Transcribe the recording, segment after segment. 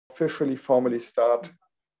Officially, formally start.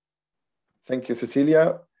 Thank you,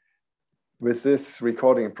 Cecilia. With this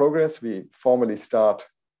recording in progress, we formally start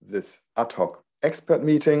this ad hoc expert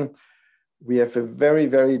meeting. We have a very,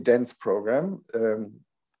 very dense program.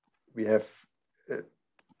 We have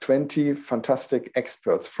 20 fantastic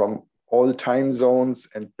experts from all time zones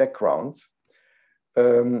and backgrounds.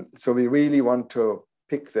 So we really want to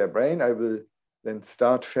pick their brain. I will then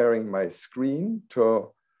start sharing my screen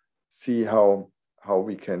to see how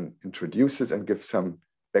we can introduce this and give some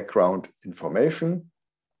background information.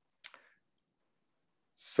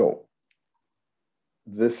 So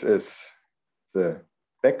this is the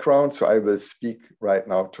background. So I will speak right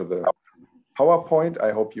now to the PowerPoint.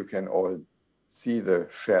 I hope you can all see the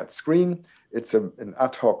shared screen. It's an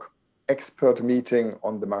ad hoc expert meeting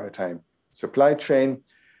on the maritime supply chain.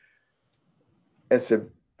 As a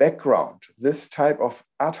background, this type of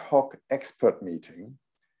ad hoc expert meeting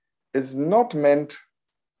is not meant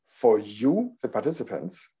for you, the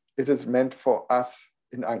participants. It is meant for us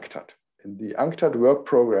in UNCTAD. In the UNCTAD work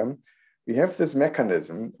program, we have this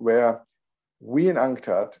mechanism where we in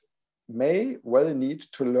UNCTAD may well need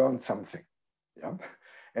to learn something. Yeah?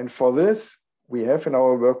 And for this, we have in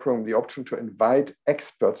our work program the option to invite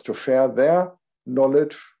experts to share their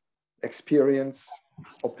knowledge, experience,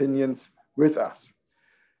 opinions with us.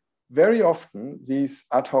 Very often, these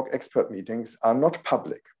ad hoc expert meetings are not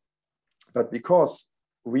public. But because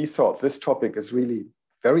we thought this topic is really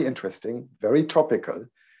very interesting, very topical,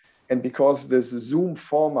 and because this Zoom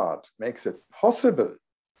format makes it possible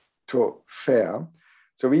to share,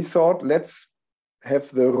 so we thought let's have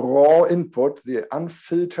the raw input, the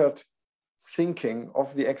unfiltered thinking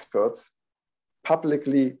of the experts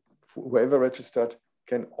publicly. Whoever registered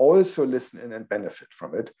can also listen in and benefit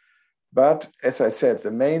from it. But as I said,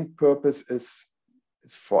 the main purpose is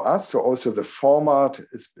for us. So also the format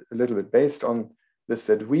is a little bit based on this,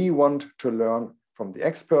 that we want to learn from the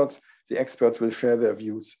experts. The experts will share their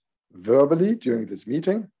views verbally during this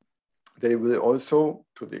meeting. They will also,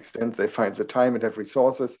 to the extent they find the time and have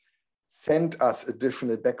resources, send us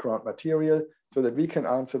additional background material so that we can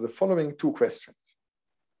answer the following two questions.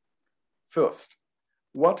 First,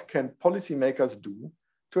 what can policymakers do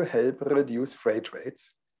to help reduce freight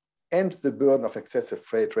rates and the burden of excessive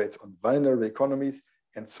freight rates on vulnerable economies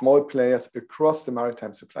and small players across the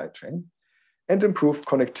maritime supply chain, and improve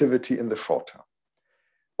connectivity in the short term?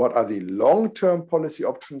 What are the long-term policy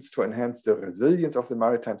options to enhance the resilience of the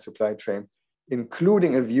maritime supply chain,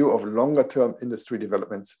 including a view of longer-term industry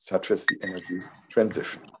developments such as the energy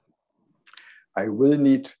transition? I will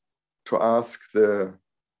need to ask the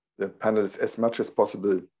panelists as much as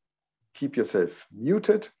possible, keep yourself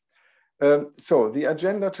muted. So the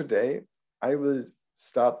agenda today, I will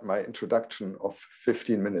start my introduction of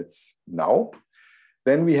 15 minutes now.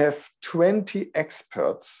 Then we have 20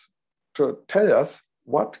 experts to tell us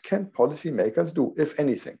what can policymakers do, if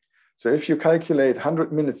anything. So if you calculate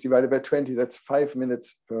 100 minutes divided by 20, that's 5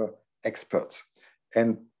 minutes per experts.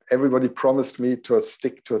 And everybody promised me to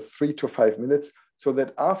stick to 3 to 5 minutes so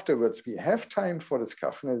that afterwards we have time for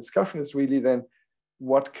discussion. And discussion is really then,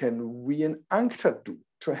 what can we in UNCTAD do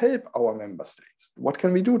to help our member states? What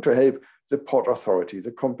can we do to help the Port Authority,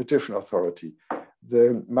 the Competition Authority,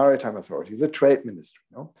 the Maritime Authority, the Trade Ministry?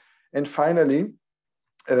 No? And finally,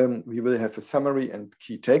 we will have a summary and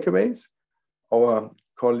key takeaways. Our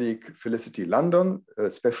colleague Felicity London,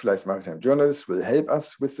 a specialized maritime journalist, will help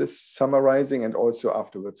us with this summarizing and also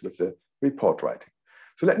afterwards with the report writing.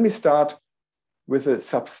 So let me start with a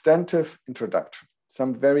substantive introduction,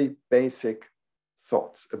 some very basic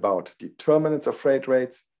thoughts about determinants of freight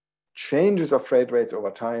rates, changes of freight rates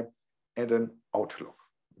over time, and an outlook.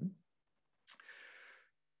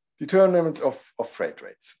 Determinants of freight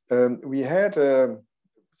rates. We had a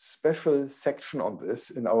special section on this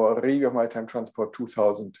in our Review of Maritime Transport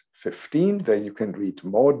 2015. There you can read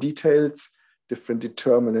more details, different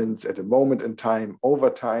determinants at a moment in time, over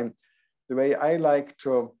time. The way I like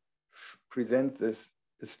to present this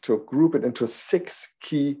is to group it into 6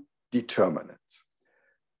 key determinants.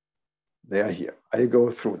 They are here. I go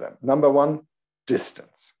through them. Number 1,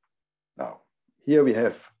 distance. Now, here we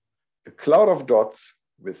have a cloud of dots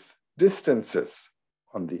with distances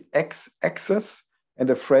on the x-axis and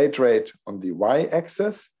a freight rate on the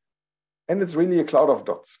y-axis. And it's really a cloud of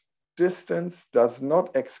dots. Distance does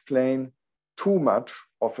not explain too much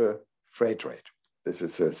of a freight rate. This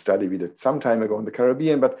is a study we did some time ago in the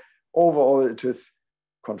Caribbean, but overall it is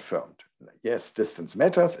confirmed. Yes, distance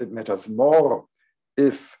matters. It matters more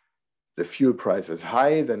if the fuel price is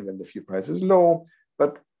high than when the fuel price is low.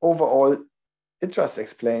 But overall, it just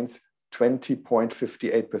explains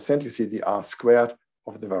 20.58%. You see the R squared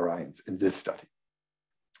of the variance in this study.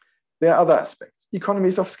 There are other aspects,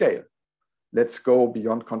 economies of scale. Let's go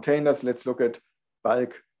beyond containers. Let's look at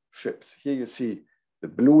bulk ships. Here you see the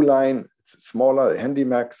blue line, it's smaller, the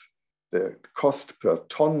Handymax. The cost per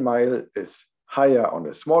ton mile is higher on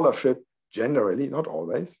a smaller ship, generally, not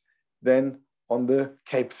always, than on the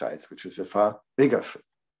Capesize, which is a far bigger ship.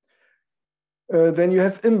 Then you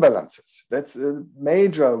have imbalances. That's a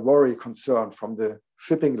major worry concern from the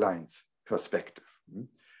shipping lines perspective.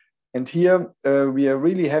 And here we are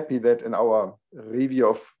really happy that in our review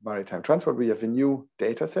of maritime transport, we have a new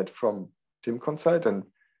data set from Tim Consult, and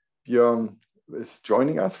Björn is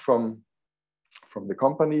joining us from the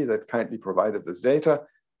company that kindly provided this data.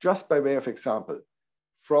 Just by way of example,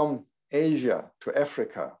 from Asia to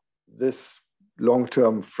Africa, this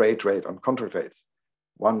long-term freight rate on contract rates,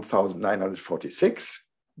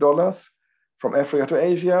 $1,946. From Africa to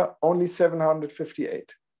Asia, only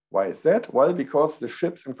 758. Why is that? Well, because the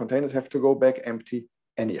ships and containers have to go back empty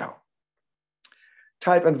anyhow.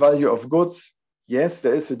 Type and value of goods. Yes,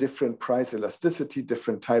 there is a different price elasticity,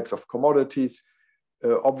 different types of commodities.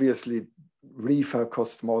 Obviously, reefer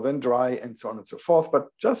costs more than dry and so on and so forth, but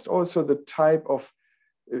just also the type of,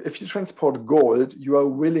 if you transport gold, you are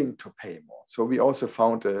willing to pay more. So we also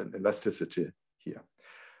found an elasticity here.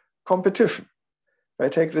 Competition. If I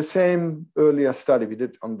take the same earlier study we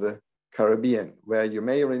did on the Caribbean, where you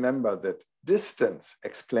may remember that distance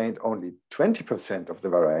explained only 20% of the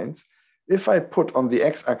variance. If I put on the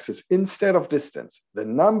x-axis instead of distance the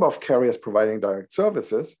number of carriers providing direct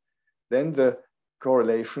services, then the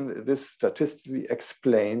correlation, this statistically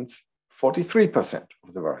explains 43%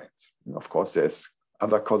 of the variance. Of course, there's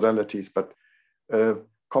other causalities, but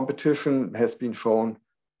competition has been shown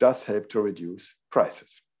does help to reduce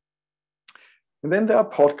prices. And then there are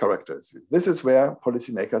port characteristics. This is where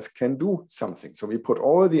policymakers can do something. So we put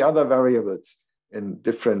all the other variables in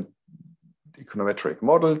different econometric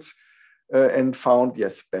models and found,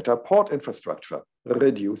 yes, better port infrastructure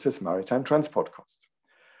reduces maritime transport cost.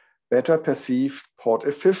 Better perceived port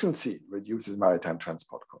efficiency reduces maritime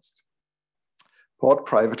transport cost. Port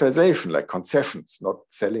privatization, like concessions, not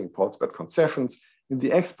selling ports, but concessions in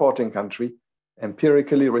the exporting country,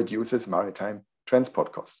 empirically reduces maritime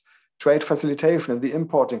transport costs. Trade facilitation in the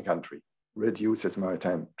importing country reduces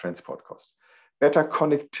maritime transport costs. Better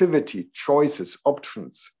connectivity, choices,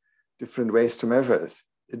 options, different ways to measure this,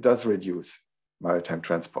 it does reduce maritime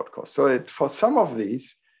transport costs. So for some of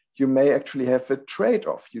these, you may actually have a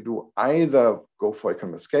trade-off. You do either go for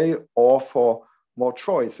economy of scale or for more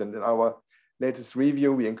choice. And in our latest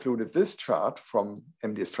review, we included this chart from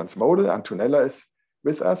MDS Transmodal. Antonella is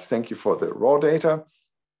with us. Thank you for the raw data.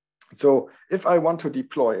 So if I want to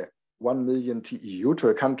deploy 1 million TEU to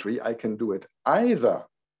a country, I can do it either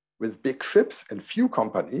with big ships and few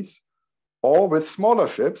companies or with smaller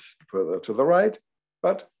ships, further to the right,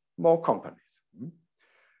 but more companies.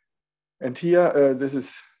 And here, this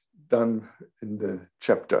is done in the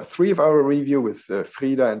chapter 3 of our review with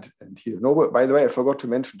Frida and Hilo Noble. By the way, I forgot to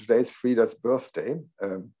mention today is Frida's birthday.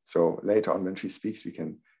 So later on when she speaks, we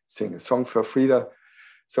can sing a song for Frida.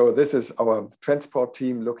 So this is our transport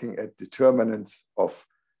team looking at determinants of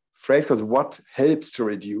freight costs, what helps to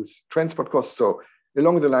reduce transport costs. So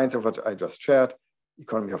along the lines of what I just shared,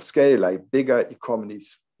 economy of scale, like bigger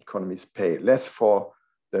economies pay less for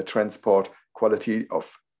the transport. Quality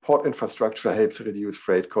of port infrastructure helps reduce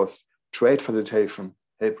freight costs. Trade facilitation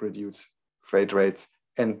help reduce freight rates,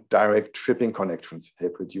 and direct shipping connections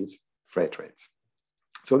help reduce freight rates.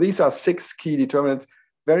 So these are 6 key determinants,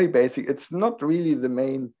 very basic. It's not really the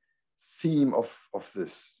main theme of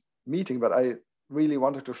this meeting, but I really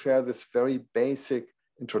wanted to share this very basic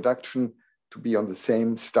introduction to be on the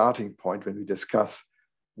same starting point when we discuss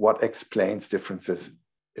what explains differences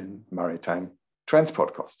in maritime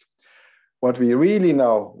transport cost. What we really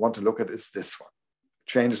now want to look at is this one.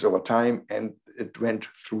 Changes over time, and it went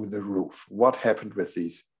through the roof. What happened with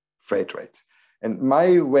these freight rates? And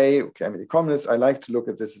my way, okay, I'm an economist, I like to look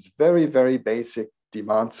at this as very, very basic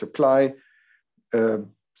demand supply.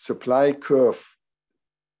 Supply curve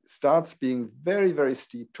starts being very, very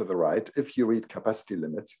steep to the right if you read capacity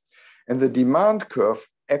limits. And the demand curve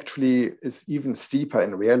actually is even steeper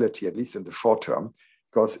in reality, at least in the short term,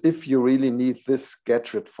 because if you really need this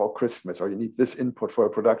gadget for Christmas or you need this input for a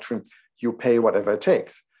production, you pay whatever it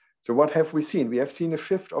takes. So what have we seen? We have seen a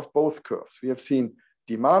shift of both curves. We have seen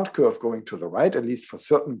demand curve going to the right, at least for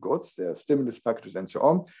certain goods. There are stimulus packages and so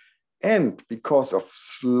on. And because of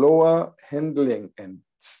slower handling and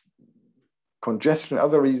congestion and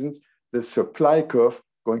other reasons, the supply curve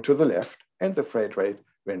going to the left and the freight rate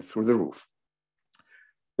went through the roof.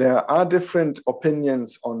 There are different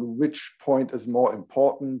opinions on which point is more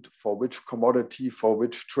important for which commodity, for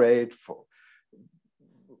which trade.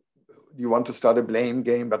 You want to start a blame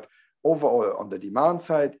game, but overall on the demand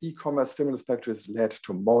side, e-commerce stimulus packages led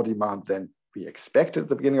to more demand than we expected at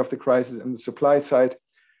the beginning of the crisis. On the supply side,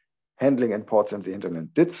 handling imports and the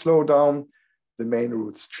internet did slow down. The main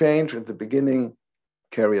routes changed. At the beginning,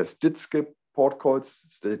 carriers did skip port calls.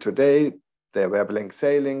 Still today, there were blank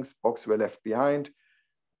sailings, boxes were left behind.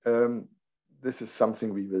 This is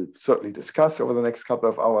something we will certainly discuss over the next couple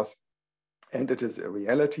of hours. And it is a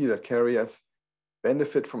reality that carriers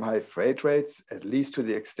benefit from high freight rates, at least to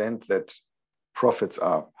the extent that profits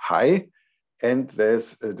are high. And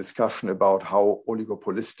there's a discussion about how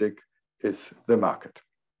oligopolistic is the market.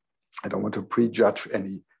 I don't want to prejudge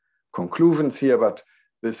any conclusions here, but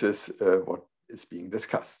this is what is being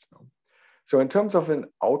discussed. So in terms of an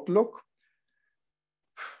outlook,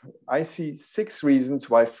 I see 6 reasons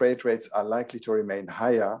why freight rates are likely to remain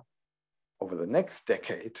higher over the next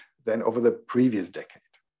decade than over the previous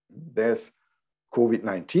decade. There's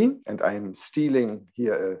COVID-19, and I'm stealing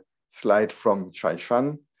here a slide from Chai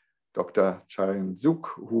Shan, Dr. Charan Suk,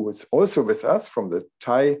 who is also with us from the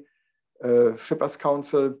Thai Shippers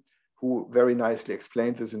Council, who very nicely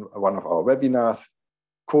explained this in one of our webinars.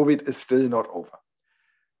 COVID is still not over.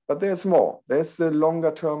 But there's more. There's the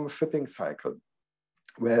longer term shipping cycle,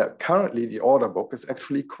 where currently the order book is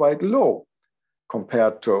actually quite low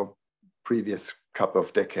compared to previous couple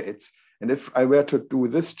of decades. And if I were to do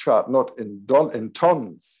this chart not in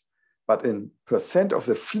tons, but in percent of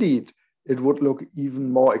the fleet, it would look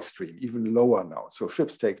even more extreme, even lower now. So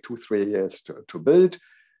ships take 2-3 years to build.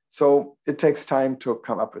 So it takes time to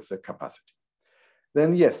come up with the capacity.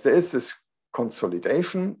 Then yes, there is this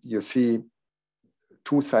consolidation. You see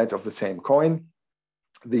 2 sides of the same coin.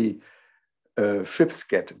 The ships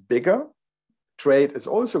get bigger. Trade is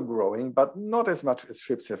also growing, but not as much as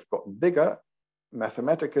ships have gotten bigger.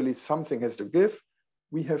 Mathematically, something has to give.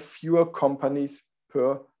 We have fewer companies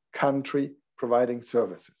per country providing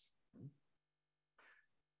services.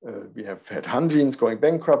 We have had Hanjins going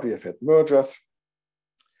bankrupt. We have had mergers.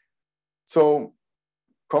 So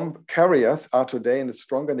carriers are today in a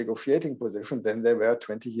stronger negotiating position than they were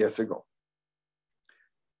 20 years ago.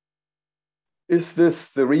 Is this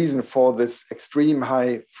the reason for this extreme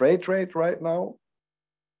high freight rate right now?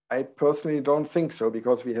 I personally don't think so,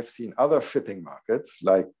 because we have seen other shipping markets,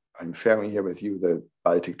 like I'm sharing here with you the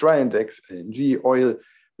Baltic Dry Index, LNG, oil,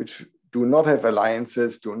 which do not have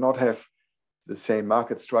alliances, do not have the same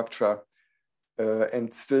market structure.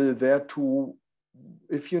 And still there too,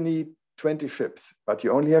 if you need 20 ships, but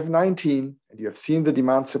you only have 19, and you have seen the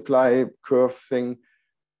demand supply curve thing,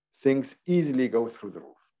 things easily go through the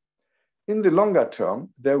roof. In the longer term,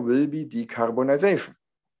 there will be decarbonization.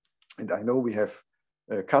 And I know we have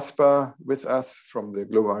Caspar with us from the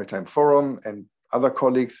Global Maritime Forum and other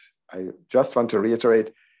colleagues. I just want to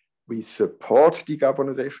reiterate, we support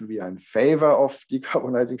decarbonization. We are in favor of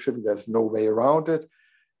decarbonizing shipping. There's no way around it,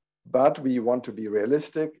 but we want to be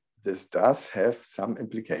realistic. This does have some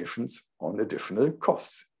implications on additional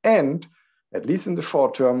costs. And at least in the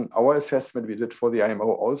short term, our assessment we did for the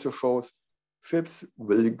IMO also shows ships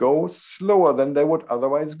will go slower than they would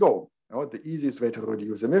otherwise go. The easiest way to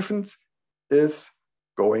reduce emissions is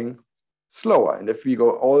going slower. And if we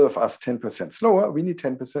go, all of us, 10% slower, we need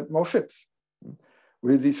 10% more ships.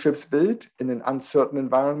 Will these ships build in an uncertain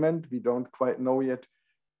environment? We don't quite know yet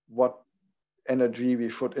what energy we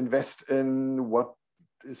should invest in, what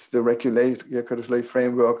is the regulatory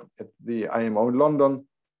framework at the IMO in London.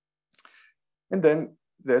 And then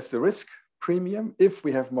there's the risk premium. If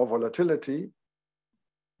we have more volatility,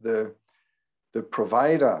 the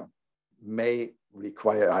provider may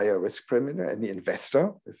require a higher risk premium, and the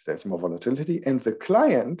investor, if there's more volatility, and the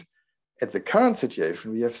client. At the current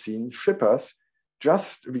situation, we have seen shippers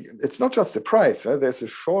it's not just the price, there's a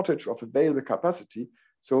shortage of available capacity,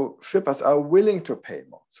 so shippers are willing to pay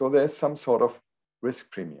more. So there's some sort of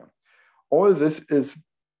risk premium. All this is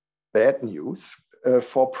bad news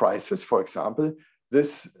for prices. For example,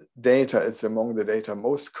 this data is among the data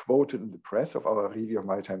most quoted in the press of our review of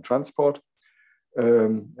maritime transport.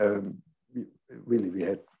 We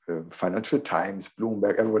had Financial Times,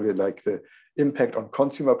 Bloomberg, everybody like the impact on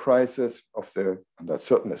consumer prices under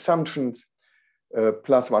certain assumptions,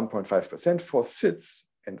 plus 1.5% for SIDS.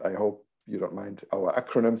 And I hope you don't mind our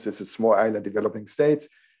acronyms. This is Small Island Developing States,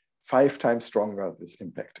 5 times stronger, this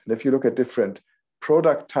impact. And if you look at different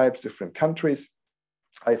product types, different countries,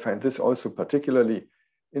 I find this also particularly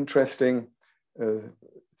interesting.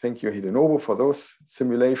 Thank you, Hidenobu, for those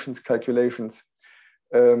simulations, calculations.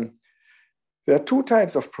 There are two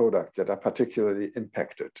types of products that are particularly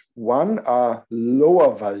impacted. One are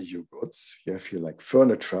lower value goods. You have here like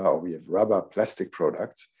furniture, or we have rubber, plastic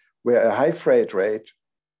products, where a high freight rate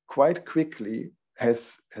quite quickly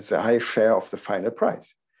has a high share of the final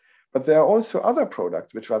price. But there are also other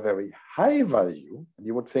products which are very high value. And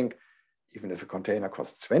you would think, even if a container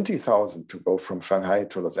costs 20,000 to go from Shanghai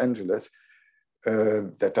to Los Angeles,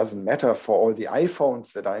 that doesn't matter for all the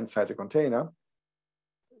iPhones that are inside the container.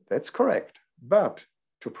 That's correct. But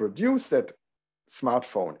to produce that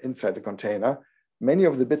smartphone inside the container, many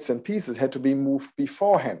of the bits and pieces had to be moved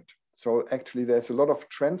beforehand. So actually there's a lot of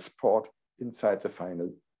transport inside the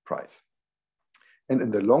final price. And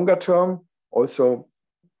in the longer term, also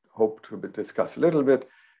hope to discuss a little bit,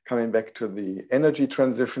 coming back to the energy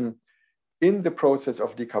transition, in the process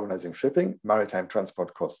of decarbonizing shipping, maritime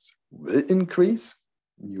transport costs will increase.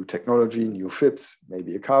 New technology, new ships,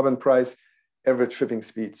 maybe a carbon price, average shipping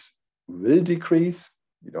speeds will decrease.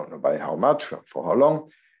 We don't know by how much or for how long.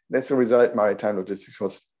 And as a result, maritime logistics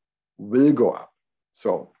costs will go up.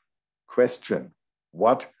 So, question,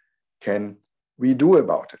 what can we do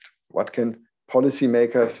about it? What can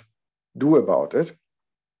policymakers do about it?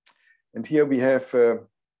 And here we have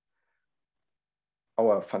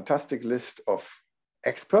our fantastic list of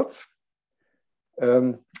experts.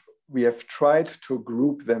 We have tried to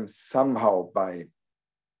group them somehow by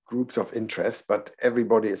groups of interest, but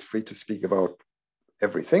everybody is free to speak about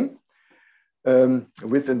everything.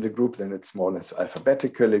 Within the group, then it's more or less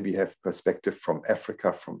alphabetically. We have perspective from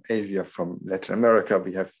Africa, from Asia, from Latin America.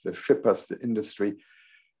 We have the shippers, the industry.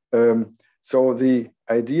 So the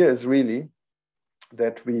idea is really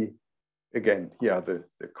that we, again, here are the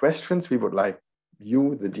questions we would like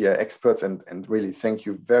you, the dear experts, and really thank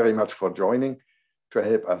you very much for joining to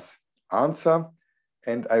help us answer.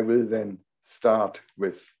 And I will then start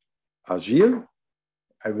with Agile.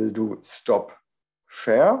 I will do stop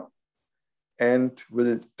share and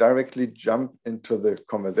will directly jump into the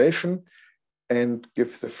conversation and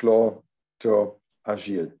give the floor to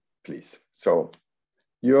Agile, please. So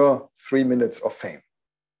your 3 minutes of fame.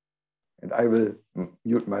 And I will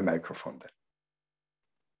mute my microphone then.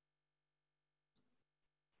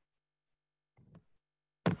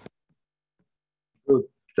 Good.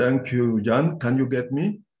 Thank you, Jan. Can you get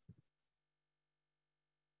me?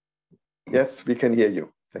 Yes, we can hear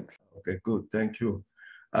you. Thanks. Okay, good. Thank you.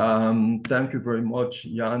 Thank you very much,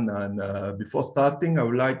 Jan. And before starting, I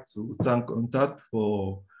would like to thank UNCTAD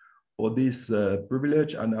for this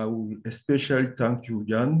privilege. And I will especially thank you,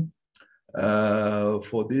 Jan,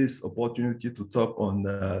 for this opportunity to talk on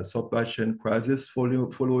the supply chain crisis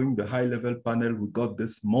following the high-level panel we got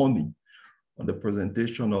this morning on the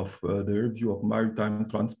presentation of the review of maritime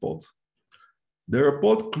transport. The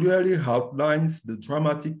report clearly outlines the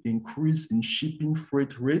dramatic increase in shipping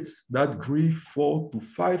freight rates that grew 4 to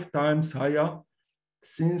 5 times higher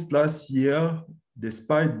since last year,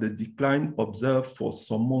 despite the decline observed for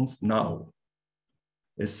some months now.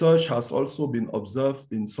 A surge has also been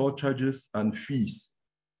observed in surcharges and fees.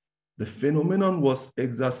 The phenomenon was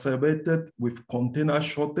exacerbated with container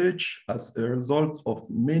shortage as a result of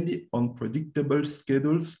many unpredictable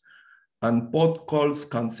schedules and port calls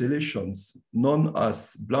cancellations, known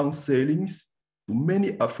as blank sailings, to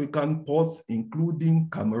many African ports, including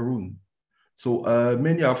Cameroon. So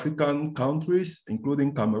many African countries,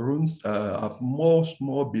 including Cameroon, have much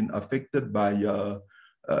more been affected by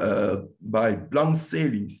blank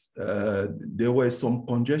sailings. There was some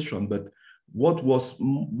congestion, but what was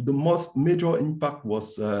the most major impact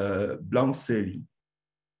was blank sailing.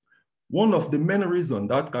 One of the main reasons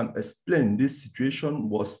that can explain this situation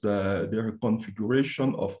was the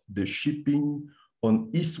reconfiguration of the shipping on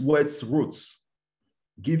east-west routes.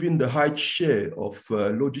 Given the high share of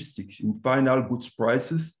logistics in final goods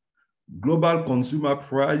prices, global consumer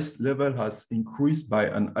price level has increased by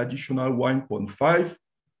an additional 1.5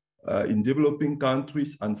 in developing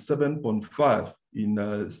countries and 7.5 in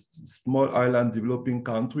small island developing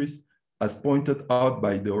countries, as pointed out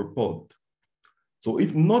by the report. So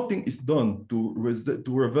if nothing is done to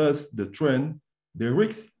reverse the trend, the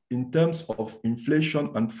risk in terms of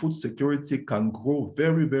inflation and food security can grow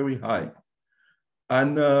very, very high.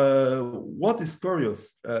 And what is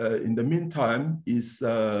curious in the meantime is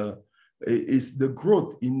the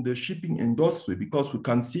growth in the shipping industry, because we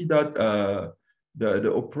can see that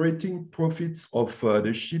the operating profits of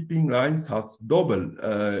the shipping lines have doubled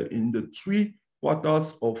in the 3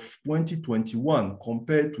 quarters of 2021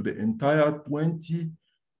 compared to the entire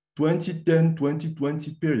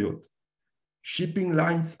 2010-2020 period. Shipping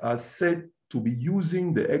lines are said to be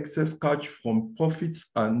using the excess cash from profits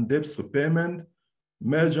and debt repayment,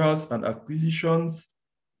 mergers and acquisitions,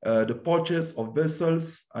 the purchase of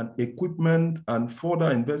vessels and equipment, and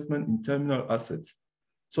further investment in terminal assets.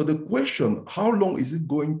 So the question, how long is it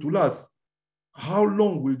going to last? How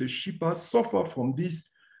long will the shippers suffer from this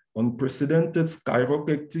unprecedented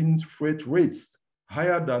skyrocketing freight rates,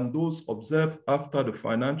 higher than those observed after the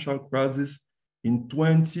financial crisis in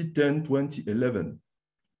 2010-2011?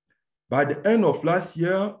 By the end of last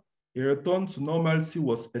year, a return to normalcy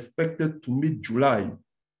was expected to mid-July.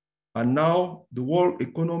 And now the world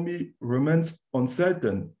economy remains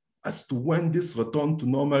uncertain as to when this return to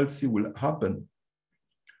normalcy will happen.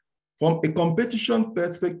 From a competition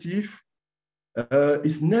perspective,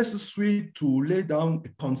 it's necessary to lay down a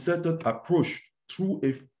concerted approach through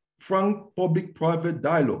a frank public-private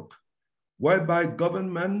dialogue, whereby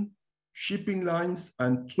government, shipping lines,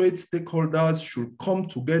 and trade stakeholders should come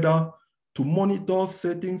together to monitor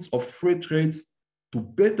settings of freight rates to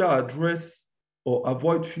better address or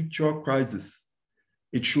avoid future crises.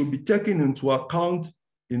 It should be taken into account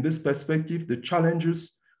in this perspective the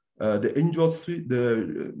challenges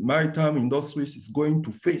the maritime industries is going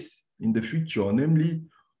to face in the future, namely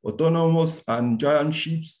autonomous and giant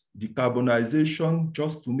ships, decarbonization,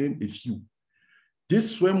 just to name a few.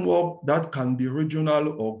 This framework that can be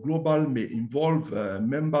regional or global may involve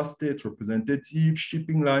member state representatives,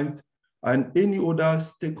 shipping lines, and any other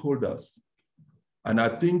stakeholders. And I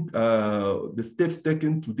think the steps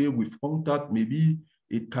taken today with UNCTAD, maybe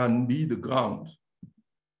it can be the ground.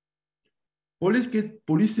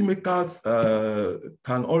 Policymakers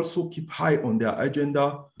can also keep high on their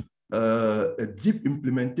agenda a deep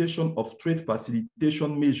implementation of trade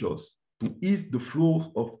facilitation measures to ease the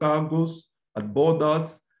flow of cargoes at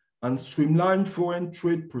borders and streamline foreign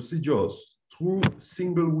trade procedures through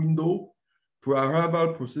single window,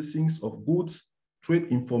 pre-arrival processing of goods, trade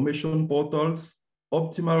information portals,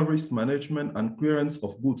 optimal risk management, and clearance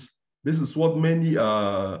of goods. This is what many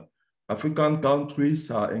African countries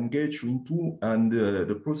are engaged into, and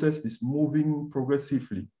the process is moving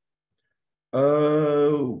progressively.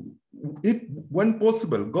 When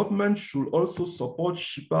possible, government should also support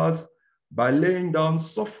shippers by laying down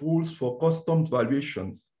soft rules for customs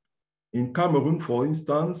valuations. In Cameroon, for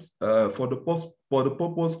instance, for the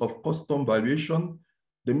purpose of custom valuation,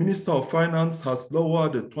 the Minister of Finance has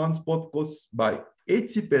lowered the transport costs by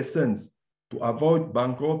 80% to avoid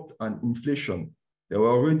bankrupt and inflation. There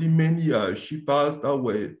were already many shippers that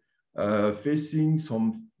were facing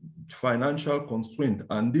some financial constraint,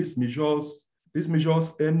 and these measures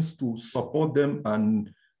aims to support them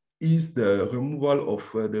and ease the removal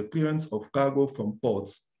of the clearance of cargo from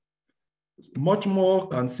ports. Much more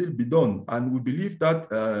can still be done, and we believe that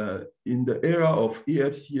in the era of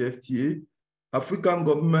EFCFTA, African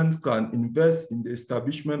governments can invest in the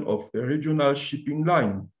establishment of a regional shipping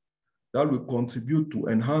line that will contribute to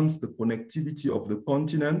enhance the connectivity of the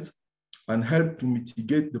continent and help to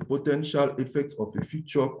mitigate the potential effects of a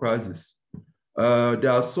future crisis. There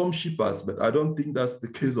are some shippers, but I don't think that's the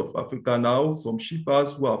case of Africa now. Some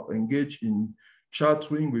shippers who have engaged in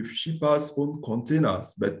chartering with shippers' own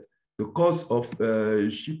containers, but the cost of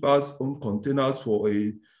shippers' own containers for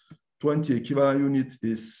a 20 equivalent unit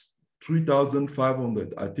is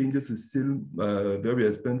 3,500. I think this is still very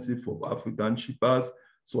expensive for African shippers.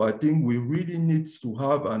 So I think we really need to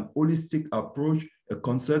have an holistic approach, a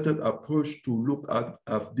concerted approach to look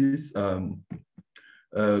at this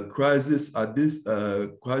crisis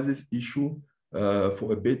issue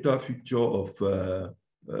for a better future of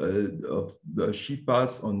the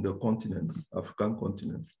shippers on the continents, African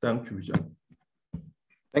continents. Thank you, Jean.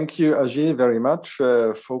 Thank you, Ajay, very much.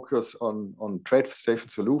 Focus on trade facilitation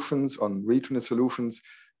solutions, on regional solutions.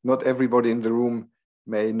 Not everybody in the room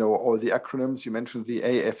may know all the acronyms. You mentioned the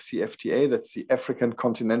AFCFTA, that's the African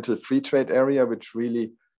Continental Free Trade Area, which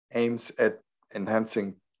really aims at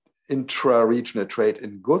enhancing intra-regional trade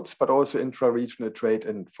in goods, but also intra-regional trade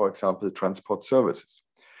in, for example, transport services.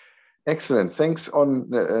 Excellent, thanks.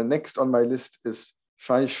 Next on my list is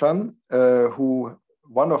Shai Shan, who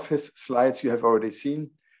one of his slides you have already seen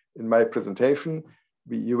in my presentation.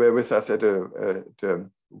 You were with us at a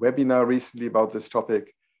webinar recently about this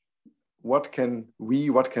topic. What can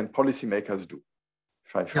policymakers do?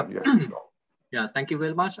 Shai Shan, you have the floor. Yeah, thank you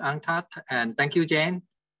very much, UNCTAD, and thank you, Jane,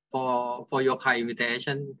 for your kind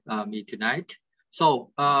invitation me tonight.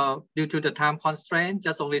 So due to the time constraint,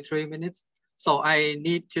 just only 3 minutes. So I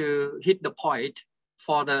need to hit the point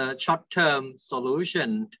for the short-term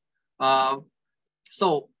solution.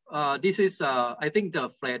 This is, I think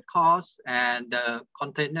the freight cost and the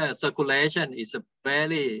container circulation is a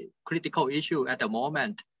very critical issue at the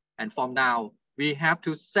moment. And from now, we have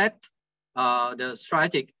to set the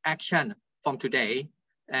strategic action from today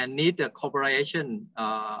and need the cooperation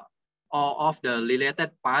of the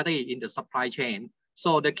related party in the supply chain.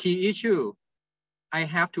 So the key issue I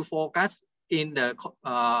have to focus in the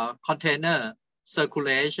container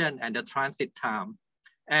circulation and the transit time,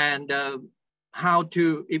 and how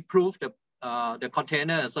to improve the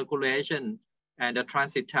container circulation and the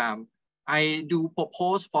transit time. I do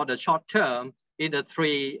propose for the short term in the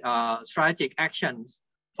three strategic actions.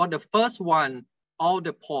 For the first one, all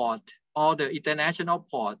the international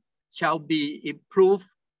port shall be improve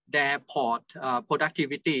their port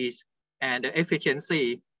productivities and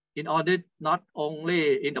efficiency in order not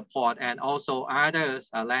only in the port and also other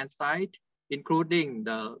land side, including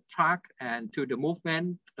the truck and to the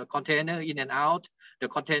movement, the container in and out, the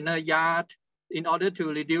container yard, in order to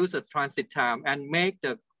reduce the transit time and make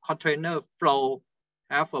the container flow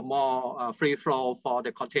have a more free flow for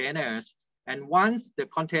the containers. And once the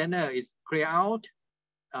container is clear out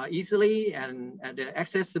easily and the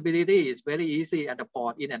accessibility is very easy at the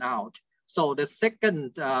port in and out. So the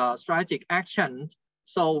second strategic action,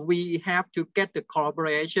 so we have to get the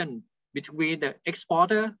collaboration between the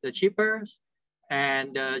exporter, the shippers,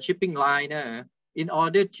 and the shipping liner in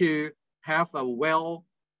order to have a well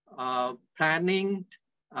planning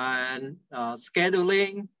and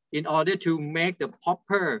scheduling in order to make the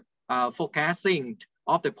proper forecasting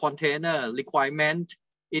of the container requirement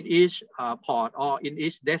in each port or in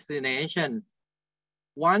each destination.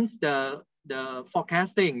 Once the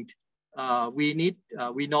forecasting, we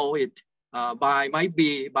know it might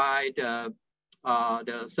be by the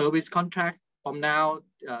service contract from now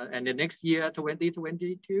and the next year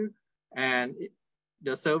 2022, and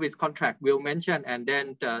the service contract will mention, and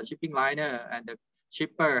then the shipping liner and the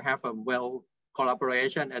shipper have a well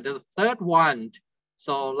collaboration. And the third one,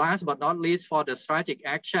 so last but not least, for the strategic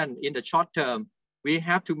action in the short term, we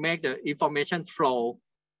have to make the information flow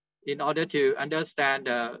in order to understand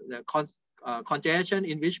the congestion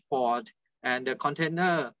in which port and the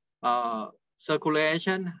container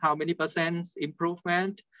circulation, how many %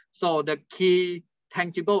 improvement. So the key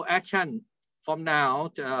tangible action from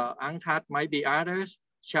now, UNCTAD might be others,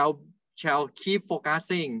 shall keep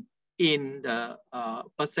focusing in the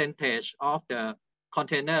percentage of the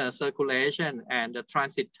container circulation and the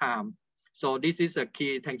transit time. So this is a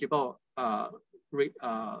key tangible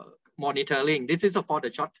monitoring. This is for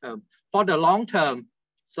the short term. For the long term,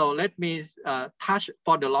 so let me touch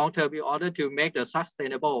for the long term in order to make the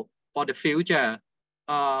sustainable for the future.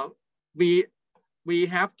 We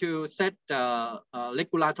have to set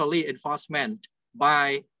regulatory enforcement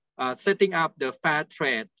by setting up the Fair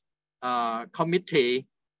Trade Committee.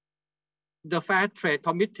 The Fair Trade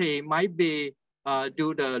Committee might be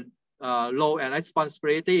do the law and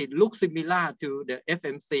responsibility, look similar to the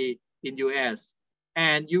FMC in US.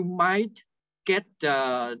 And you might get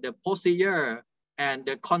the procedure and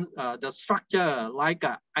the structure like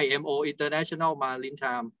IMO, International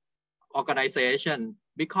Maritime Organization,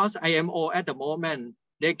 because IMO at the moment,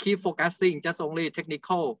 they keep focusing just only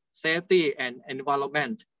technical safety and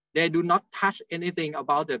environment. They do not touch anything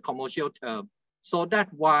about the commercial term. So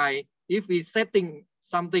that's why if we setting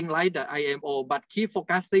something like the IMO, but keep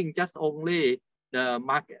focusing just only the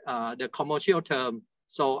market, the commercial term,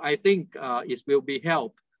 so I think it will be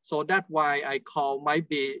help. So that's why I call,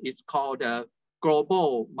 it's called the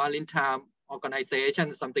Global Maritime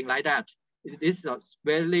Organization, something like that. This is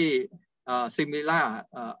very similar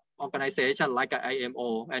organization like a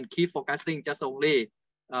IMO and keep focusing just only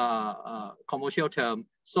commercial term.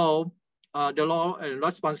 So the law and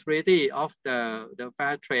responsibility of the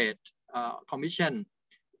Fair Trade Commission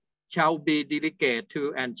shall be delegated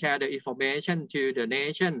to and share the information to the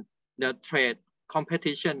nation, the Trade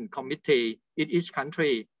Competition Committee in each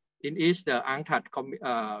country, in each the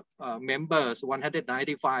UNCTAD members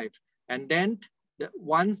 195, and then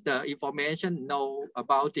once the information know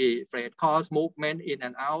about the freight cost movement in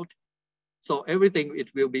and out, so everything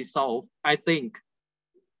it will be solved. I think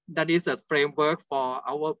that is a framework for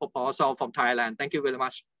our proposal from Thailand. Thank you very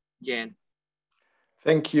much, Jane.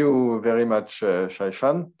 Thank you very much,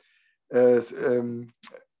 Shaishan.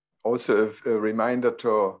 Also a reminder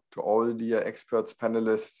to all the experts,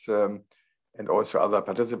 panelists, and also other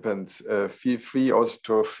participants, feel free also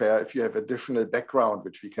to share if you have additional background,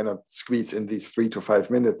 which we cannot squeeze in these 3 to 5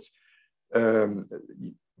 minutes.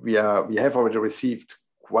 We have already received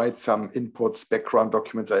quite some inputs, background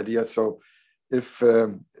documents, ideas. So if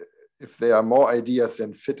there are more ideas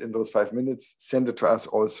than fit in those 5 minutes, send it to us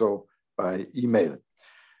also by email.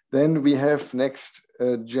 Then we have next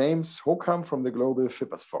James Hockham from the Global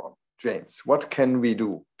Shippers Forum. James, what can we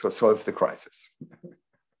do to solve the crisis?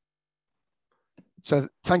 So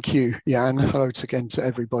thank you, Jan. Hello again to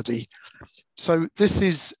everybody. So this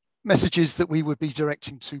is messages that we would be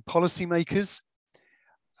directing to policymakers.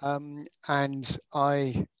 And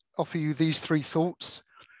I offer you these three thoughts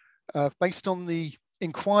based on the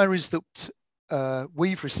inquiries that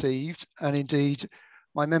we've received, and indeed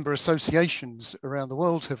my member associations around the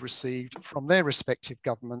world have received from their respective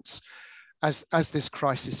governments as this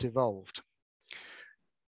crisis evolved.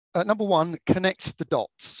 Number one, connect the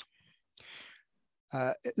dots.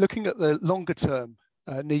 Looking at the longer term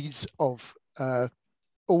needs of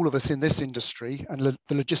all of us in this industry and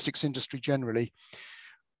the logistics industry generally,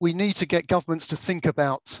 we need to get governments to think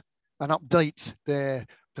about and update their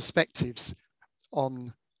perspectives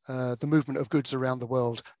on the movement of goods around the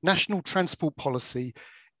world. National transport policy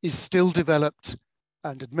is still developed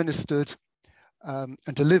and administered and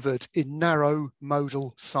delivered in narrow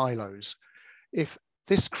modal silos. If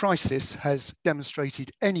this crisis has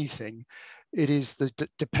demonstrated anything, it is the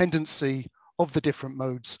dependency of the different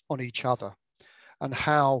modes on each other, and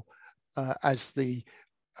how as the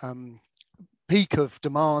peak of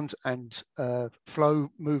demand and flow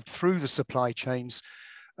moved through the supply chains,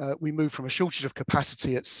 we moved from a shortage of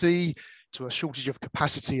capacity at sea to a shortage of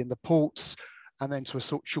capacity in the ports, and then to a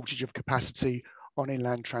shortage of capacity on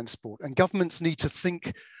inland transport. And governments need to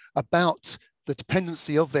think about the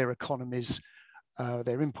dependency of their economies,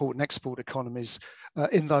 their import and export economies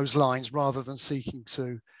in those lines, rather than seeking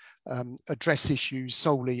to address issues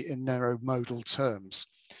solely in narrow modal terms.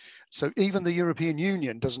 So even the European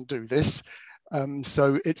Union doesn't do this.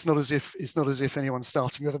 So it's not as if anyone's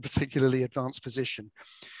starting with a particularly advanced position.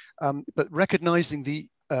 But recognizing the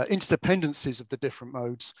interdependencies of the different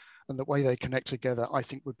modes and the way they connect together, I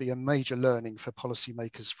think would be a major learning for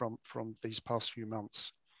policymakers from these past few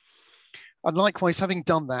months. And likewise, having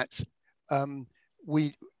done that,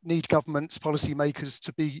 we need governments, policymakers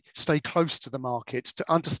to stay close to the market, to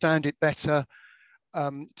understand it better,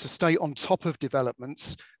 to stay on top of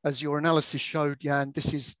developments. As your analysis showed, Jan,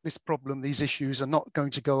 this problem, these issues are not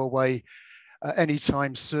going to go away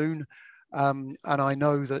anytime soon. And I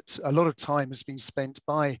know that a lot of time has been spent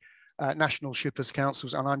by national shippers'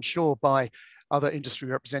 councils, and I'm sure by other industry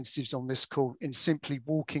representatives on this call, in simply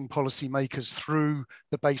walking policymakers through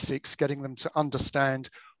the basics, getting them to understand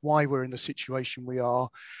why we're in the situation we are.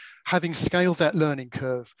 Having scaled that learning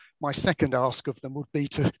curve, my second ask of them would be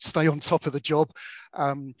to stay on top of the job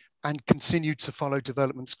and continue to follow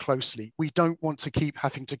developments closely. We don't want to keep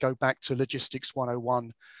having to go back to Logistics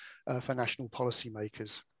 101 for national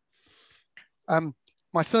policymakers.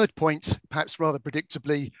 My third point, perhaps rather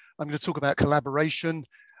predictably, I'm going to talk about collaboration.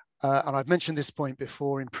 And I've mentioned this point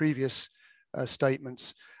before in previous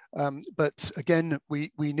statements. But again,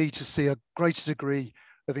 we need to see a greater degree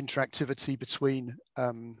of interactivity between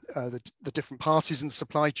the different parties in the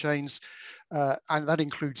supply chains, and that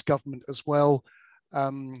includes government as well.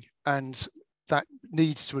 And that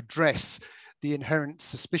needs to address the inherent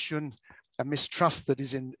suspicion and mistrust that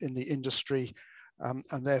is in the industry.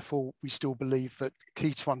 And therefore, we still believe that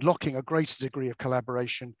key to unlocking a greater degree of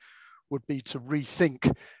collaboration would be to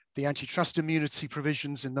rethink the antitrust immunity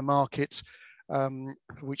provisions in the market,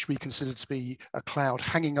 which we consider to be a cloud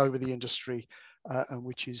hanging over the industry, and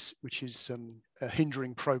which is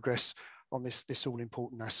hindering progress on this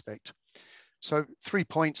all-important aspect. So 3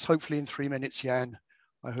 points, hopefully in 3 minutes, Jan.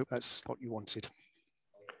 I hope that's what you wanted.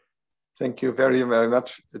 Thank you very, very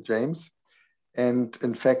much, James. And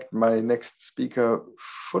in fact, my next speaker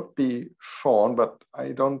should be Sean, but I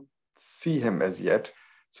don't see him as yet.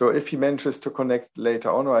 So if he manages to connect later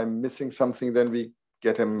on, or I'm missing something, then we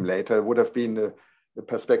get him later. It would have been a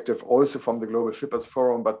perspective also from the Global Shippers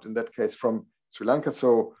Forum, but in that case from Sri Lanka.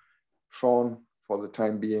 So Sean, for the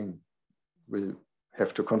time being, will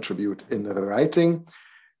have to contribute in the writing.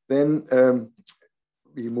 Then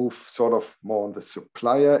we move sort of more on the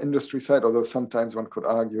supplier industry side, although sometimes one could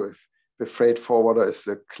argue if the freight forwarder is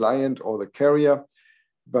the client or the carrier.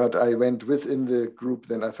 But I went within the group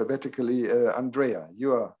then alphabetically. Andrea,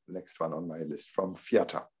 you are the next one on my list from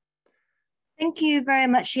FIATA. Thank you very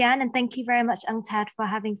much, Jan, and thank you very much, UNCTAD, for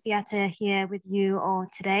having FIATA here with you all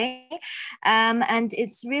today. And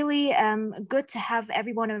it's really good to have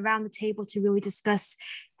everyone around the table to really discuss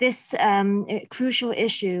this crucial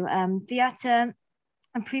issue. FIATA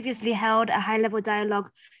previously held a high-level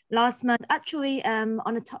dialogue last month, actually on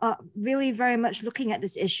really very much looking at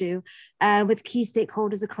this issue with key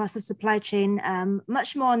stakeholders across the supply chain,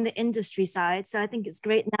 much more on the industry side. So I think it's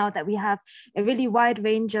great now that we have a really wide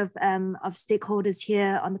range of stakeholders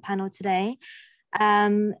here on the panel today.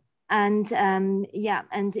 And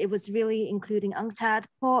it was really including UNCTAD,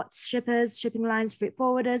 ports, shippers, shipping lines, freight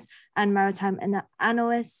forwarders, and maritime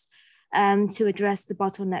analysts. to address the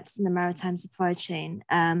bottlenecks in the maritime supply chain.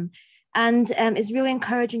 And it's really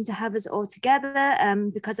encouraging to have us all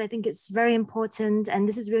together because I think it's very important, and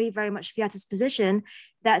this is really very much FIATA's position,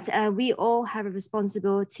 that we all have a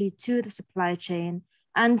responsibility to the supply chain,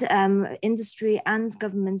 and industry and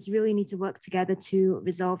governments really need to work together to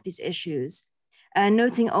resolve these issues.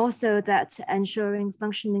 Noting also that ensuring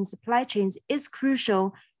functioning supply chains is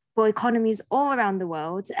crucial for economies all around the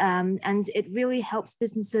world, and it really helps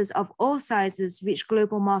businesses of all sizes reach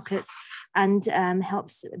global markets and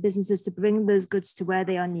helps businesses to bring those goods to where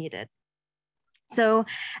they are needed. So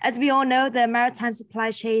as we all know, the maritime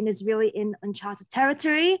supply chain is really in uncharted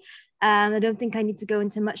territory. I don't think I need to go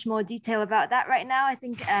into much more detail about that right now. I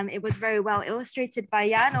think it was very well illustrated by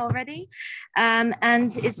Jan already. And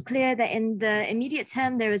it's clear that in the immediate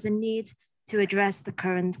term, there is a need to address the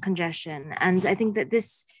current congestion. And I think that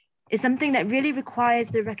this is something that really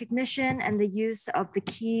requires the recognition and the use of the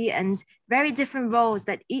key and very different roles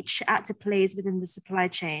that each actor plays within the supply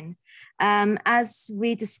chain. As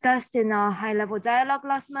we discussed in our high-level dialogue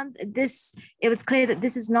last month, it was clear that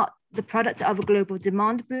this is not the product of a global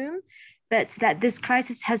demand boom, but that this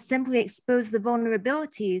crisis has simply exposed the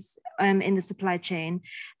vulnerabilities in the supply chain,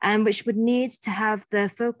 which would need to have the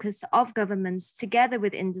focus of governments together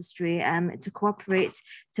with industry to cooperate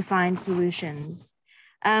to find solutions.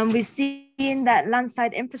 We've seen that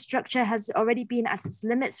landside infrastructure has already been at its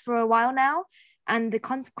limits for a while now, and the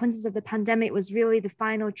consequences of the pandemic was really the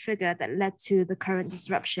final trigger that led to the current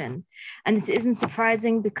disruption. And this isn't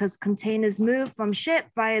surprising because containers move from ship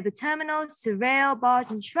via the terminals to rail,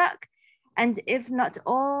 barge, and truck. And if not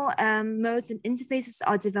all modes and interfaces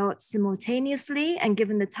are developed simultaneously and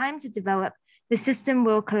given the time to develop, the system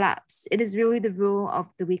will collapse. It is really the rule of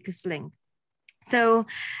the weakest link. So,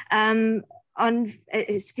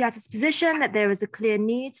 it's FIATA's position that there is a clear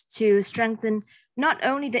need to strengthen not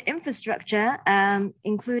only the infrastructure,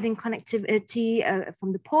 including connectivity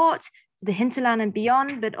from the port to the hinterland and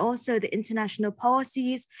beyond, but also the international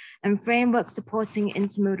policies and frameworks supporting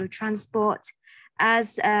intermodal transport.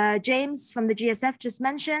 As James from the GSF just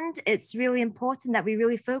mentioned, it's really important that we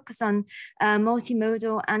really focus on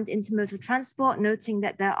multimodal and intermodal transport, noting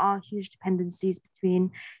that there are huge dependencies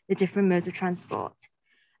between the different modes of transport.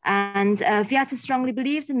 And FIATA strongly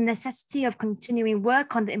believes in the necessity of continuing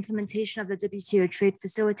work on the implementation of the WTO Trade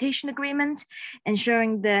Facilitation Agreement,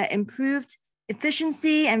 ensuring the improved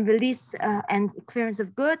efficiency and release and clearance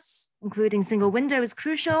of goods, including single window, is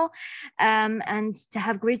crucial, and to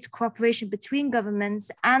have greater cooperation between governments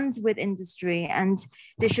and with industry. And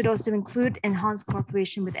this should also include enhanced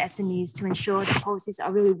cooperation with SMEs to ensure the policies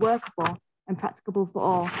are really workable and practicable for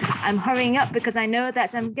all. I'm hurrying up because I know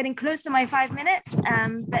that I'm getting close to my 5 minutes,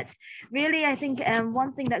 but really I think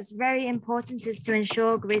one thing that's very important is to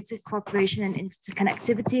ensure greater cooperation and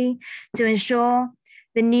interconnectivity, to ensure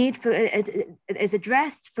the need for is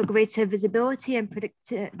addressed for greater visibility and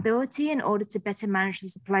predictability in order to better manage the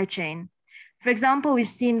supply chain. For example, we've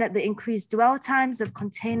seen that the increased dwell times of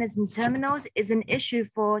containers in terminals is an issue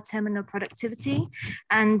for terminal productivity.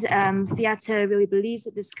 And FIATA really believes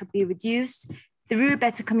that this could be reduced through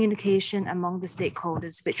better communication among the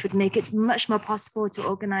stakeholders, which would make it much more possible to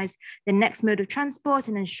organize the next mode of transport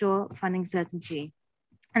and ensure funding certainty.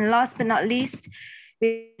 And last but not least,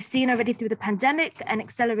 we've seen already through the pandemic an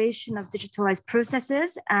acceleration of digitalized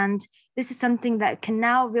processes, and this is something that can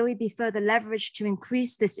now really be further leveraged to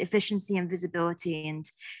increase this efficiency and visibility. And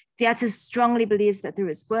FIATA strongly believes that there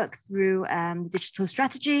is work through the digital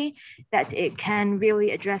strategy, that it can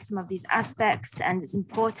really address some of these aspects, and it's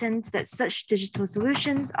important that such digital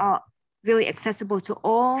solutions are really accessible to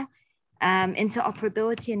all,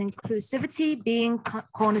 interoperability and inclusivity being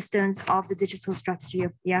cornerstones of the digital strategy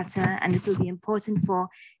of FIATA, and this will be important for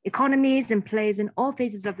economies and players in all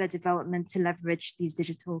phases of their development to leverage these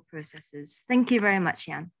digital processes. Thank you very much,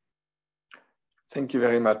 Jan. Thank you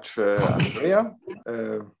very much, Andrea.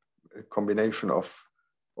 A combination of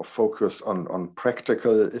focus on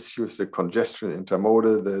practical issues, the congestion,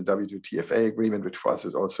 intermodal, the WTFA agreement, which for us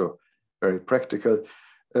is also very practical.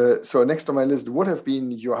 So next on my list would have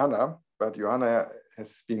been Johanna, but Johanna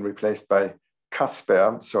has been replaced by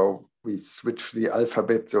Casper. So we switch the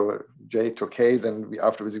alphabet, so J to K, then we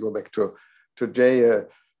afterwards go back to J.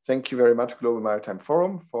 Thank you very much, Global Maritime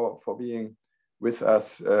Forum, for being with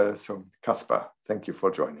us. So Casper, thank you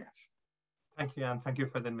for joining us. Thank you, and thank you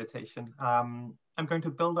for the invitation. I'm going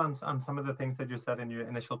to build on some of the things that you said in your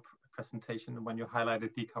initial presentation when you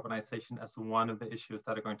highlighted decarbonization as one of the issues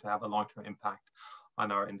that are going to have a long-term impact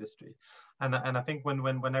on our industry. And I think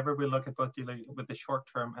whenever we look at both dealing with the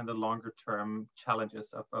short-term and the longer-term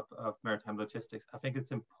challenges of maritime logistics, I think it's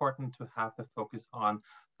important to have the focus on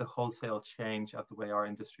the wholesale change of the way our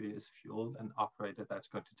industry is fueled and operated that's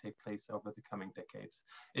going to take place over the coming decades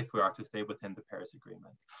if we are to stay within the Paris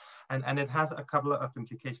Agreement. And it has a couple of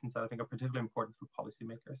implications that I think are particularly important for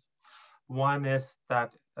policymakers. One is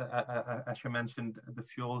that, as you mentioned, the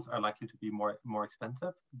fuels are likely to be more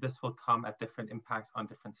expensive. This will come at different impacts on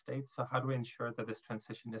different states. So how do we ensure that this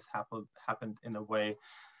transition is happened in a way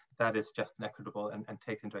that is just and equitable and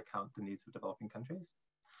takes into account the needs of developing countries?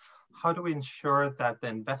 How do we ensure that the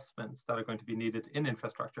investments that are going to be needed in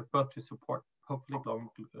infrastructure, both to support hopefully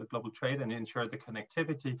global trade and ensure the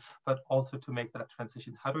connectivity, but also to make that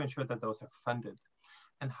transition, how do we ensure that those are funded?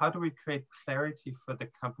 And how do we create clarity for the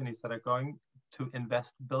companies that are going to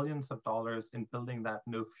invest billions of dollars in building that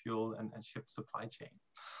new fuel and ship supply chain?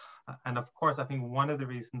 And of course, I think one of the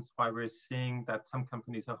reasons why we're seeing that some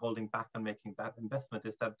companies are holding back on making that investment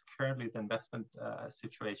is that currently the investment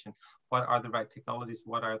situation, what are the right technologies,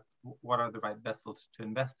 what are the right vessels to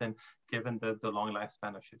invest in, given the long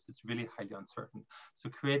lifespan of ships, it's really highly uncertain. So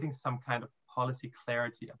creating some kind of policy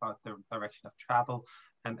clarity about the direction of travel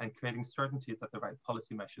and creating certainty that the right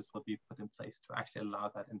policy measures will be put in place to actually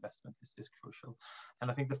allow that investment is crucial.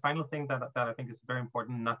 And I think the final thing that I think is very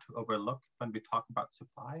important not to overlook when we talk about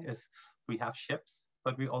supply is we have ships,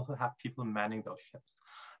 but we also have people manning those ships.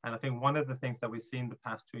 And I think one of the things that we've seen the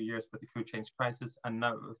past 2 years with the crew change crisis and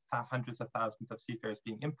now with hundreds of thousands of seafarers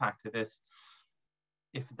being impacted is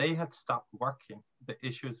if they had stopped working, the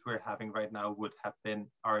issues we're having right now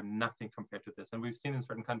are nothing compared to this. And we've seen in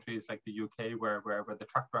certain countries like the UK where the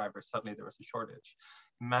truck drivers, suddenly there was a shortage.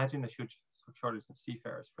 Imagine a huge shortage of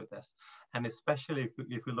seafarers for this. And especially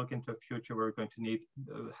if we look into a future where we're going to need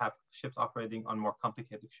to have ships operating on more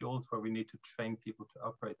complicated fuels, where we need to train people to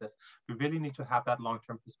operate this, we really need to have that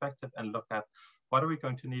long-term perspective and look at what are we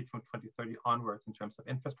going to need from 2030 onwards in terms of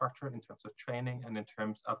infrastructure, in terms of training, and in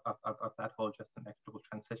terms of that whole just and equitable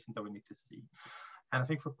transition that we need to see. And I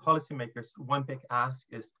think for policymakers, one big ask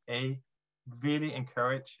is really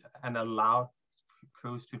encourage and allow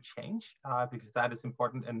crews to change because that is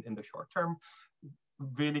important in the short term.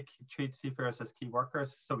 Really treat seafarers as key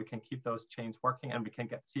workers so we can keep those chains working and we can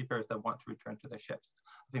get seafarers that want to return to their ships.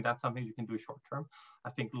 I think that's something you can do short term. I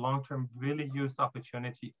think long term, really use the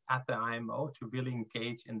opportunity at the IMO to really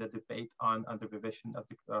engage in the debate on the revision of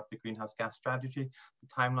the greenhouse gas strategy. The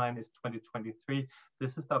timeline is 2023.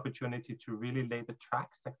 This is the opportunity to really lay the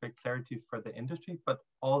tracks that create clarity for the industry, but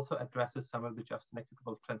also addresses some of the just and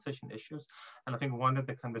equitable transition issues. And I think one of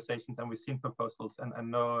the conversations, and we've seen proposals, and I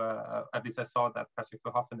know, at least I saw that Patrick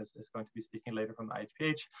Verhoeven is going to be speaking later from the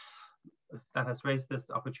IHPH, that has raised this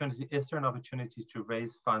opportunity. Is there an opportunity to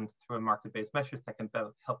raise funds through market-based measures that can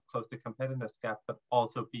help close the competitiveness gap, but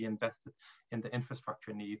also be invested in the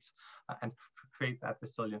infrastructure needs and create that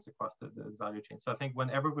resilience across the value chain? So I think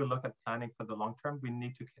whenever we look at planning for the long term, we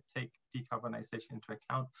need to take decarbonization into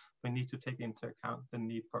account. We need to take into account the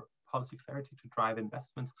need for policy clarity to drive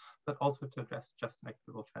investments, but also to address just and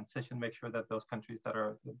equitable transition, make sure that those countries that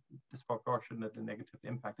are disproportionately negatively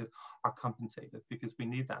impacted are compensated, because we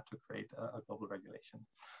need that to create a global regulation.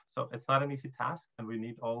 So it's not an easy task, and we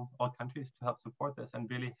need all countries to help support this and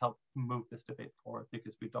really help move this debate forward,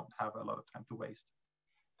 because we don't have a lot of time to waste.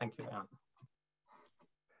 Thank you, Leon.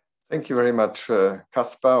 Thank you very much,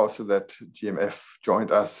 Caspar, also that GMF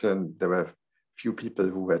joined us, and there were a few people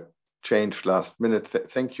who had changed last minute.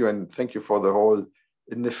 Thank you, and thank you for the whole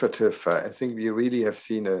initiative. I think we really have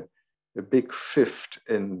seen a big shift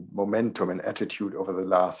in momentum and attitude over the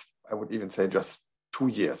last, I would even say just 2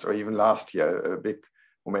 years, or even last year, a big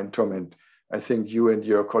momentum. And I think you and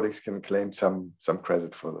your colleagues can claim some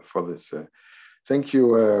credit for this. Thank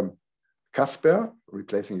you, Caspar,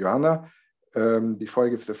 replacing Johanna. Before I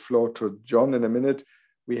give the floor to John in a minute,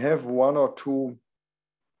 we have 1 or 2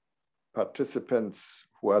 participants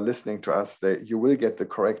who are listening to us. You will get the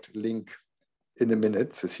correct link in a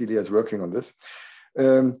minute. Cecilia is working on this.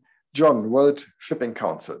 John, World Shipping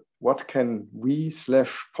Council, what can we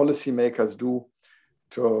 / policymakers do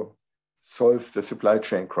to solve the supply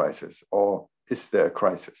chain crisis, or is there a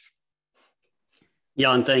crisis?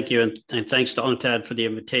 Jan, thank you, and thanks to UNCTAD for the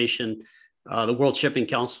invitation. The World Shipping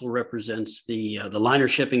Council represents the liner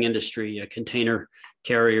shipping industry, container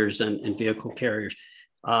carriers and vehicle carriers.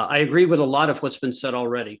 I agree with a lot of what's been said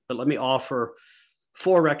already, but let me offer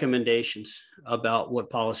 4 recommendations about what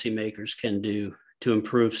policymakers can do to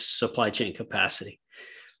improve supply chain capacity.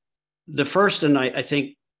 The first, and I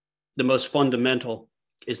think the most fundamental,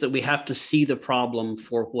 is that we have to see the problem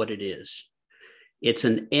for what it is. It's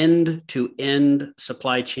an end-to-end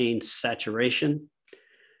supply chain saturation,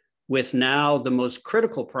 with now the most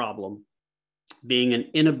critical problem being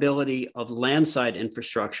an inability of landside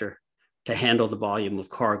infrastructure to handle the volume of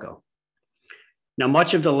cargo. Now,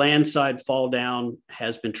 much of the landside fall down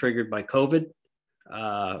has been triggered by COVID.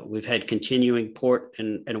 We've had continuing port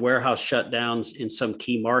and warehouse shutdowns in some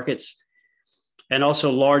key markets, and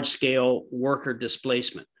also large-scale worker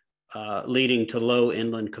displacement, leading to low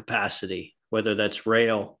inland capacity, whether that's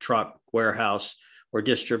rail, truck, warehouse, or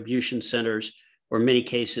distribution centers, or in many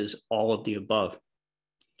cases, all of the above.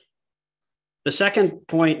 The second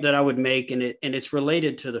point that I would make, and it's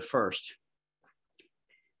related to the first,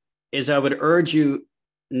 is I would urge you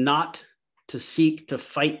not to seek to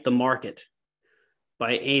fight the market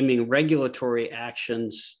by aiming regulatory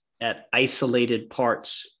actions at isolated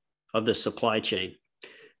parts of the supply chain.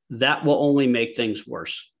 That will only make things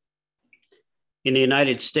worse. In the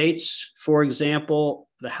United States, for example,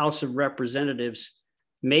 the House of Representatives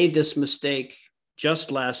made this mistake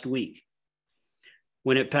just last week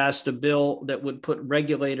when it passed a bill that would put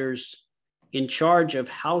regulators in charge of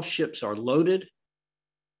how ships are loaded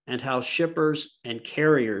and how shippers and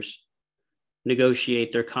carriers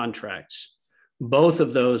negotiate their contracts. Both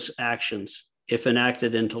of those actions, if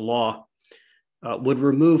enacted into law, would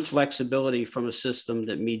remove flexibility from a system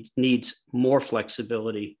that needs more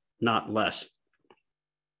flexibility, not less.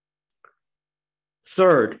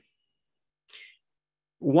 Third,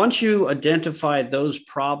 once you identify those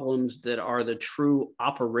problems that are the true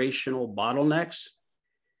operational bottlenecks,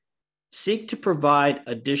 seek to provide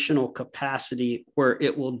additional capacity where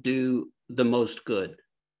it will do the most good.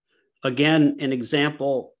 Again, an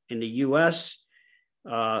example in the US,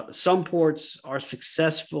 some ports are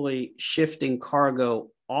successfully shifting cargo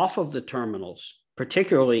off of the terminals,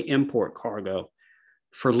 particularly import cargo,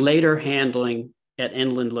 for later handling at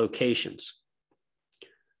inland locations.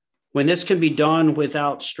 When this can be done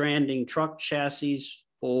without stranding truck chassis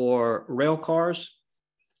or rail cars,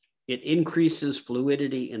 it increases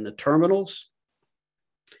fluidity in the terminals.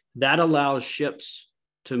 That allows ships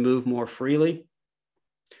to move more freely,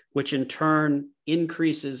 which in turn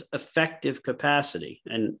increases effective capacity.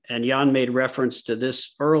 And Jan made reference to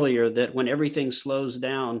this earlier, that when everything slows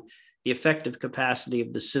down, the effective capacity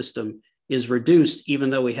of the system is reduced, even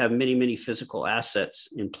though we have many, many physical assets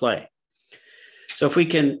in play. So if we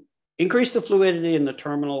can increase the fluidity in the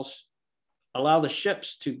terminals, allow the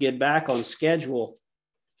ships to get back on schedule,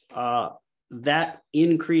 that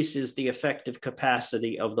increases the effective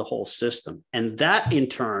capacity of the whole system. And that in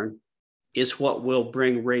turn is what will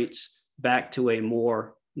bring rates back to a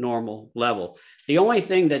more normal level. The only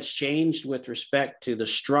thing that's changed with respect to the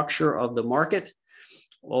structure of the market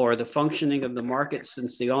or the functioning of the market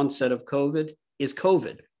since the onset of COVID is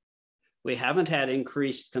COVID. We haven't had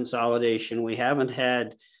increased consolidation. We haven't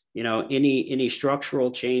had any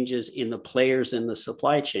structural changes in the players in the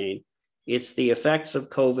supply chain. It's the effects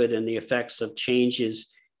of COVID and the effects of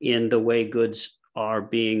changes in the way goods are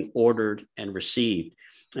being ordered and received.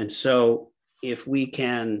 And so if we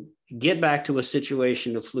can get back to a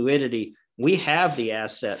situation of fluidity, we have the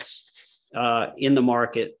assets in the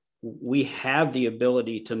market. We have the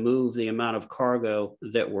ability to move the amount of cargo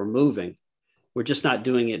that we're moving. We're just not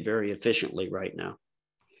doing it very efficiently right now.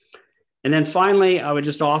 And then finally, I would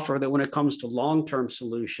just offer that when it comes to long-term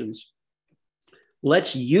solutions,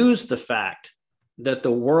 let's use the fact that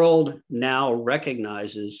the world now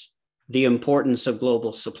recognizes the importance of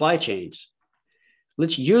global supply chains.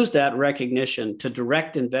 Let's use that recognition to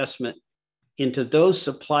direct investment into those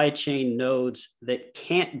supply chain nodes that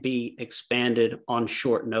can't be expanded on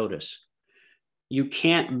short notice. You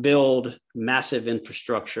can't build massive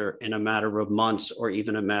infrastructure in a matter of months or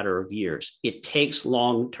even a matter of years. It takes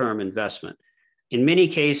long-term investment. In many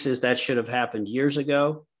cases, that should have happened years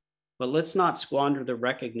ago, but let's not squander the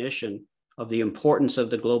recognition of the importance of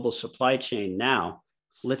the global supply chain now.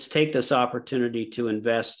 Let's take this opportunity to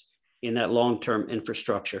invest in that long-term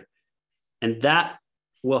infrastructure. And that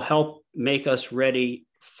will help make us ready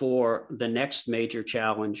for the next major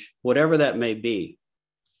challenge, whatever that may be,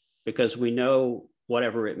 because we know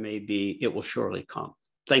whatever it may be, it will surely come.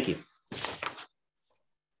 Thank you.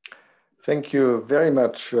 Thank you very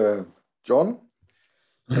much, John.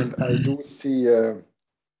 And I do see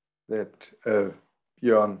that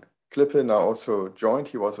Björn Klippe now also joined.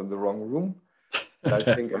 He was in the wrong room. And I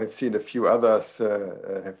think I've seen a few others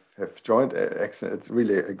have joined. Excellent. It's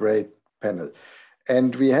really a great panel.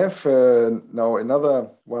 And we have now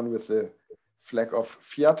another one with the flag of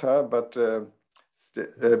Fiata, but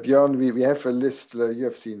Björn, we have a list. You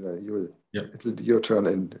have seen, it'll be your turn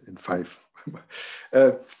in 5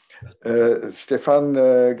 Stefan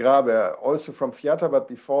Graber, also from FIATA, but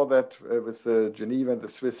before that with the Geneva and the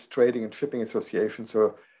Swiss Trading and Shipping Association.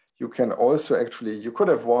 So you can also actually, you could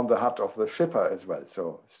have worn the hat of the shipper as well.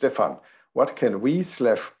 So Stefan, what can we /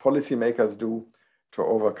 policymakers do to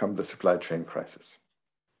overcome the supply chain crisis?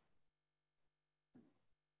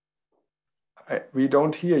 We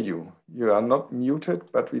don't hear you. You are not muted,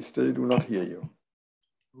 but we still do not hear you.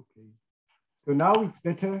 Okay. So now it's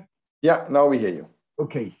better? Yeah, now we hear you.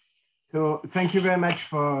 Okay. So thank you very much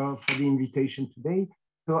for the invitation today.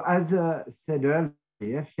 So as said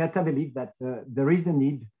earlier, FIATA believes that there is a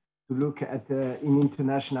need to look at in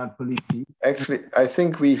international policies. Actually, I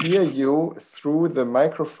think we hear you through the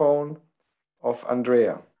microphone of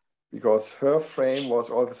Andrea, because her frame was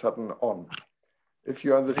all of a sudden on. If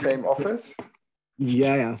you're in the same office.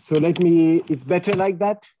 Yeah. So it's better like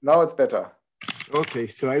that? Now it's better. Okay,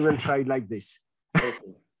 so I will try like this.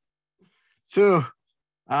 Okay. So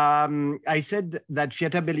I said that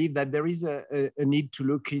FIATA believe that there is a need to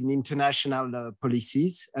look in international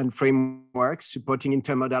policies and frameworks supporting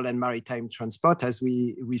intermodal and maritime transport, as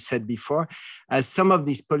we said before, as some of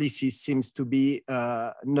these policies seems to be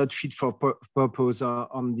not fit for purpose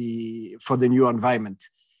for the new environment.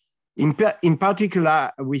 In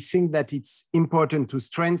particular, we think that it's important to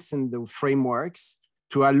strengthen the frameworks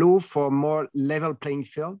to allow for more level playing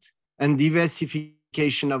field and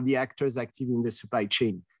diversification of the actors active in the supply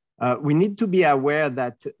chain. We need to be aware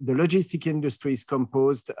that the logistic industry is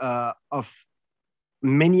composed of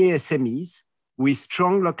many SMEs with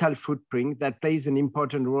strong local footprint that plays an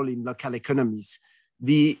important role in local economies.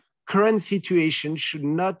 The current situation should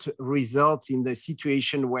not result in the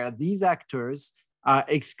situation where these actors are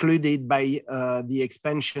excluded by the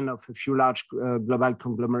expansion of a few large global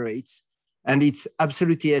conglomerates. And it's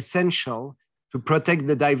absolutely essential to protect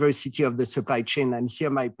the diversity of the supply chain. And here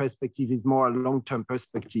my perspective is more a long-term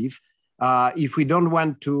perspective. If we don't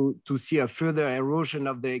want to see a further erosion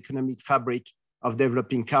of the economic fabric of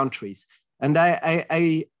developing countries. And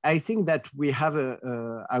I think that we have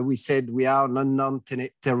we said we are an unknown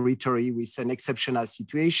territory with an exceptional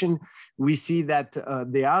situation. We see that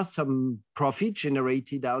there are some profit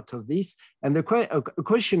generated out of this. And a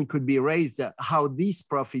question could be raised how these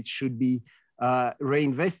profits should be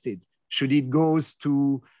reinvested. Should it go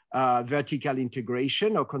to vertical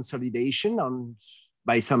integration or consolidation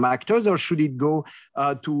by some actors, or should it go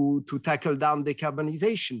to tackle down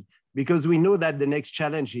decarbonization? Because we know that the next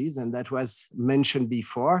challenge is, and that was mentioned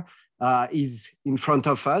before, is in front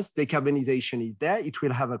of us. Decarbonization is there. It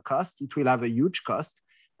will have a cost. It will have a huge cost.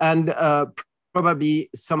 And probably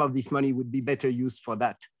some of this money would be better used for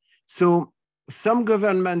that. So some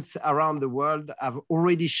governments around the world have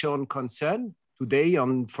already shown concern today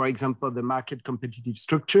on, for example, the market competitive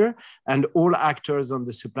structure, and all actors on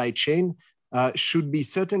the supply chain should be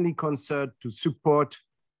certainly concerned to support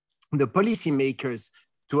the policymakers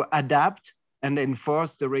to adapt and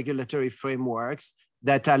enforce the regulatory frameworks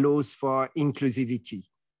that allows for inclusivity.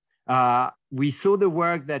 We saw the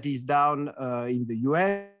work that is done in the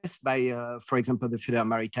US by, for example, the Federal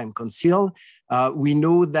Maritime Council. We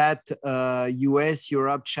know that US,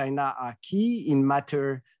 Europe, China are key in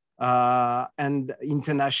matter, and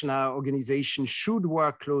international organizations should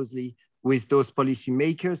work closely with those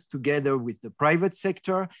policymakers together with the private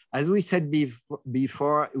sector. As we said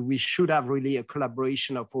before, we should have really a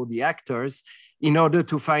collaboration of all the actors in order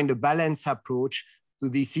to find a balanced approach to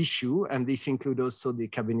this issue, and this includes also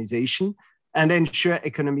decarbonization, and ensure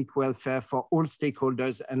economic welfare for all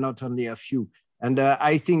stakeholders and not only a few. And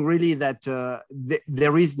I think really that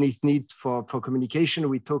there is this need for communication.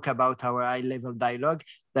 We talk about our high-level dialogue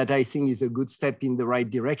that I think is a good step in the right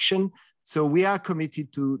direction. So we are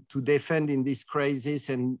committed to defend in this crisis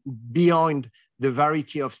and beyond the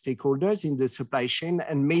variety of stakeholders in the supply chain,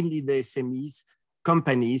 and mainly the SMEs,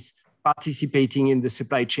 companies participating in the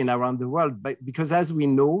supply chain around the world. But because as we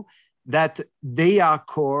know that they are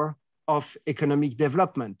core of economic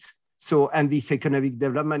development. So, and this economic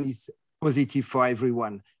development is positive for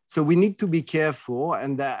everyone. So we need to be careful,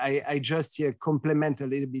 and I just here complement a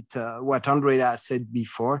little bit what Andrea said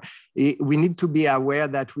before. We need to be aware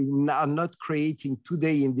that we are not creating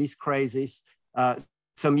today in this crisis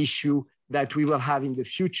some issue that we will have in the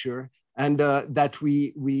future, and that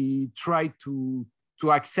we try to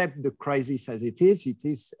accept the crisis as it is. It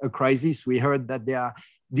is a crisis. We heard that there are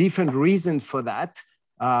different reasons for that,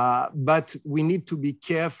 but we need to be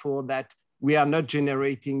careful that we are not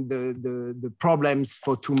generating the problems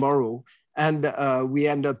for tomorrow, and we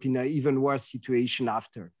end up in an even worse situation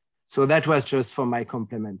after. So that was just for my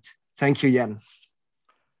compliment. Thank you, Jan.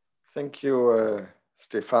 Thank you,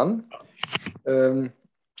 Stefan.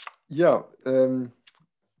 Yeah,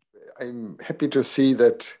 I'm happy to see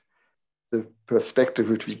that the perspective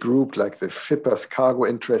which we grouped, like the shippers, cargo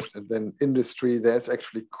interest, and then industry, there's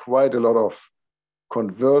actually quite a lot of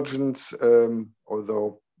convergence,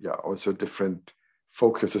 although, yeah, also different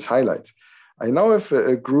focuses, highlights. I now have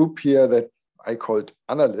a group here that I called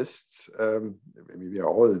analysts. Maybe we are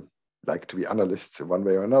all like to be analysts in one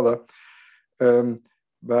way or another.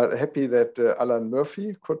 But happy that Alan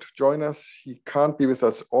Murphy could join us. He can't be with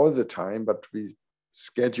us all the time, but we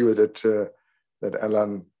scheduled it that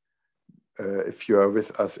Alan, if you are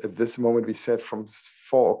with us at this moment, we said from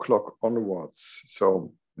 4 o'clock onwards.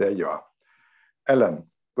 So there you are. Alan,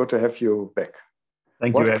 good to have you back.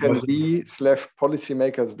 Thank you. What can we /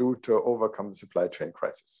 policymakers do to overcome the supply chain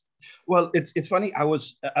crisis? Well, it's funny. I'll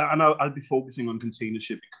be focusing on container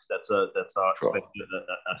shipping because that's our sure.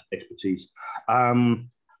 Expertise.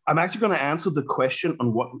 I'm actually going to answer the question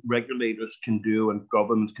on what regulators can do and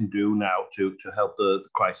governments can do now to help the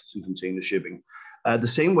crisis in container shipping. The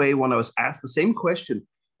same way when I was asked the same question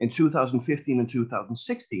in 2015 and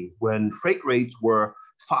 2016, when freight rates were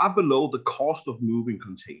far below the cost of moving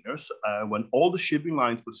containers, when all the shipping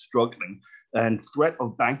lines were struggling and threat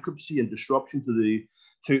of bankruptcy and disruption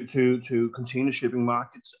to container shipping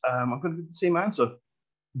markets, I'm going to give the same answer.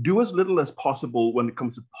 Do as little as possible when it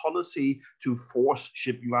comes to policy to force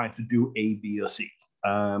shipping lines to do A, B, or C.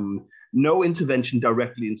 No intervention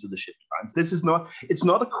directly into the shipping lines. It's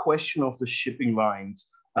not a question of the shipping lines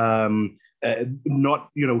not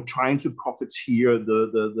trying to profiteer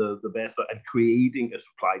the best and creating a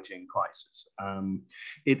supply chain crisis.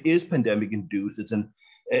 It is pandemic induced.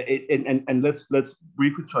 And let's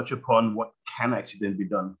briefly touch upon what can actually then be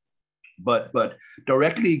done. But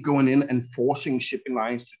directly going in and forcing shipping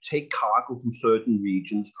lines to take cargo from certain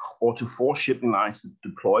regions, or to force shipping lines to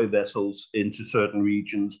deploy vessels into certain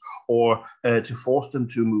regions, or to force them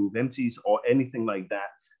to move empties or anything like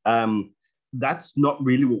that, that's not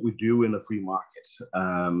really what we do in a free market.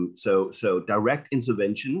 So direct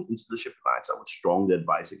intervention into the shipping lines, I would strongly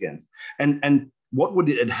advise against. And what would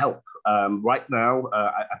it help? Right now,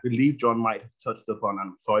 I believe John might have touched upon,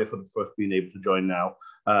 I'm sorry for the first being able to join now,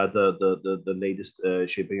 the latest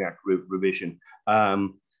Shipping Act revision.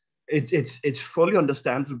 It's fully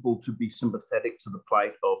understandable to be sympathetic to the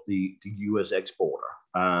plight of the US exporter.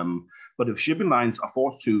 But if shipping lines are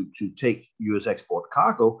forced to take US export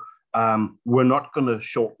cargo, we're not going to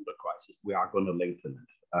shorten the crisis. We are going to lengthen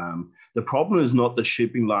it. The problem is not that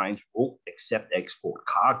shipping lines won't accept export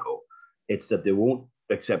cargo. It's that they won't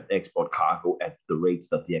accept export cargo at the rates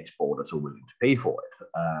that the exporters are willing to pay for it.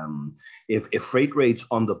 If freight rates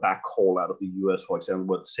on the backhaul out of the US, for example,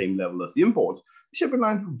 were the same level as the imports, shipping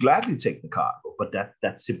lines would gladly take the cargo, but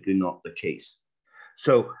that's simply not the case.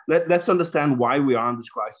 So let's understand why we are in this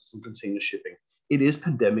crisis in container shipping. It is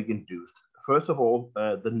pandemic induced. First of all,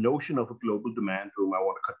 the notion of a global demand boom, I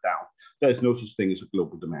want to cut down. There is no such thing as a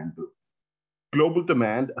global demand boom. Global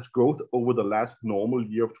demand as growth over the last normal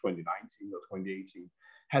year of 2019 or 2018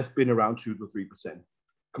 has been around 2 to 3%,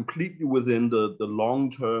 completely within the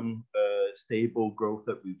long-term stable growth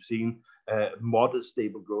that we've seen, modest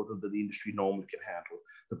stable growth that the industry normally can handle.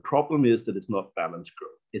 The problem is that it's not balanced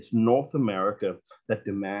growth. It's North America that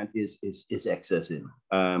demand is excess in.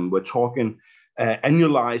 We're talking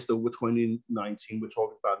annualized over 2019, we're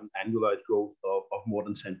talking about an annualized growth of more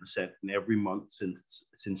than 10% in every month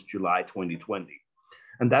since July 2020.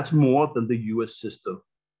 And that's more than the US system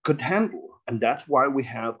could handle. And that's why we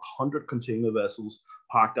have 100 container vessels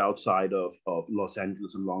parked outside of Los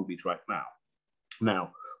Angeles and Long Beach right now.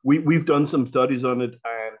 Now, we've done some studies on it,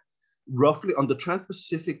 and roughly on the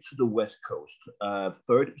Trans-Pacific to the West Coast,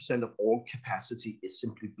 30% of all capacity is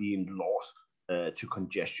simply being lost to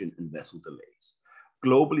congestion and vessel delays.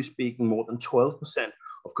 Globally speaking, more than 12%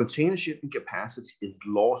 of container shipping capacity is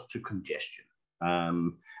lost to congestion.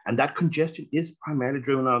 And that congestion is primarily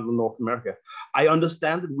driven out of North America. I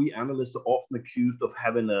understand that we analysts are often accused of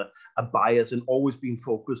having a bias and always being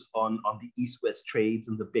focused on the East-West trades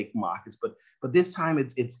and the big markets, but this time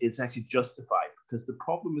it's actually justified, because the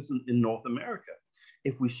problem is in North America.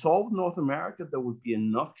 If we solve North America, there would be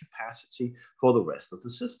enough capacity for the rest of the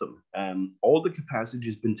system. All the capacity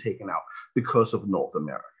has been taken out because of North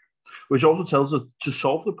America, which also tells us to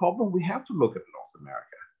solve the problem, we have to look at North America.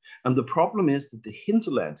 And the problem is that the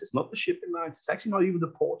hinterlands, it's not the shipping lines, it's actually not even the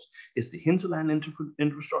ports, it's the hinterland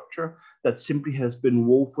infrastructure that simply has been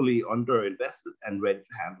woefully underinvested and ready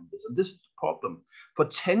to handle this. And this is the problem. For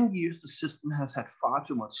 10 years, the system has had far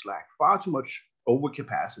too much slack, far too much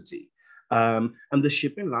overcapacity. And the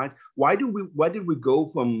shipping lines, why did we go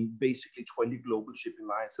from basically 20 global shipping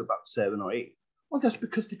lines to about 7 or 8? Well, that's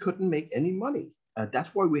because they couldn't make any money.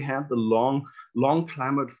 That's why we have the long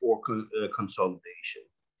clamored for consolidation.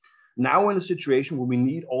 Now we're in a situation where we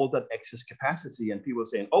need all that excess capacity, and people are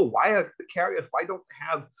saying, oh, why are the carriers, why don't they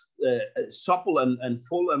have a supple and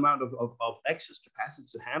full amount of excess capacity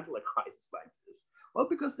to handle a crisis like this? Well,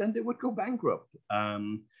 because then they would go bankrupt.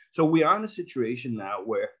 So we are in a situation now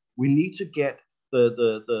where we need to get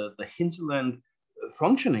the hinterland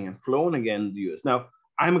functioning and flowing again in the US. Now,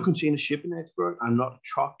 I'm a container shipping expert. I'm not a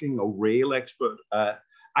trucking or rail expert.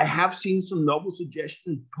 I have seen some novel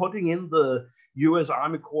suggestions putting in the US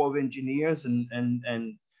Army Corps of Engineers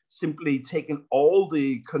and simply taking all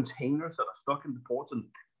the containers that are stuck in the ports and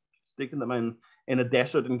sticking them in a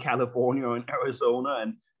desert in California or in Arizona,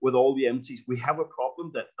 and with all the empties. We have a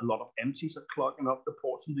problem that a lot of empties are clogging up the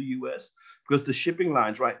ports in the US because the shipping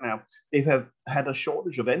lines right now, they have had a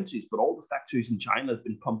shortage of empties, but all the factories in China have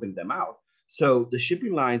been pumping them out. So the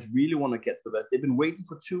shipping lines really want to get to that. They've been waiting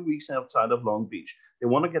for 2 weeks outside of Long Beach. They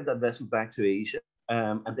want to get that vessel back to Asia,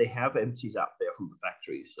 and they have empties out there from the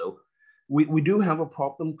factories. So we do have a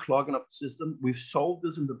problem clogging up the system. We've solved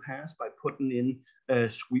this in the past by putting in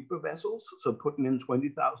sweeper vessels, so putting in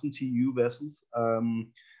 20,000 TEU vessels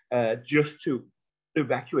just to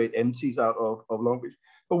evacuate empties out of Long Beach.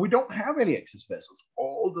 But we don't have any excess vessels.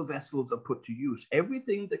 All the vessels are put to use.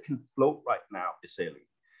 Everything that can float right now is sailing.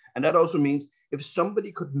 And that also means if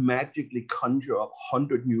somebody could magically conjure up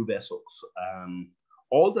 100 new vessels,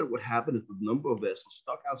 all that would happen is the number of vessels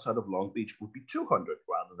stuck outside of Long Beach would be 200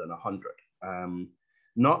 rather than 100.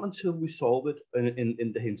 Not until we solve it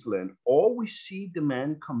in the hinterland, or we see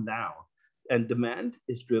demand come down. And demand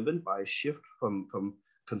is driven by a shift from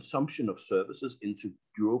consumption of services into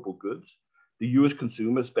durable goods. The US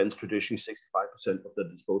consumer spends traditionally 65% of their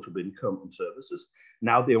disposable income on services.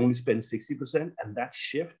 Now they only spend 60%, and that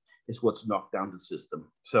shift is what's knocked down the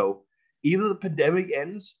system. So either the pandemic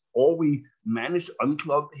ends, or we manage to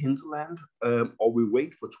unclog the hinterland, or we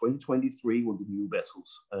wait for 2023 when the new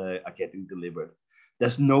vessels are getting delivered.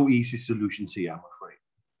 There's no easy solutions here, I'm afraid.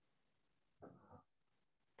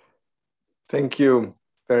 Thank you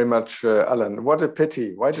very much, Alan. What a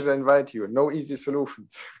pity. Why did I invite you? No easy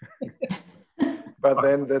solutions. But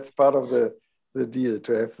then that's part of the deal,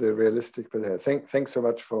 to have the realistic. Thanks so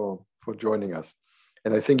much for joining us.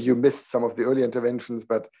 And I think you missed some of the early interventions,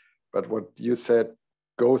 but what you said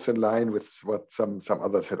goes in line with what some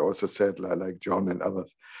others had also said, like John and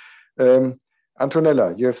others.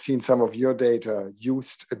 Antonella, you have seen some of your data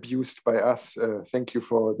abused by us. Thank you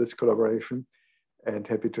for this collaboration, and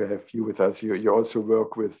happy to have you with us. You also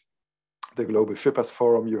work with the Global Shippers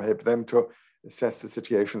Forum. You help them to assess the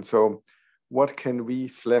situation. So what can we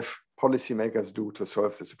 / policymakers do to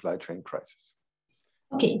solve the supply chain crisis?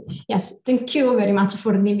 Okay, yes, thank you very much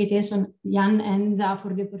for the invitation, Jan, and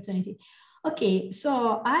for the opportunity. Okay,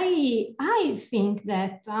 so I think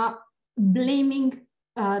that blaming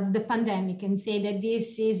the pandemic and say that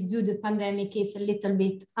this is due to the pandemic is a little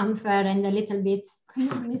bit unfair and a little bit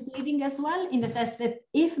misleading as well, in the sense that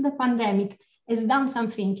if the pandemic has done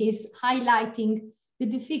something, is highlighting the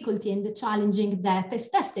difficulty and the challenging that is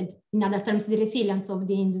tested, in other terms, the resilience of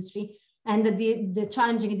the industry, and the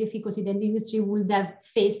challenging difficulty that the industry would have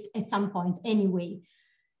faced at some point anyway,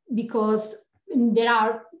 because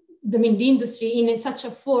the industry in such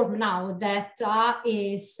a form now that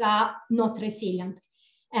is not resilient.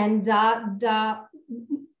 And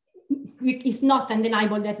it's not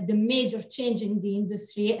undeniable that the major change in the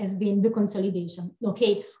industry has been the consolidation.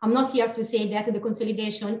 Okay, I'm not here to say that the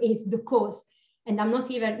consolidation is the cause, and I'm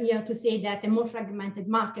not even here to say that a more fragmented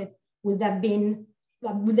market would have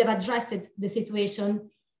addressed the situation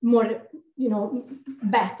more,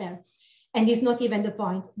 better. And it's not even the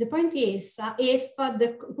point. The point is, what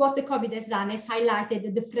the COVID has done is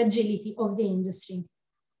highlighted the fragility of the industry.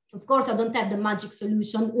 Of course, I don't have the magic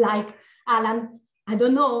solution like Alan. I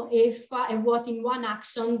don't know if and what in one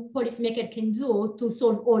action policymaker can do to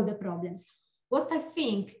solve all the problems. What I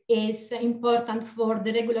think is important for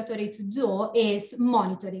the regulatory to do is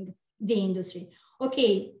monitoring the industry.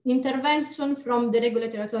 Okay, intervention from the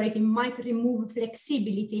regulatory authority might remove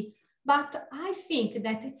flexibility, but I think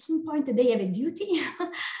that at some point they have a duty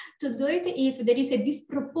to do it if there is a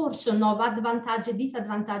disproportion of advantage and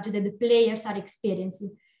disadvantage that the players are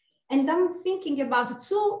experiencing. And I'm thinking about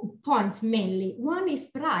 2 points mainly. One is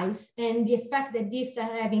price and the effect that this is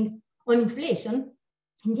having on inflation,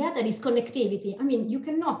 and the other is connectivity. I mean, you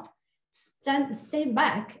cannot stay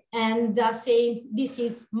back and say this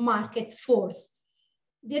is market force.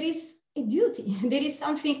 There is a duty. There is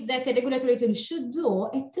something that the regulatory should do,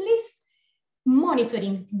 at least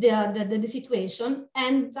monitoring the situation,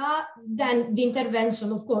 and then the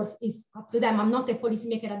intervention, of course, is up to them. I'm not a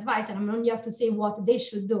policymaker advisor. I'm not here to say what they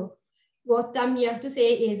should do. What I'm here to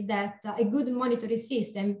say is that a good monitoring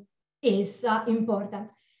system is important.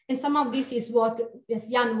 And some of this is what, as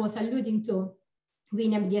Jan was alluding to, we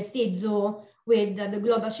in MDST, with the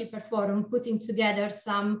Global Shipper Forum, putting together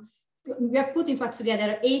we are putting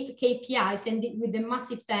together 8 KPIs, and with the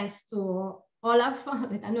massive thanks to Olaf,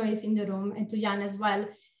 that I know is in the room, and to Jan as well,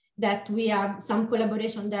 that we have some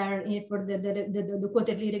collaboration there for the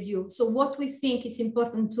quarterly review. So what we think is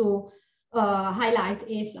important to highlight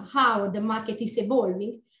is how the market is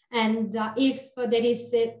evolving, and if there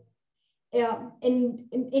is an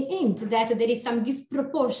hint that there is some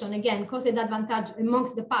disproportion, again, cost and advantage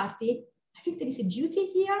amongst the party, I think there is a duty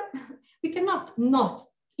here. We cannot not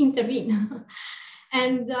intervene.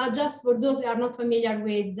 And just for those who are not familiar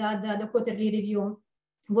with the quarterly review,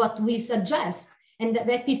 what we suggest, and I'm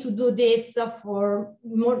happy to do this for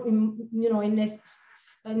more,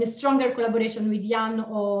 in a stronger collaboration with Jan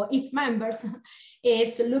or its members,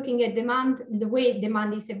 is looking at demand, the way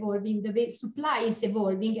demand is evolving, the way supply is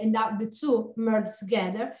evolving, and how the two merge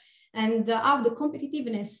together, and how the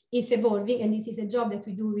competitiveness is evolving. And this is a job that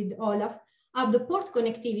we do with Olaf. How the port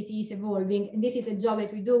connectivity is evolving, and this is a job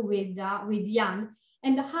that we do with Jan,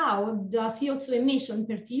 and how the CO2 emission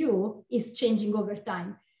per TU is changing over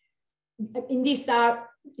time. And these are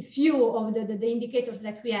a few of the indicators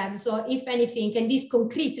that we have. So if anything, and this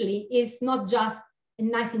concretely is not just a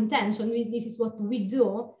nice intention, this is what we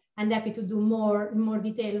do, and happy to do more in more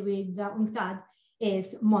detail with UNCTAD,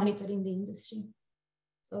 is monitoring the industry.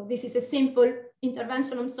 So this is a simple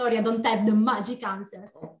intervention. I'm sorry, I don't have the magic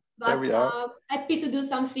answer. But happy to do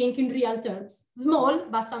something in real terms. Small,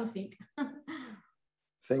 but something.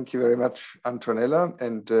 Thank you very much, Antonella.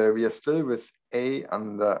 And we are still with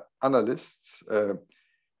analysts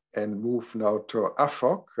and move now to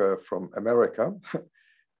Ashok from America.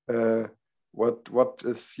 What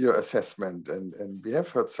is your assessment? And we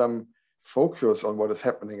have heard some focus on what is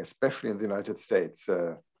happening, especially in the United States.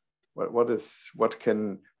 What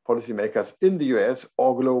can policymakers in the US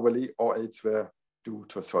or globally or elsewhere do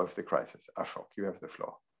to solve the crisis? Ashok, you have the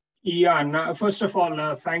floor. Yeah, first of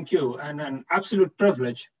all, thank you, and an absolute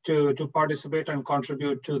privilege to participate and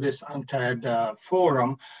contribute to this UNCTAD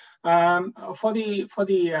forum. For the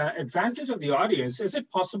advantage of the audience, is it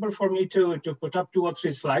possible for me to put up 2 or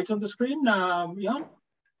 3 slides on the screen, Jan?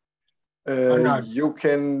 You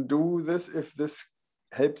can do this if this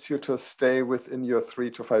helps you to stay within your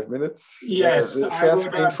 3 to 5 minutes. Yes, the share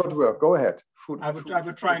screen should work. Go ahead. I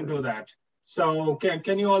would try and do that. So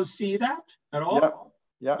can you all see that at all?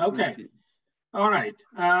 Yeah. Okay. All right.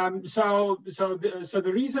 So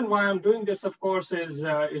the reason why I'm doing this, of course, is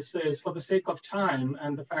for the sake of time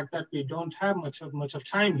and the fact that we don't have much of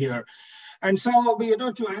time here. And so,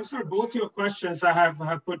 to answer both your questions, I have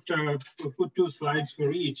put 2 slides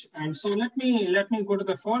for each. And so let me go to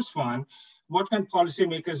the first one. What can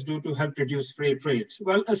policymakers do to help reduce freight rates?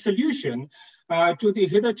 Well, a solution to the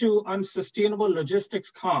hitherto unsustainable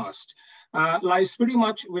logistics cost lies pretty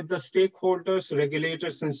much with the stakeholders,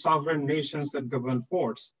 regulators, and sovereign nations that govern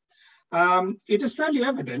ports. It is fairly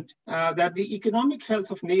evident that the economic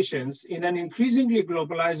health of nations in an increasingly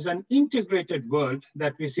globalized and integrated world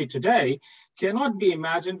that we see today cannot be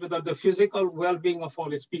imagined without the physical well-being of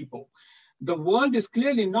all its people. The world is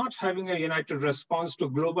clearly not having a united response to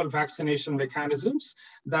global vaccination mechanisms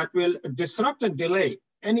that will disrupt and delay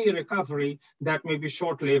any recovery that may be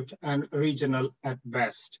short-lived and regional at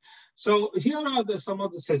best. So here are some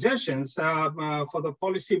of the suggestions for the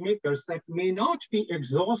policymakers that may not be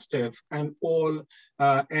exhaustive and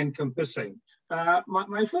all-encompassing.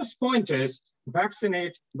 My first point is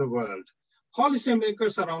vaccinate the world.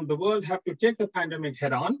 Policymakers around the world have to take the pandemic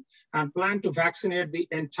head-on and plan to vaccinate the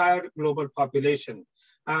entire global population.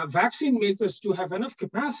 Vaccine makers do have enough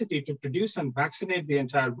capacity to produce and vaccinate the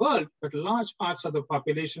entire world, but large parts of the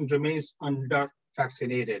population remains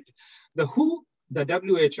under-vaccinated. The WHO, the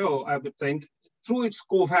WHO, I would think, through its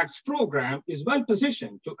COVAX program, is well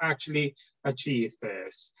positioned to actually achieve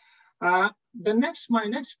this. My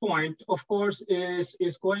next point, of course,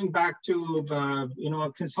 is going back to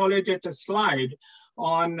a consolidated slide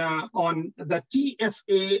on the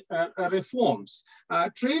TFA reforms.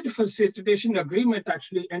 Trade facilitation agreement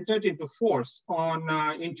actually entered into force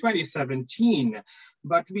in 2017,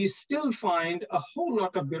 but we still find a whole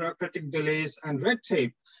lot of bureaucratic delays and red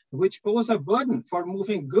tape, which pose a burden for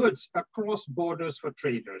moving goods across borders for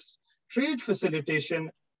traders. Trade facilitation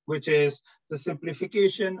which is the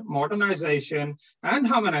simplification, modernization, and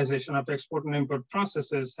harmonization of export and import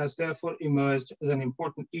processes, has therefore emerged as an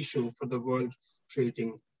important issue for the world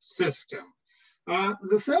trading system.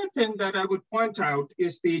 The third thing that I would point out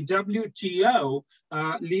is the WTO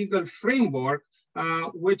legal framework,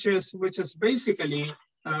 which is basically,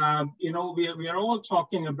 we are all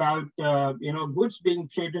talking about, goods being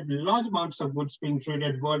traded, large amounts of goods being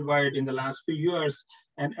traded worldwide in the last few years,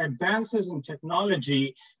 and advances in technology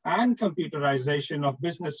and computerization of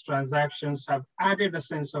business transactions have added a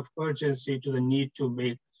sense of urgency to the need to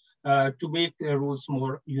make the rules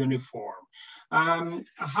more uniform.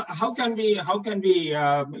 How can we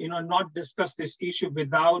not discuss this issue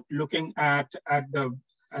without looking at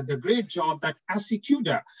the great job that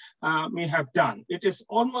ASICUDA may have done? It is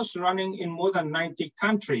almost running in more than 90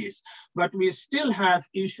 countries, but we still have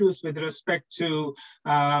issues with respect to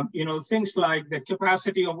things like the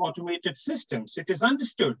capacity of automated systems. It is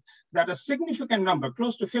understood that a significant number,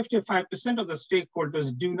 close to 55% of the stakeholders,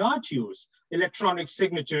 do not use electronic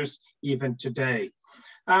signatures even today.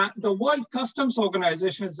 The World Customs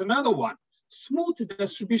Organization is another one. Smooth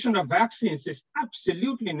distribution of vaccines is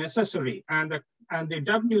absolutely necessary, and the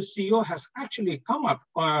WCO has actually come up,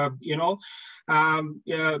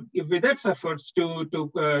 with its efforts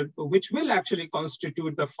which will actually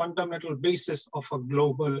constitute the fundamental basis of a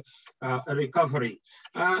global recovery.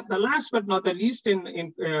 The last but not the least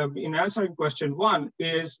in answering question 1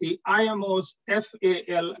 is the IMO's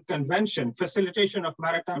FAL Convention, Facilitation of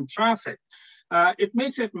Maritime Traffic. It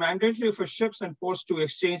makes it mandatory for ships and ports to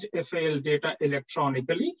exchange FAL data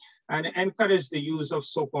electronically and encourage the use of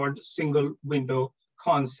so-called single window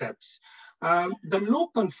concepts. The low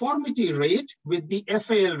conformity rate with the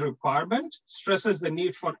FAL requirement stresses the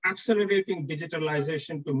need for accelerating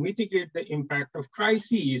digitalization to mitigate the impact of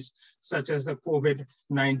crises such as the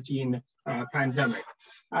COVID-19 pandemic.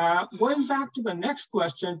 Going back to the next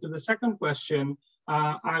question, to the second question,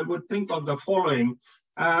 I would think of the following.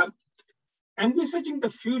 Envisaging the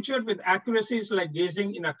future with accuracies like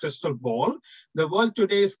gazing in a crystal ball, the world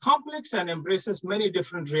today is complex and embraces many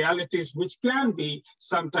different realities which can be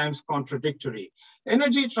sometimes contradictory.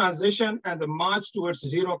 Energy transition and the march towards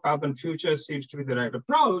zero carbon future seems to be the right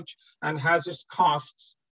approach and has its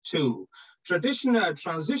costs too.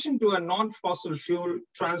 Transition to a non-fossil fuel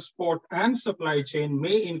transport and supply chain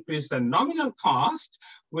may increase the nominal cost,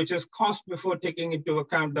 which is cost before taking into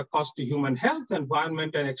account the cost to human health,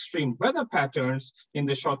 environment, and extreme weather patterns in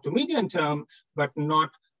the short to medium term, but not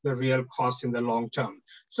the real cost in the long term.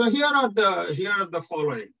 So here are the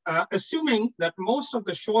following. Assuming that most of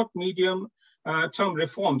the short, medium term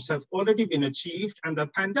reforms have already been achieved and the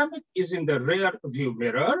pandemic is in the rear view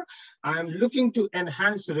mirror, I'm looking to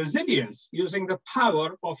enhance resilience using the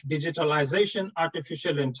power of digitalization,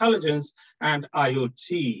 artificial intelligence, and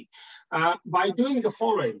IoT by doing the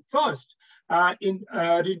following. First,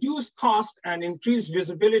 reduce cost and increase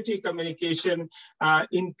visibility communication,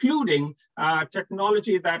 including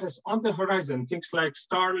technology that is on the horizon, things like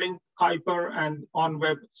Starlink, Kuiper, and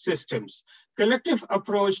on-web systems. Collective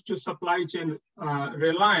approach to supply chain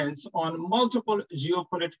reliance on multiple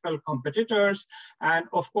geopolitical competitors. And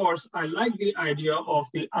of course, I like the idea of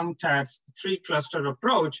the UNCTAD's 3-cluster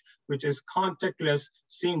approach, which is contactless,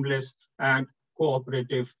 seamless, and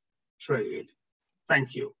cooperative trade.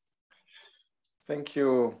 Thank you. Thank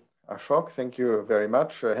you, Ashok. Thank you very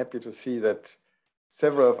much. Happy to see that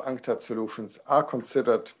several of UNCTAD solutions are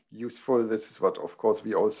considered useful. This is what, of course,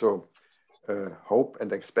 we also hope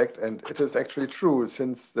and expect. And it is actually true.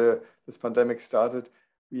 Since this pandemic started,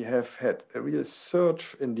 we have had a real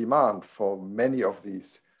surge in demand for many of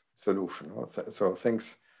these solutions. So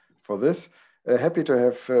thanks for this. Happy to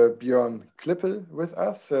have Björn Klippel with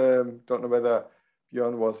us. Don't know whether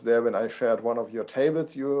Björn was there when I shared one of your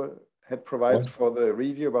tables you had provided for the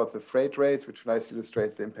review about the freight rates, which nicely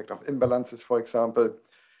illustrate the impact of imbalances, for example.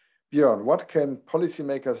 Björn, what can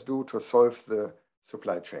policymakers do to solve the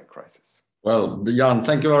supply chain crisis? Well, Jan,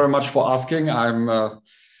 thank you very much for asking. I'm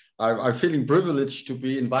feeling privileged to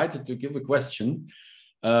be invited to give a question,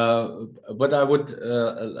 but I would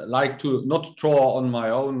like to not draw on my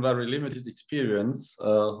own very limited experience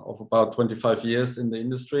of about 25 years in the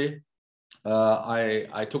industry.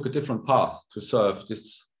 I took a different path to serve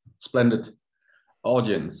this splendid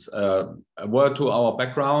audience. A word to our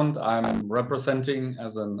background: I'm representing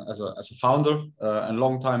as a founder and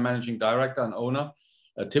long-time managing director and owner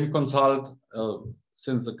Tim Consult,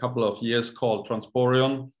 since a couple of years, called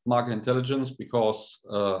Transporion Market Intelligence, because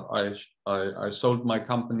I sold my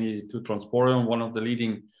company to Transporion, one of the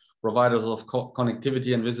leading providers of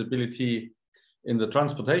connectivity and visibility in the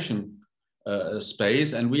transportation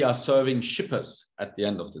space, and we are serving shippers at the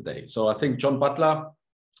end of the day. So I think John Butler,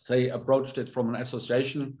 say, approached it from an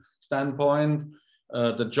association standpoint.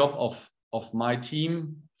 The job of my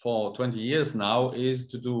team for 20 years now is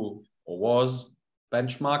to do, or was,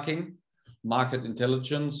 benchmarking, market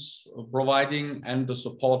intelligence providing, and the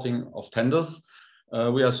supporting of tenders.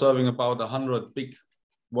 We are serving about 100 big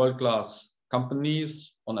world-class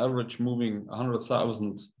companies, on average moving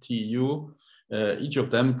 100,000 TEU, each of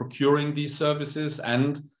them procuring these services,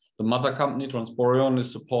 and the mother company, Transporion,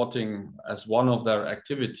 is supporting as one of their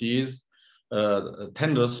activities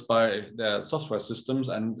tenders by their software systems.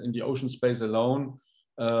 And in the ocean space alone,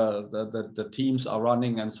 the teams are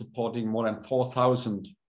running and supporting more than 4,000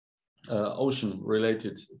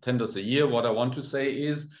 ocean-related tenders a year. What I want to say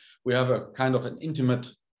is we have a kind of an intimate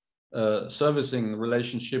servicing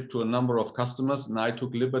relationship to a number of customers, and I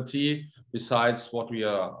took liberty, besides what we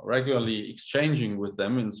are regularly exchanging with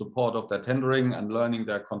them in support of their tendering and learning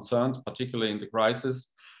their concerns, particularly in the crisis,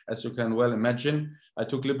 as you can well imagine, I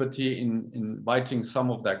took liberty in inviting some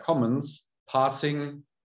of their comments, passing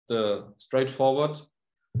the straightforward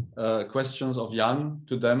questions of Jan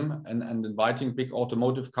to them, and inviting big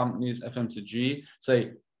automotive companies, FMCG,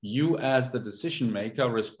 say, you as the decision maker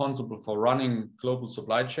responsible for running global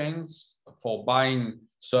supply chains, for buying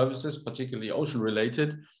services, particularly ocean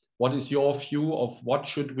related, what is your view of what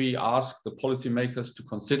should we ask the policymakers to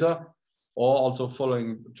consider, or also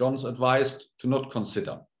following John's advice to not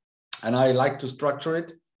consider? And I like to structure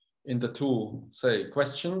it in the two, say,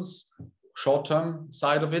 questions, short-term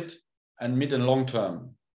side of it and mid and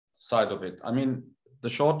long-term side of it. I mean, the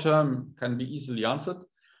short-term can be easily answered.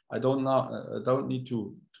 I don't need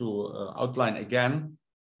to outline again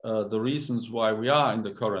the reasons why we are in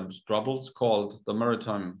the current troubles called the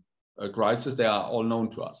maritime crisis. They are all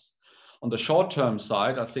known to us. On the short-term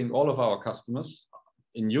side, I think all of our customers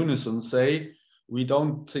in unison say we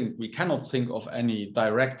cannot think of any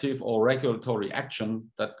directive or regulatory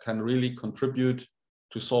action that can really contribute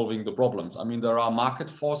to solving the problems. I mean, there are market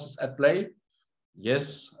forces at play,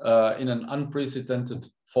 yes, in an unprecedented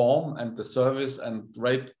form, and the service and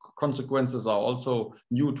rate consequences are also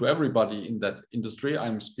new to everybody in that industry.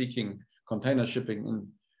 I'm speaking container shipping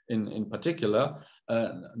in particular.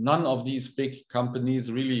 None of these big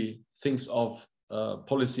companies really thinks of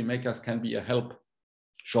policymakers can be a help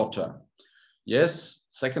short term. Yes,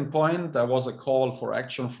 second point, there was a call for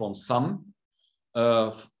action from some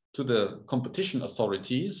to the competition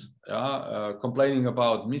authorities, complaining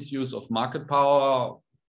about misuse of market power,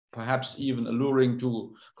 perhaps even alluring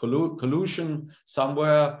to collusion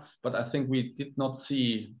somewhere. But I think we did not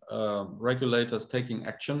see regulators taking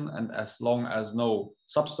action, and as long as no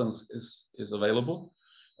substance is available,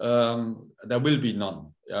 there will be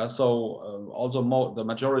none. So also the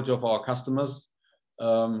majority of our customers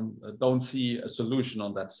don't see a solution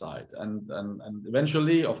on that side, and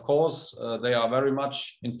eventually, of course, they are very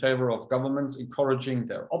much in favor of governments encouraging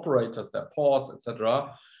their operators, their ports,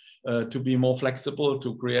 etc., to be more flexible,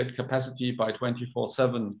 to create capacity by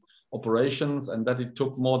 24/7 operations, and that it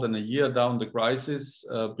took more than a year down the crisis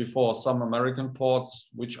before some American ports,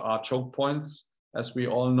 which are choke points, as we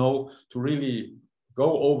all know, to really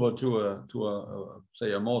go over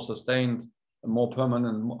to a more sustained, a more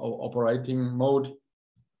permanent operating mode,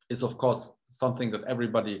 is of course something that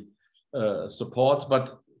everybody supports.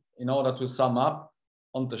 But in order to sum up,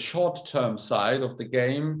 on the short-term side of the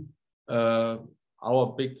game, our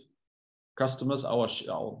big customers, our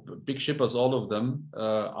big shippers, all of them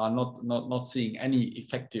are not seeing any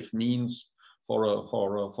effective means for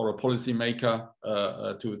a policymaker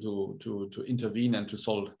to intervene and to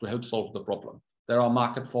help solve the problem. There are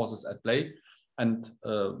market forces at play, and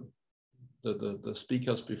the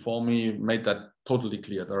speakers before me made that totally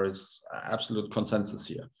clear. There is absolute consensus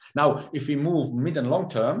here. Now, if we move mid and long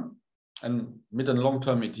term, and mid and long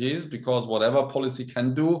term it is, because whatever policy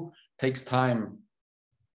can do takes time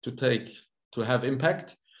to have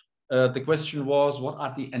impact. The question was, what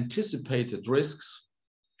are the anticipated risks,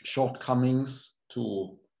 shortcomings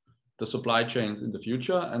to the supply chains in the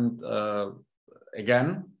future? And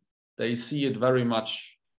again, they see it very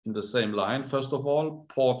much in the same line. First of all,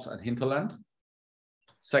 ports and hinterland.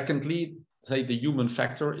 Secondly, say the human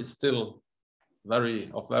factor is still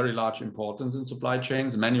of very large importance in supply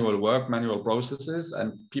chains, manual work, manual processes,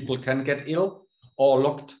 and people can get ill or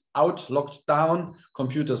locked out, locked down,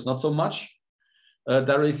 computers not so much.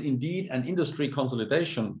 There is indeed an industry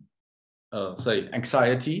consolidation, say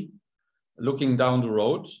anxiety, looking down the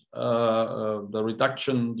road,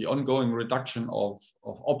 the ongoing reduction of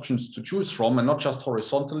options to choose from, and not just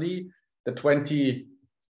horizontally, the 20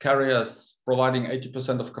 carriers providing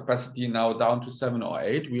 80% of capacity now down to 7 or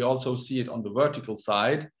 8. We also see it on the vertical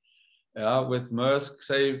side, with Maersk,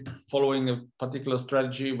 say, following a particular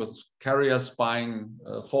strategy with carriers buying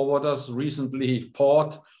forwarders, recently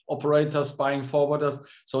port operators buying forwarders.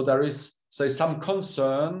 So there is, say, some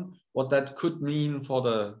concern what that could mean for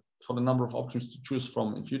the number of options to choose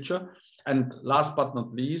from in future. And last but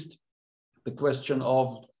not least, the question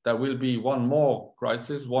of there will be one more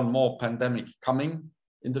crisis, one more pandemic coming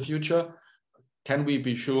in the future. Can we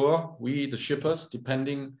be sure, we, the shippers,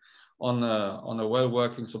 depending on a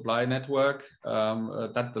well-working supply network,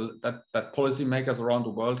 that policymakers around the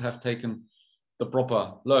world have taken the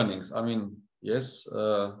proper learnings? I mean, yes,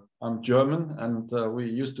 I'm German, and we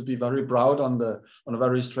used to be very proud on a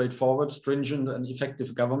very straightforward, stringent, and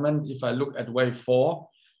effective government. If I look at wave 4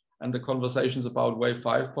 and the conversations about wave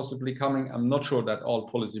 5 possibly coming, I'm not sure that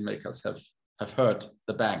all policymakers have heard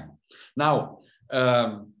the bang. Now,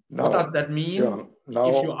 what does that mean?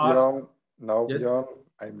 Björn, Yes? Björn,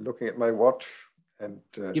 I'm looking at my watch, and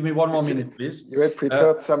give me one more minute, please. You had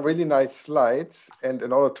prepared some really nice slides, and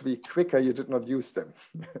in order to be quicker, you did not use them.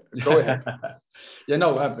 Go ahead. Yeah,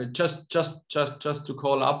 no, just to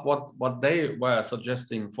call up what they were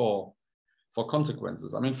suggesting for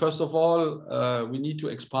consequences. I mean, first of all, we need to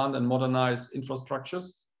expand and modernize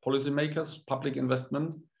infrastructures, policymakers, public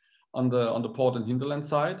investment on the port and hinterland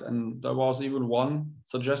side. And there was even one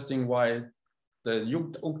suggesting why the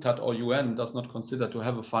UNCTAD or UN does not consider to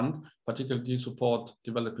have a fund, particularly to support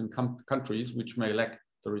developing countries which may lack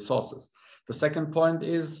the resources. The second point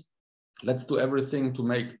is, let's do everything to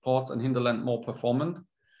make ports and hinterland more performant,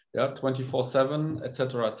 24/7,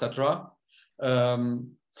 etc., etc.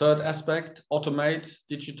 Third aspect, automate,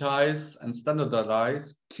 digitize, and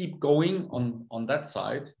standardize, keep going on that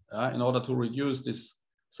side in order to reduce this,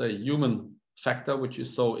 say, human factor, which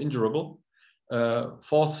is so injurable.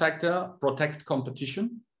 Fourth factor, protect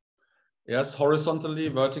competition. Yes, horizontally,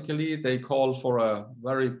 vertically, they call for a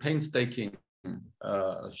very painstaking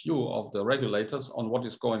view of the regulators on what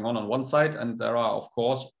is going on one side. And there are, of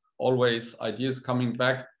course, always ideas coming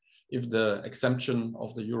back if the exemption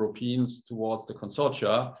of the Europeans towards the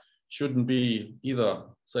consortia shouldn't be either,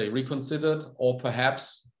 say, reconsidered, or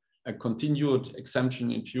perhaps a continued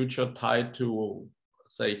exemption in future tied to,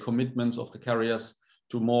 say, commitments of the carriers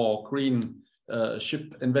to more green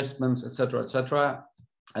ship investments, etc., etc.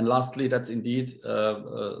 And lastly, that's indeed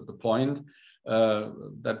the point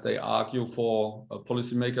that they argue for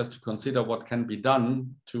policymakers to consider what can be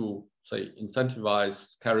done to, say,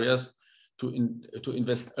 incentivize carriers to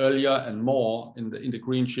invest earlier and more in the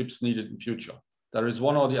green ships needed in future. There is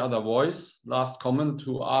one or the other voice, last comment,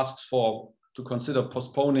 who asks to consider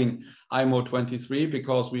postponing IMO 23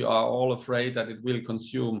 because we are all afraid that it will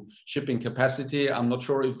consume shipping capacity. I'm not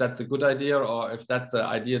sure if that's a good idea or if that's an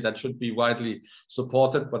idea that should be widely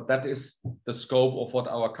supported, but that is the scope of what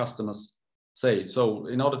our customers say. So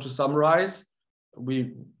in order to summarize,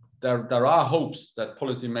 there are hopes that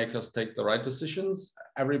policymakers take the right decisions.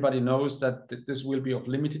 Everybody knows that this will be of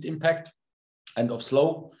limited impact and of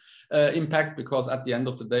slow impact, because at the end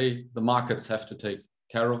of the day, the markets have to take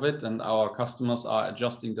care of it, and our customers are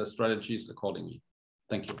adjusting their strategies accordingly.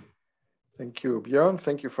 Thank you. Thank you, Björn.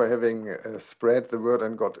 Thank you for having spread the word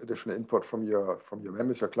and got additional input from your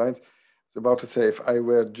members, your clients. I was about to say, if I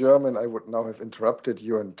were German, I would now have interrupted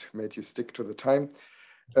you and made you stick to the time.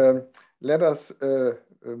 Let us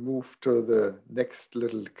move to the next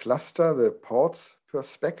little cluster, the ports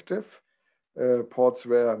perspective. Ports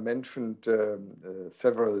were mentioned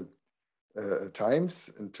several times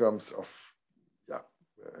in terms of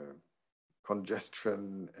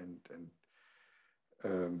congestion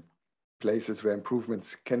and places where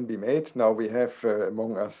improvements can be made. Now we have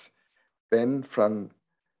among us Ben van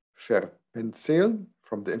Scherpenzeel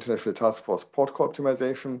from the International Task Force Port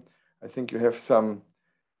Co-optimization. I think you have some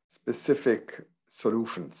specific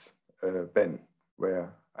solutions, Ben,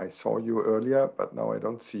 where I saw you earlier, but now I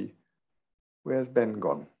don't see. Where's Ben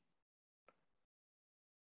gone?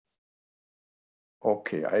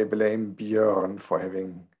 Okay, I blame Björn for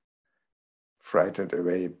having frightened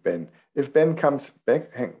away Ben. If Ben comes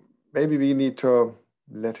back, maybe we need to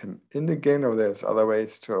let him in again, or there's other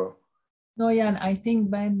ways to... No, Jan, I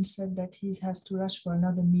think Ben said that he has to rush for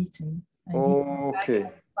another meeting. Okay.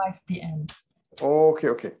 At 5 p.m.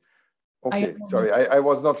 Okay. Sorry, I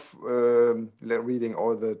was not reading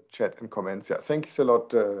all the chat and comments. Yeah, thanks a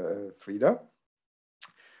lot, Frida.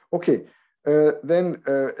 Okay, then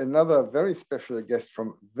another very special guest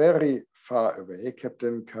from very far away,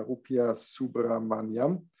 Captain Karupia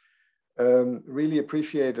Subramaniam. Really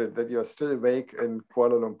appreciated that you're still awake in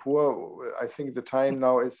Kuala Lumpur. I think the time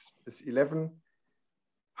now is 11.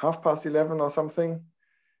 11:30 or something.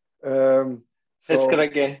 That's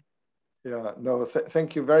correct, again. Yeah, no,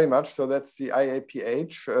 thank you very much. So that's the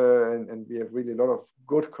IAPH, and we have really a lot of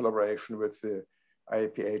good collaboration with the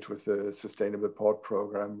IAPH, with the Sustainable Port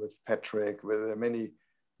Program, with Patrick, with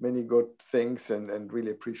many good things, and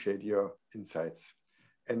really appreciate your insights.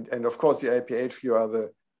 And of course, the IAPH, you are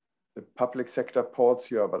the public sector ports,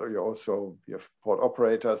 but you also have port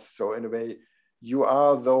operators. So in a way, you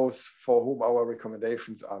are those for whom our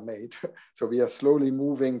recommendations are made. So we are slowly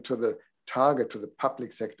moving to the target, to the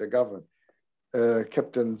public sector government.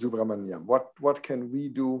 Captain Subramaniam, what can we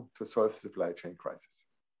do to solve the supply chain crisis?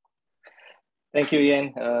 Thank you,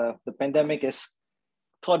 Ian. The pandemic has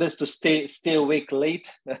taught us to stay awake late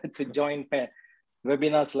to join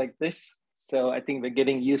webinars like this. So I think we're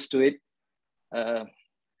getting used to it.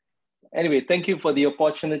 Anyway, thank you for the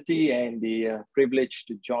opportunity and the privilege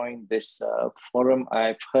to join this forum.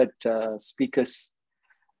 I've heard speakers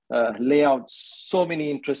lay out so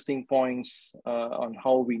many interesting points on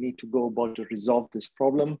how we need to go about to resolve this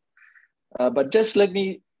problem. But just let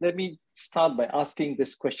me start by asking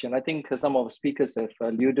this question. I think some of the speakers have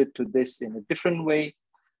alluded to this in a different way.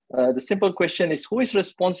 The simple question is, who is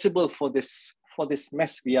responsible for this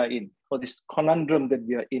mess we are in, for this conundrum that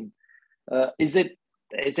we are in? Is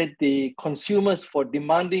it the consumers for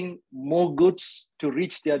demanding more goods to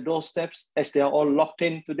reach their doorsteps as they are all locked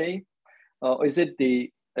in today? Or is it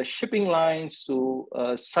the shipping lines who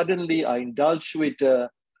suddenly are indulged with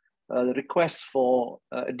requests for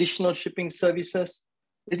additional shipping services?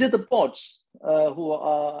 Is it the ports who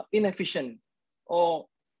are inefficient? Or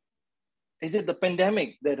is it the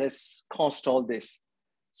pandemic that has caused all this?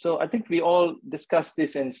 So I think we all discussed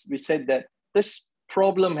this, and we said that this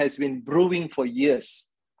problem has been brewing for years.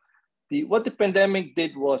 What the pandemic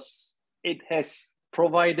did was it has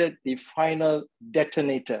provided the final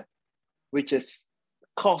detonator, which has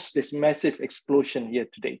caused this massive explosion here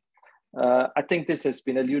today. I think this has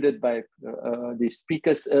been alluded by the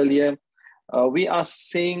speakers earlier. We are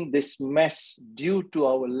seeing this mess due to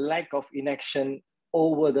our lack of inaction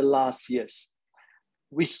over the last years.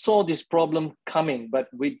 We saw this problem coming, but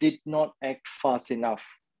we did not act fast enough.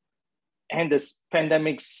 And this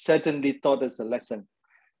pandemic certainly taught us a lesson.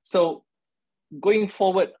 So going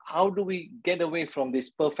forward, how do we get away from this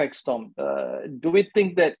perfect storm? Do we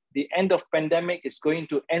think that the end of pandemic is going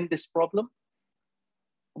to end this problem?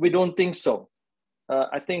 We don't think so.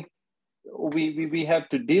 I think we have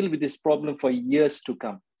to deal with this problem for years to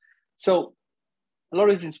come. So a lot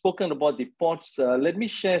has been spoken about the ports. Let me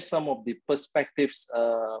share some of the perspectives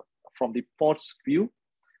from the ports view.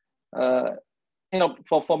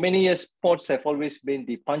 For many years, ports have always been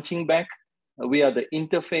the punching bag. We are the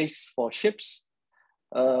interface for ships.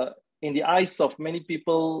 In the eyes of many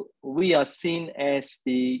people, we are seen as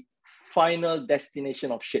the final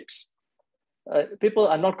destination of ships. People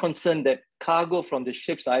are not concerned that cargo from the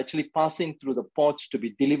ships are actually passing through the ports to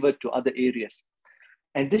be delivered to other areas.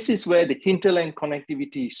 And this is where the hinterland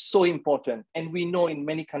connectivity is so important. And we know in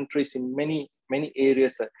many countries, in many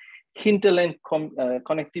areas, that hinterland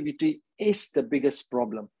connectivity is the biggest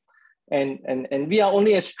problem. And we are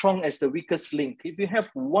only as strong as the weakest link. If you have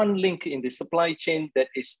one link in the supply chain that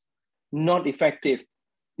is not effective,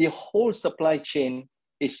 the whole supply chain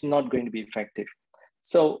is not going to be effective.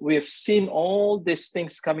 So we have seen all these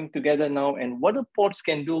things coming together now, and what the ports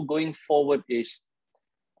can do going forward is,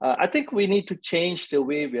 I think we need to change the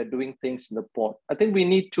way we are doing things in the port. I think we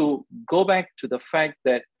need to go back to the fact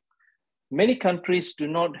that many countries do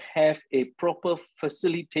not have a proper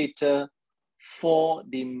facilitator for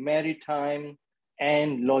the maritime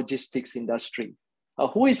and logistics industry.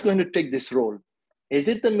 Who is going to take this role? Is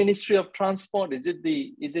it the Ministry of Transport? Is it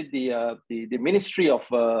the Ministry of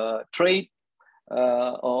Trade?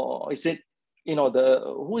 Or is it,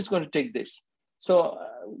 who is going to take this? So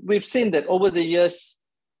we've seen that over the years,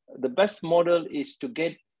 the best model is to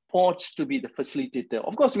get ports to be the facilitator.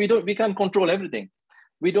 Of course, we can't control everything.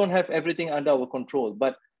 We don't have everything under our control,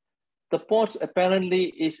 but the ports apparently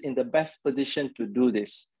is in the best position to do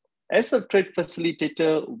this. As a trade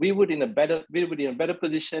facilitator, we would in a better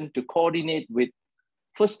position to coordinate with,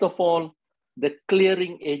 first of all, the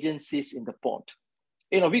clearing agencies in the port.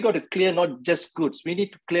 We got to clear not just goods, we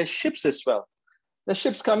need to clear ships as well. The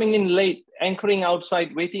ships coming in late, anchoring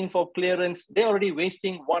outside, waiting for clearance, they're already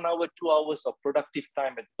wasting 1 hour, 2 hours of productive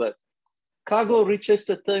time at berth. Cargo reaches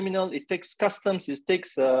the terminal, it takes customs, it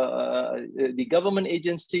takes the government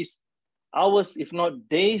agencies hours, if not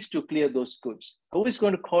days, to clear those goods. Who is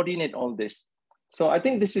going to coordinate all this? So I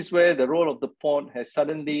think this is where the role of the port has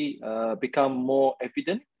suddenly become more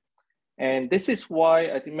evident. And this is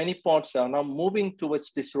why I think many ports are now moving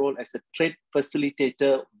towards this role as a trade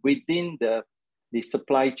facilitator within the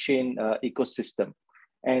supply chain ecosystem.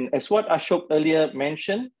 And as what Ashok earlier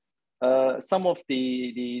mentioned, some of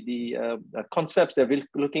the concepts that we're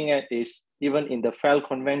looking at is even in the FAL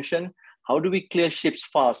convention, how do we clear ships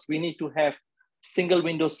fast? We need to have single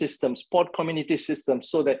window systems, port community systems,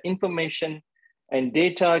 so that information and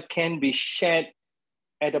data can be shared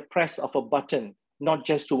at a press of a button, not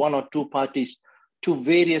just to one or two parties, to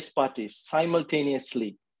various parties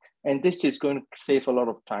simultaneously. And this is going to save a lot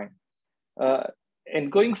of time.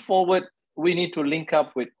 And going forward, we need to link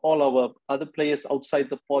up with all our other players outside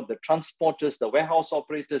the port, the transporters, the warehouse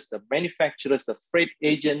operators, the manufacturers, the freight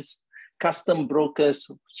agents, custom brokers,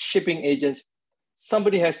 shipping agents.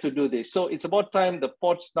 Somebody has to do this. So it's about time the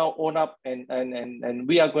ports now own up and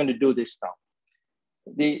we are going to do this now.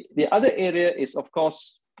 The other area is, of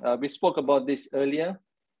course, we spoke about this earlier,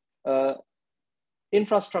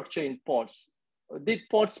 infrastructure in ports. Did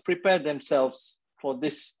ports prepare themselves for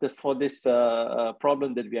this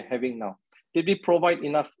problem that we are having now? Did we provide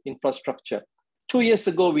enough infrastructure? 2 years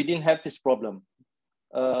ago, we didn't have this problem.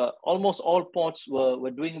 Almost all ports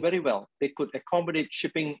were doing very well. They could accommodate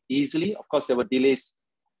shipping easily. Of course, there were delays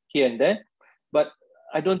here and there, but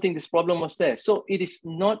I don't think this problem was there. So it is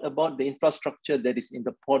not about the infrastructure that is in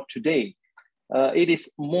the port today. It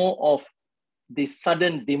is more of the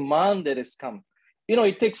sudden demand that has come. You know,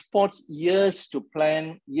 it takes ports years to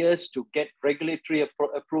plan, years to get regulatory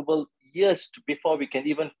approval, years before we can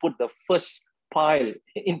even put the first pile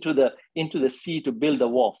into the sea to build a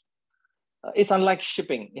wharf. It's unlike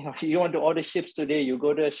shipping. You know, you want to order ships today, you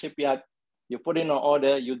go to a shipyard, you put in an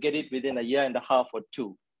order, you get it within a year and a half or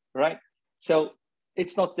two, right? So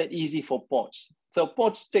it's not that easy for ports. So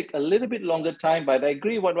ports take a little bit longer time, but I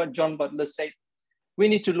agree with what John Butler said. We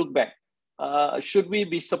need to look back. Should we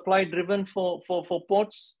be supply driven for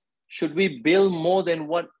ports? Should we build more than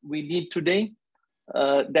what we need today?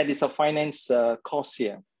 That is a finance cost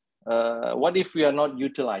here. What if we are not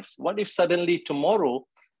utilized? What if suddenly tomorrow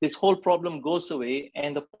this whole problem goes away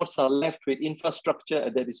and the ports are left with infrastructure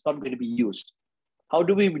that is not going to be used? How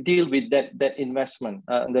do we deal with that investment,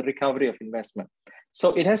 the recovery of investment?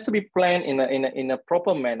 So it has to be planned in a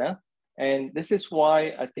proper manner. And this is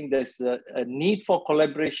why I think there's a need for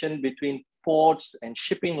collaboration between ports and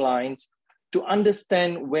shipping lines to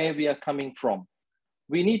understand where we are coming from.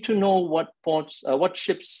 We need to know what ports, what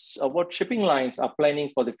shipping lines are planning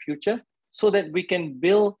for the future so that we can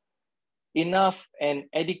build enough and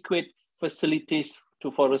adequate facilities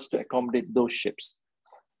for us to accommodate those ships.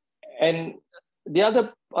 And the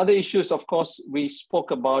other issues, of course, we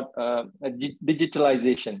spoke about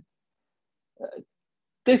digitalization.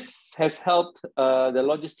 This has helped the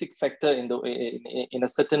logistics sector in a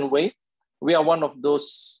certain way. We are one of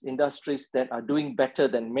those industries that are doing better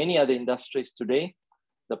than many other industries today.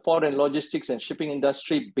 The port and logistics and shipping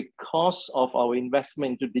industry, because of our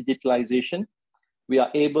investment into digitalization, we are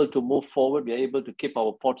able to move forward. We are able to keep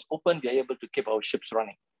our ports open. We are able to keep our ships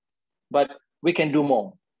running. But we can do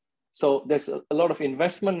more. So there's a lot of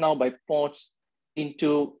investment now by ports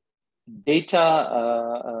into data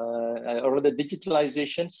or the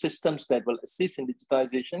digitalization systems that will assist in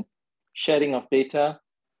digitalization, sharing of data.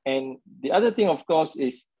 And the other thing, of course,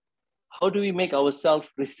 is how do we make ourselves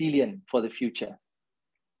resilient for the future?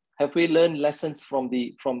 Have we learned lessons from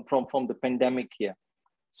the pandemic here?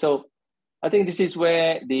 So I think this is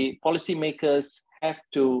where the policymakers have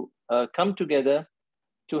to come together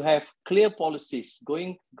to have clear policies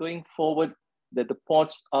going forward, that the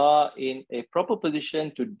ports are in a proper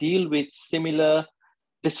position to deal with similar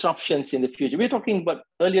disruptions in the future. We're talking about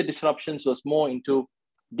earlier disruptions was more into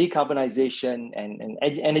decarbonization and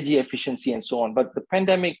energy efficiency and so on. But the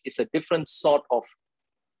pandemic is a different sort of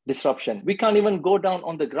disruption. We can't even go down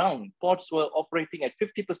on the ground. Ports were operating at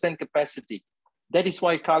 50% capacity. That is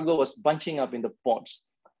why cargo was bunching up in the ports.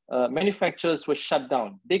 Manufacturers were shut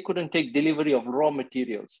down. They couldn't take delivery of raw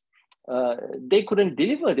materials. They couldn't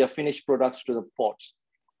deliver their finished products to the ports.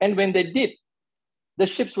 And when they did, the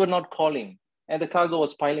ships were not calling and the cargo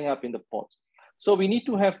was piling up in the ports. So we need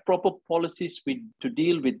to have proper policies to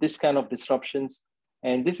deal with this kind of disruptions.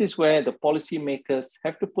 And this is where the policymakers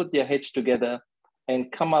have to put their heads together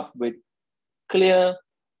and come up with clear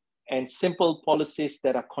and simple policies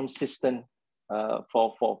that are consistent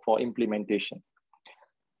for implementation.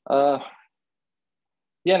 Yeah,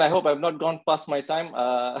 and I hope I've not gone past my time.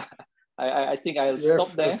 I think I'll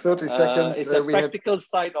stop there. 30 seconds. It's a practical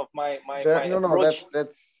side of my approach.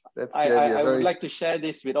 That's the idea. I would like to share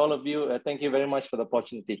this with all of you. Thank you very much for the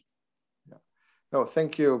opportunity. Yeah. No,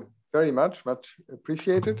 thank you very much. Much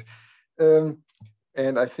appreciated.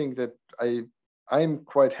 And I think that I'm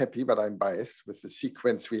quite happy, but I'm biased with the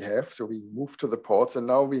sequence we have. So we move to the ports, and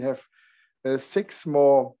now we have 6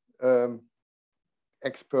 more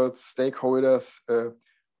experts, stakeholders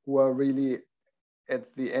who are really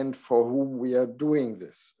at the end for whom we are doing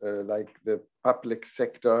this, like the public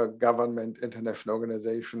sector, government, international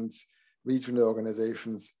organizations, regional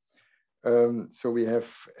organizations. So we have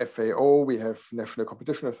FAO, we have National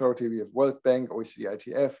Competition Authority, we have World Bank, OECD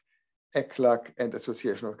ITF, ECLAC, and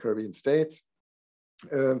Association of Caribbean States.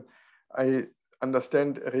 I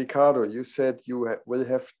understand, Ricardo, you said you will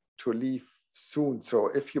have to leave soon. So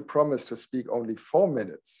if you promise to speak only 4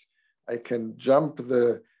 minutes, I can jump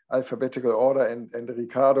the alphabetical order, and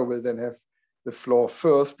Ricardo will then have the floor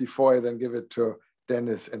first before I then give it to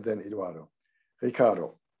Dennis and then Eduardo.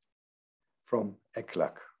 Ricardo from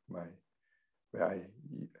ECLAC, where I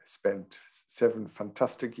spent 7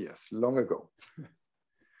 fantastic years, long ago.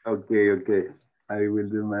 Okay. I will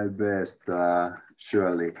do my best,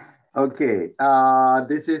 surely. Okay,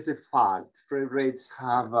 this is a fact. Freight rates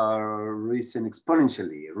have risen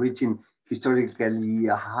exponentially, reaching historically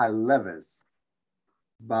high levels.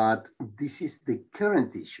 But this is the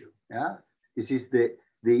current issue, yeah? This is the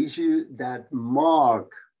issue that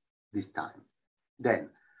mark this time. Then,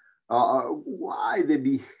 why the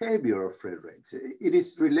behavior of freight rates? It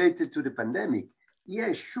is related to the pandemic.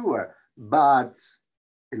 Yeah, sure, but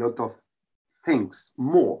a lot of things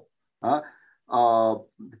more.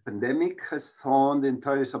 The pandemic has thrown the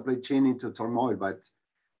entire supply chain into turmoil, but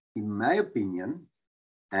in my opinion,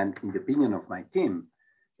 and in the opinion of my team,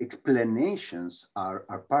 explanations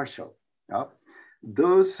are partial. Yeah?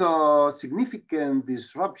 Those significant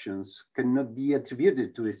disruptions cannot be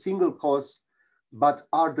attributed to a single cause, but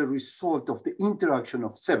are the result of the interaction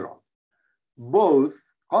of several. Both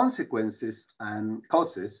consequences and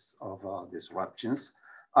causes of disruptions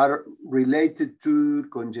are related to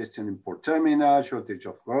congestion in port terminals, shortage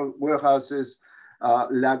of warehouses,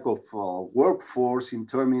 lack of workforce in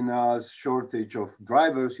terminals, shortage of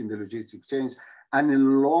drivers in the logistics chains, and a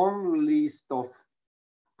long list of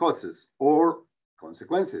causes or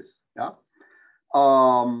consequences. Yeah?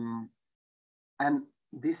 And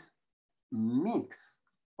this mix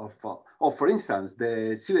of, for instance,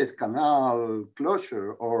 the Suez Canal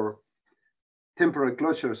closure or temporary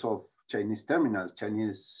closures of Chinese terminals,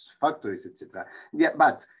 Chinese factories, etc. Yeah,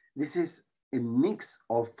 but this is a mix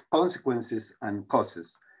of consequences and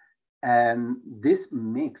causes. And this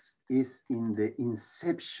mix is in the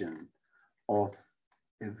inception of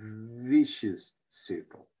a vicious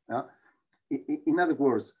circle. Yeah? In other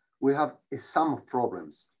words, we have a sum of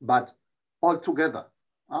problems, but all together.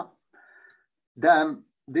 Then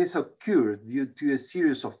this occurred due to a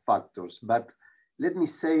series of factors, but let me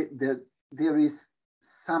say that there is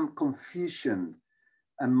some confusion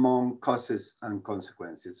among causes and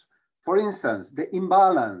consequences. For instance, the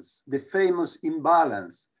imbalance, the famous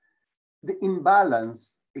imbalance, the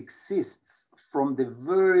imbalance exists from the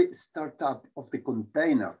very startup of the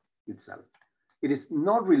container itself. It is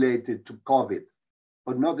not related to COVID,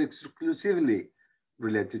 or not exclusively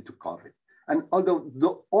related to COVID. And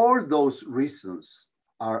although all those reasons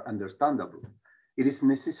are understandable, it is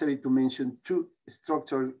necessary to mention 2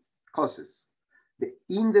 structural causes: the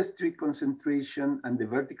industry concentration and the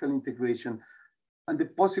vertical integration, and the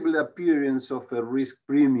possible appearance of a risk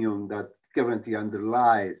premium that currently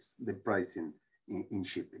underlies the pricing in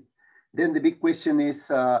shipping. Then the big question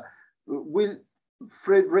is, will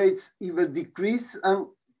freight rates ever decrease, and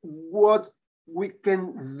what we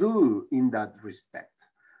can do in that respect?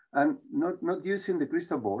 And not using the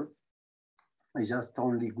crystal ball, I just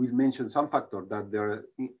only will mention some factors that they're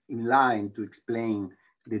in line to explain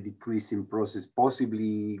the decreasing process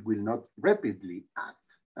possibly will not rapidly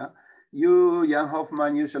act. You, Jan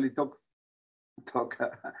Hoffman, usually talk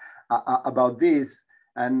about this,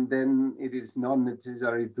 and then it is not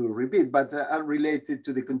necessary to repeat, but are related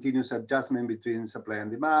to the continuous adjustment between supply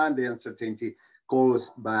and demand, the uncertainty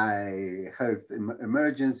caused by health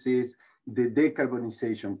emergencies, the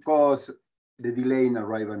decarbonization costs, the delay in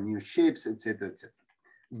arrival of new ships, etc., etc.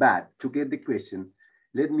 But to get the question,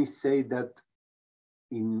 let me say that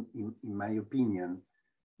in my opinion,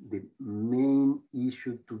 the main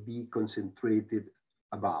issue to be concentrated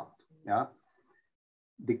about, yeah,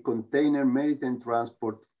 the container maritime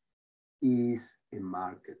transport is a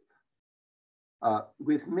market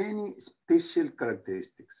with many special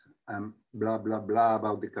characteristics, blah, blah, blah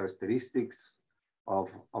about the characteristics of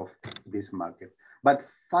this market. But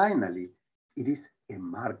finally, it is a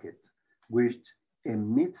market which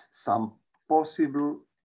emits some possible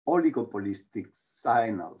oligopolistic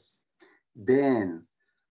signals. Then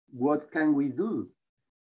what can we do?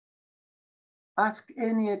 Ask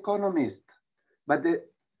any economist, but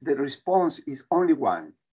the response is only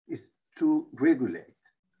one, is to regulate.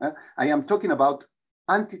 I am talking about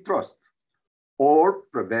antitrust or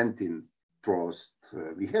preventing trust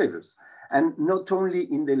behaviors. And not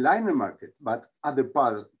only in the liner market, but other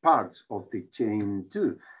parts of the chain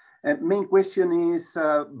too. Main question is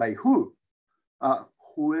by who?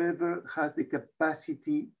 Whoever has the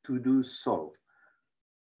capacity to do so.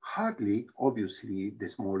 Hardly, obviously, the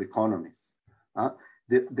small economies.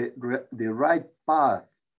 The right path,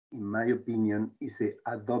 in my opinion, is the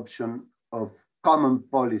adoption of common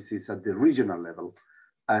policies at the regional level,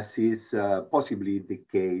 as is possibly the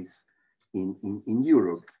case in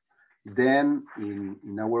Europe. Then,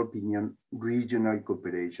 in our opinion, regional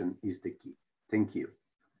cooperation is the key. Thank you.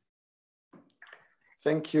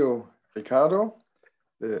 Thank you, Ricardo.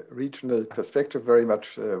 The regional perspective, very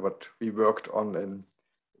much what we worked on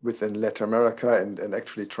within Latin America and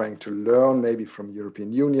actually trying to learn maybe from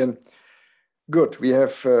European Union. Good, we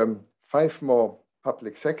have 5 more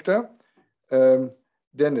public sector.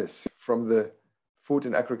 Dennis, from the Food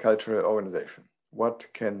and Agricultural Organization,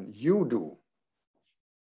 what can you do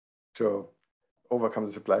to overcome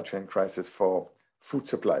the supply chain crisis for food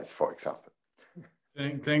supplies, for example?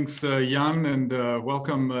 Thanks, Jan, and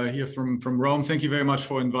welcome here from Rome. Thank you very much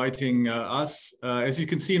for inviting us. As you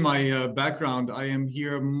can see in my background, I am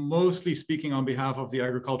here mostly speaking on behalf of the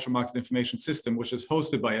Agricultural Market Information System, which is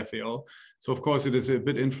hosted by FAO. So of course it is a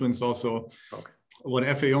bit influenced also what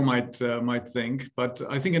FAO might think. But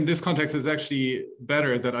I think in this context, it's actually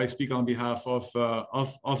better that I speak on behalf of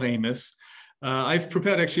AMIS. I've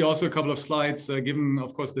prepared actually also a couple of slides, given,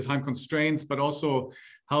 of course, the time constraints, but also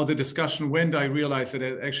how the discussion went. I realized that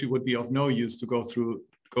it actually would be of no use to go through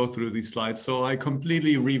these slides. So I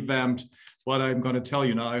completely revamped what I'm going to tell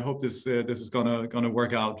you now. I hope this is going to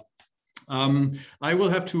work out. I will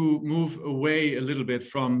have to move away a little bit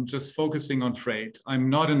from just focusing on trade. I'm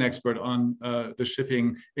not an expert on the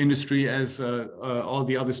shipping industry, as all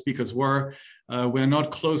the other speakers were. We're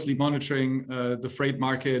not closely monitoring the freight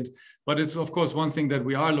market, but it's of course one thing that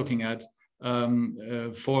we are looking at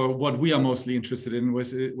for what we are mostly interested in,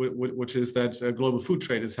 which is that global food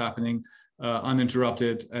trade is happening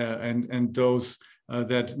uninterrupted, and those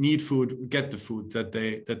that need food get the food that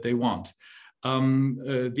they want.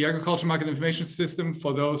 The Agricultural Market Information System,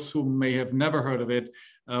 for those who may have never heard of it,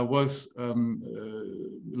 was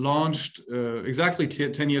launched exactly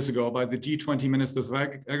 10 years ago by the G20 Ministers of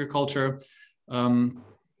Agriculture,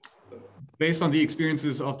 based on the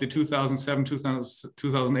experiences of the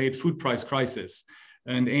 2007-2008 food price crisis.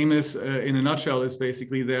 And AMIS, in a nutshell, is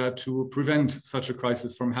basically there to prevent such a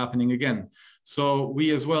crisis from happening again. So we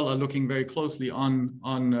as well are looking very closely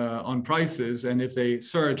on prices, and if they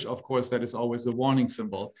surge, of course, that is always a warning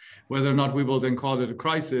symbol. Whether or not we will then call it a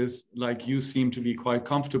crisis, like you seem to be quite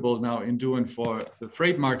comfortable now in doing for the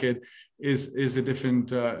freight market, is a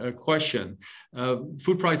different question.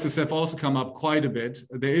 Food prices have also come up quite a bit.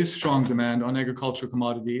 There is strong demand on agricultural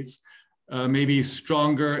commodities. Maybe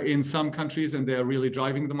stronger in some countries, and they're really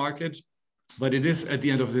driving the market. But it is, at the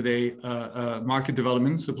end of the day, market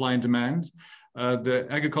development, supply and demand. The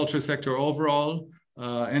agriculture sector overall,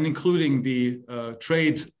 and including the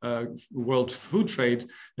world food trade,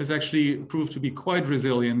 has actually proved to be quite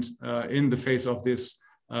resilient in the face of this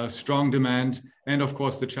strong demand, and of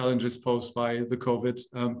course the challenges posed by the COVID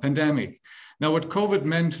pandemic. Now, what COVID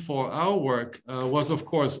meant for our work was, of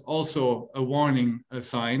course, also a warning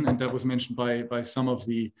sign, and that was mentioned by some of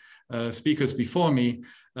the speakers before me.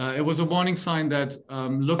 It was a warning sign that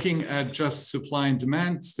looking at just supply and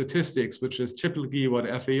demand statistics, which is typically what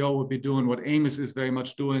FAO would be doing, what AMIS is very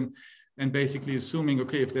much doing, and basically assuming,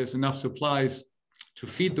 okay, if there's enough supplies to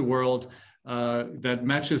feed the world, that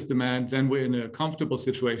matches demand, then we're in a comfortable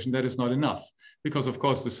situation. That is not enough, because of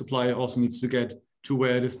course the supply also needs to get to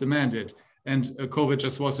where it is demanded. And COVID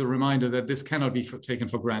just was a reminder that this cannot be taken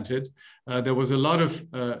for granted. There was a lot of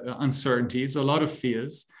uncertainties, a lot of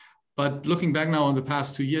fears. But looking back now on the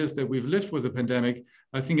past 2 years that we've lived with the pandemic,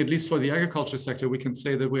 I think at least for the agriculture sector, we can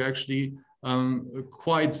say that we're actually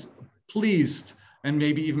quite pleased and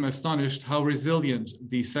maybe even astonished how resilient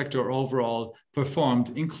the sector overall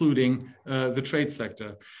performed, including the trade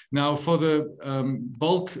sector. Now, for the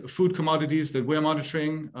bulk food commodities that we're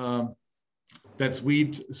monitoring, that's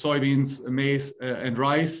wheat, soybeans, maize, and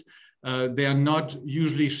rice. They are not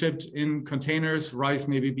usually shipped in containers, rice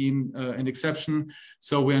maybe being an exception.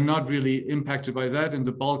 So we're not really impacted by that. And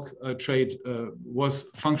the bulk trade was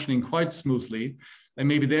functioning quite smoothly. And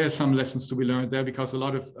maybe there are some lessons to be learned there, because a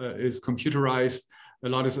lot of is computerized. A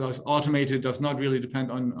lot is automated, does not really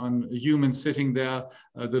depend on humans sitting there.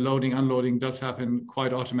 The loading, unloading does happen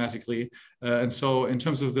quite automatically. And so in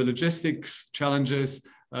terms of the logistics challenges,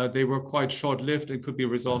 they were quite short-lived and could be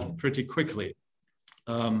resolved pretty quickly.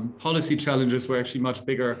 Policy challenges were actually much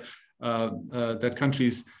bigger, that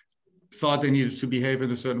countries thought they needed to behave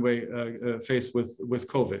in a certain way faced with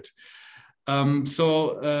COVID.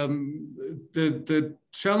 The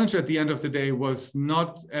challenge at the end of the day was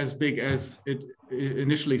not as big as it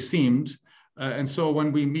initially seemed. And so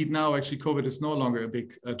when we meet now, actually, COVID is no longer a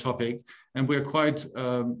big topic. And we're quite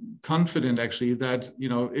confident, actually, that, you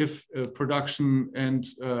know, if production and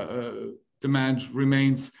demand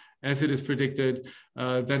remains as it is predicted,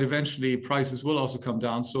 that eventually prices will also come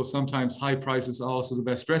down. So sometimes high prices are also the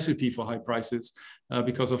best recipe for high prices,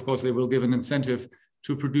 because of course they will give an incentive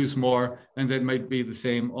to produce more, and that might be the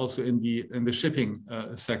same also in the shipping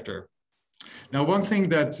sector. Now, one thing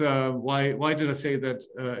that, why did I say that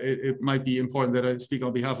it might be important that I speak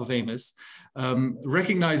on behalf of Amos?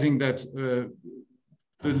 Recognizing that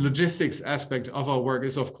the logistics aspect of our work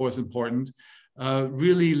is of course important,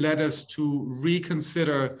 really led us to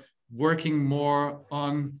reconsider working more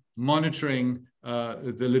on monitoring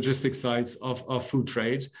the logistics sides of food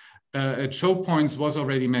trade. Choke points was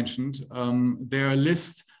already mentioned. There are a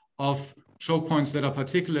list of choke points that are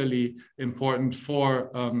particularly important for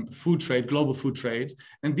food trade, global food trade.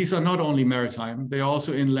 And these are not only maritime, they are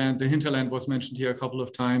also inland. The hinterland was mentioned here a couple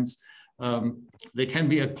of times. They can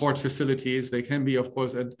be at port facilities. They can be, of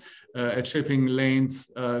course, at shipping lanes,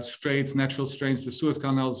 straits, natural straits. The Suez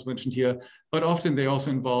Canal was mentioned here, but often they also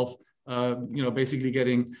involve basically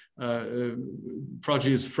getting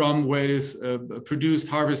produce from where it is produced,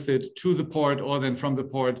 harvested to the port, or then from the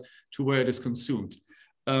port to where it is consumed.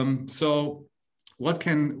 So what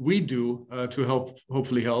can we do to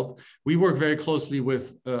hopefully help? We work very closely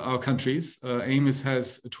with our countries. Amos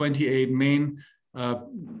has 28 main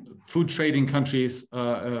food trading countries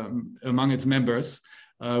among its members.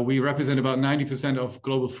 We represent about 90% of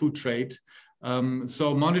global food trade.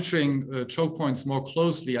 So monitoring choke points more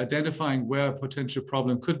closely, identifying where a potential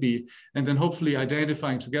problem could be, and then hopefully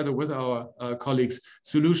identifying together with our colleagues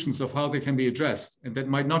solutions of how they can be addressed. And that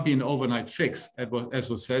might not be an overnight fix, as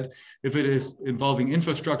was said. If it is involving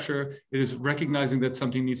infrastructure, it is recognizing that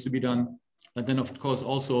something needs to be done. And then, of course,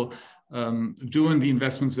 also doing the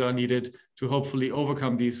investments that are needed to hopefully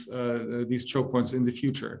overcome these choke points in the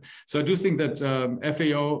future. So I do think that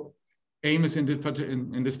FAO, Amos in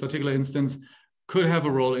this particular instance, could have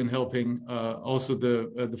a role in helping also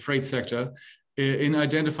the freight sector in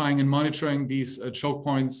identifying and monitoring these choke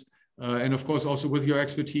points. And of course, also with your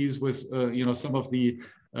expertise, with some of the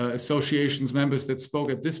associations members that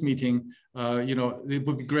spoke at this meeting, it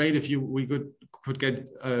would be great if we could get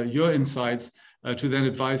your insights to then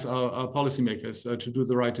advise our policymakers to do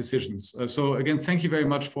the right decisions. So again, thank you very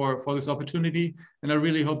much for this opportunity, and I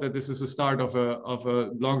really hope that this is the start of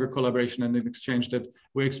a longer collaboration and an exchange that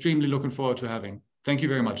we're extremely looking forward to having. Thank you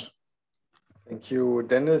very much. Thank you,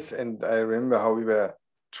 Dennis. And I remember how we were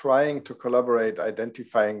trying to collaborate,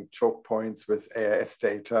 identifying choke points with AIS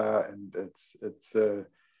data, and it's a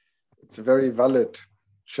very valid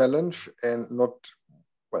challenge, and not,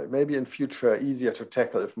 well, maybe in future easier to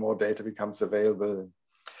tackle if more data becomes available.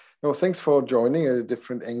 No, thanks for joining a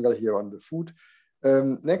different angle here on the food.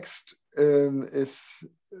 Next is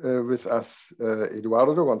with us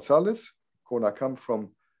Eduardo Gonzalez, CONACAM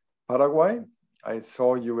from Paraguay. I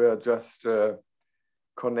saw you were just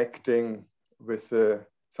connecting with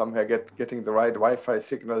somehow getting the right Wi-Fi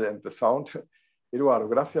signal and the sound. Eduardo,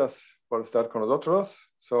 gracias por estar con nosotros.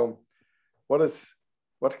 So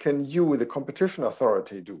what can you, the competition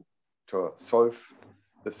authority, do to solve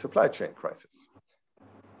the supply chain crisis?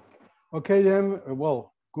 Okay, then,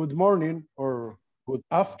 well, good morning or good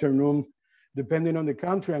afternoon, depending on the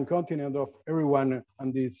country and continent of everyone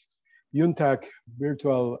on this UNTAC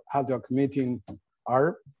virtual ad hoc meeting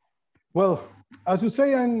are. Well, as you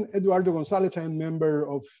say, I'm Eduardo Gonzalez. I'm a member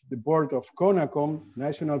of the board of CONACOM,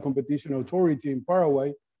 National Competition Authority in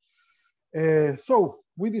Paraguay. So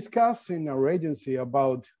we discussed in our agency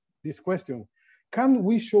about this question. Can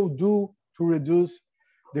we do to reduce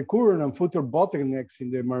the current and future bottlenecks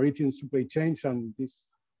in the maritime supply chains and this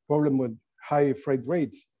problem with high freight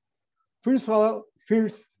rates? First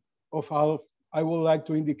of all, I would like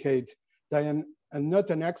to indicate that I'm not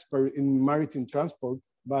an expert in maritime transport,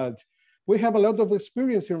 but we have a lot of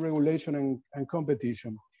experience in regulation and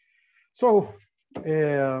competition. So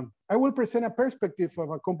I will present a perspective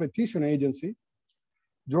of a competition agency,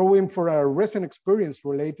 drawing from a recent experience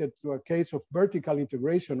related to a case of vertical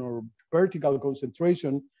integration or vertical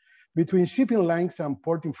concentration between shipping lines and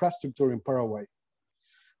port infrastructure in Paraguay.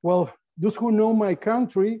 Well, those who know my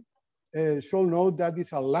country shall know that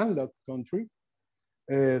it's a landlocked country.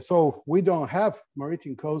 So we don't have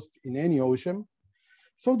maritime coast in any ocean.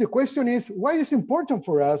 So the question is, why is it important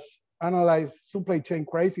for us to analyze supply chain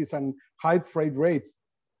crisis and high freight rates?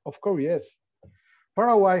 Of course, yes.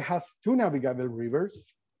 Paraguay has 2 navigable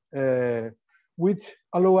rivers, which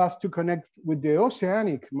allow us to connect with the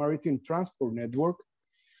oceanic maritime transport network.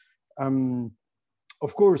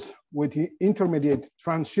 Of course, with the intermediate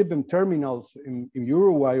transshipment terminals in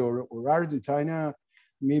Uruguay or Argentina,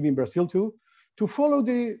 maybe in Brazil too, to follow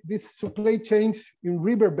these supply chains in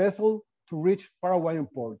river vessel to reach Paraguayan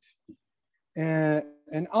ports.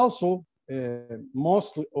 And also,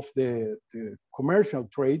 most of the commercial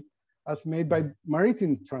trade as made by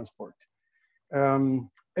maritime transport.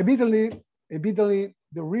 Evidently, the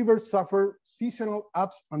rivers suffer seasonal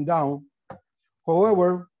ups and downs.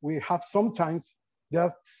 However, we have sometimes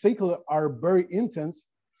that cycles are very intense,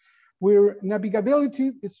 where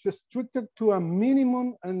navigability is restricted to a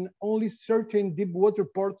minimum and only certain deep water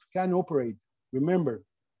ports can operate. Remember,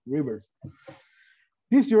 rivers.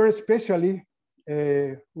 This year especially,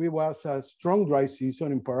 we was a strong dry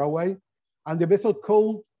season in Paraguay, and the vessel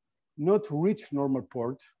could not reach normal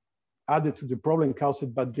port. Added to the problem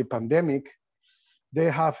caused by the pandemic, they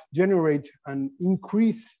have generated an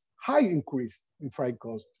high increase in freight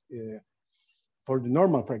cost for the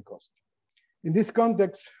normal freight cost. In this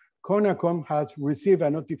context, CONACOM has received a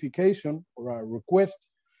notification or a request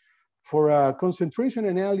for a concentration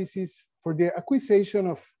analysis for the acquisition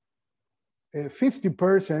of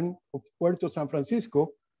 50% of Puerto San Francisco.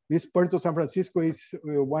 This Puerto San Francisco is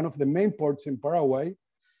one of the main ports in Paraguay.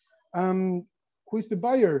 Who is the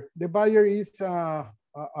buyer? The buyer is a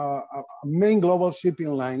main global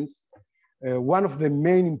shipping lines, one of the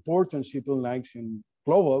main important shipping lines in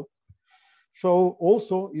global. So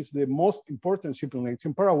also is the most important shipping lines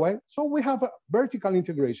in Paraguay. So we have a vertical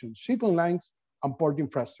integration, shipping lines and port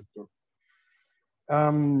infrastructure.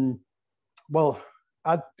 Well,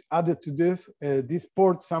 added to this, this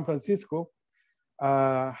port, San Francisco,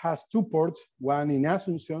 has 2 ports, one in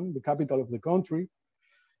Asunción, the capital of the country,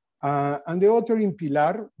 and the other in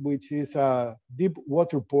Pilar, which is a deep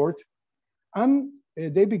water port. And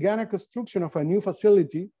they began a construction of a new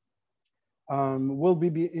facility, will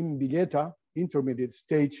be in Villeta, intermediate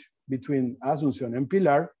stage between Asunción and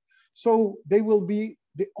Pilar. So they will be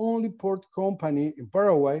the only port company in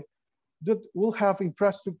Paraguay that will have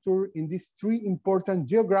infrastructure in these 3 important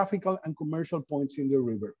geographical and commercial points in the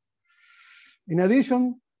river. In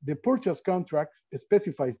addition, the purchase contract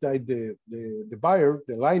specifies that the buyer,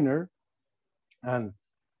 the liner, and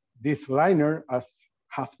this liner has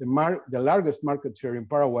the largest market share in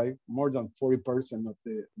Paraguay, more than 40% of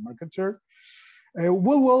the market share,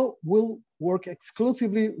 will work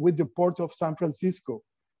exclusively with the port of San Francisco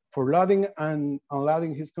for loading and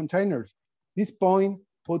unloading his containers. This point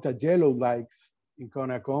put a yellow lights in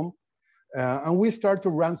CONACOM, and we start to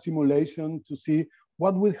run simulation to see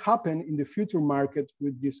what will happen in the future market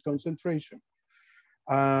with this concentration.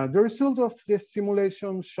 The result of this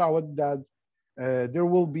simulation showed that there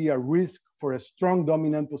will be a risk for a strong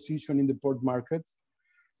dominant position in the port markets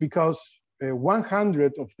because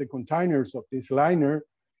 100 of the containers of this liner,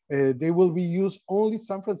 they will be used only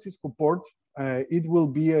San Francisco port. It will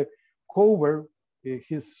be cover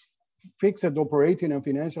his fixed operating and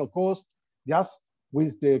financial cost just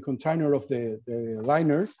with the container of the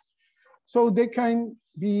liners. So they can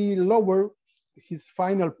be lower his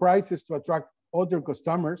final prices to attract other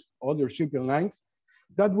customers, other shipping lines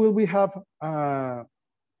that will be have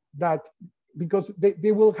that because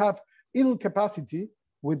they will have idle capacity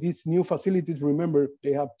with these new facilities. Remember,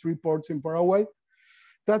 they have 3 ports in Paraguay.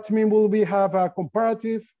 That means we have a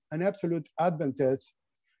comparative and absolute advantage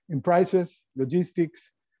in prices,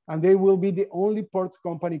 logistics, and they will be the only ports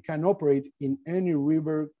company can operate in any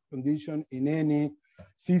river condition, in any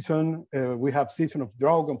season. We have season of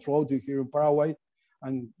drought and flooding here in Paraguay,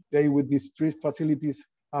 and they with these 3 facilities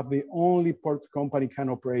have the only ports company can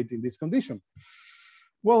operate in this condition.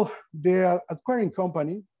 Well, the acquiring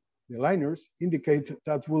company, the liners, indicate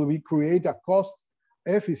that will be create a cost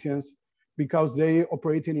efficiency because they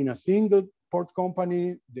operating in a single port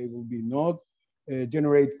company. They will be not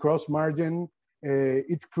generate cross margin.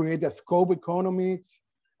 It create a scope economies,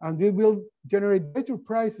 and they will generate better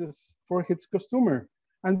prices for its customer.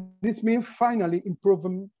 And this means finally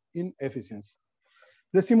improvement in efficiency.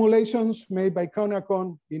 The simulations made by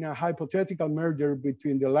CONACOM in a hypothetical merger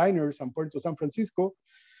between the liners and Puerto San Francisco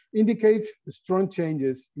indicate strong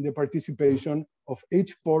changes in the participation of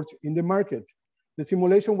each port in the market. The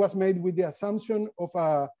simulation was made with the assumption of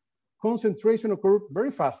a concentration occurred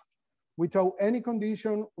very fast, without any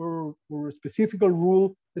condition or specific rule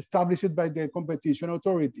established by the competition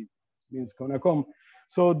authority, means CONACOM.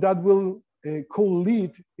 So that will could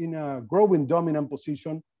lead in a growing dominant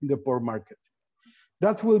position in the port market.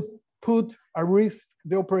 That will put at risk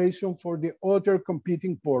the operation for the other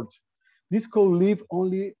competing ports. This could leave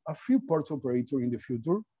only a few ports operator in the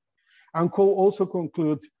future, and could also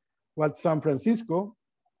conclude what San Francisco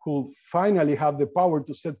could finally have the power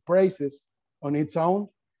to set prices on its own,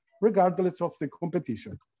 regardless of the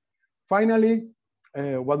competition. Finally,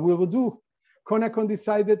 what we will do, CONACOM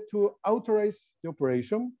decided to authorize the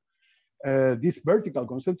operation, this vertical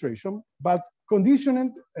concentration, but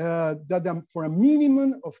conditioned that for a minimum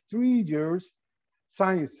of 3 years,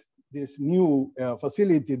 since this new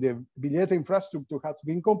facility, the Villeta infrastructure has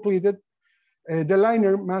been completed, the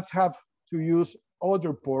liner must have to use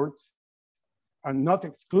other ports and not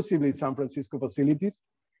exclusively San Francisco facilities.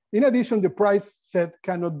 In addition, the price set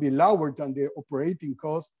cannot be lower than the operating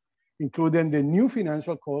cost, including the new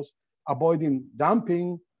financial cost, avoiding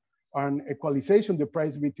dumping and equalization the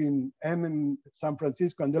price between M and San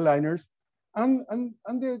Francisco and the liners and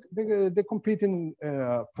the competing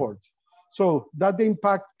ports. So that the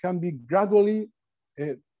impact can be gradually,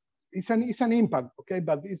 it's an impact, okay,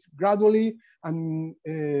 but it's gradually and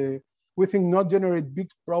we think not generate big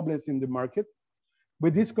problems in the market.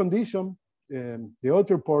 With this condition, the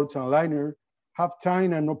other ports and liners have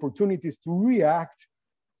time and opportunities to react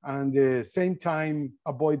and at the same time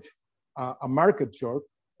avoid a market shock.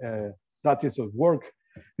 That is at work.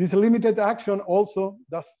 This limited action also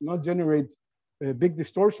does not generate big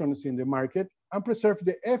distortions in the market and preserve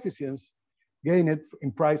the efficiency gained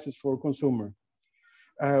in prices for consumer.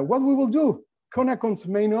 What we will do, CONACOM's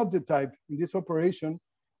main objective in this operation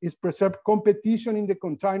is preserve competition in the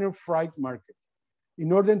container freight market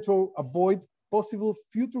in order to avoid possible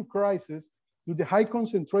future crises due to the high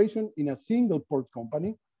concentration in a single port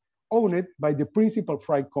company owned by the principal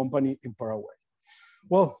freight company in Paraguay.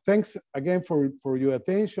 Well, thanks again for your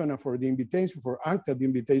attention and for the invitation, for ANCTAD the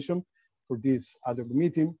invitation for this other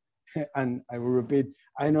meeting. And I will repeat,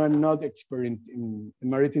 I know I'm not expert in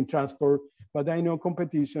maritime transport, but I know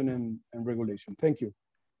competition and regulation. Thank you.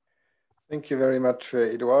 Thank you very much,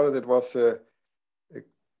 Eduardo. That was a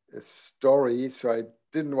story, so I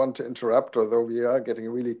didn't want to interrupt, although we are getting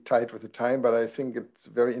really tight with the time, but I think it's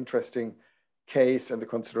a very interesting case and the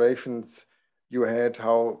considerations you had,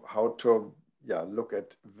 how to look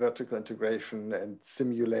at vertical integration and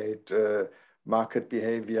simulate market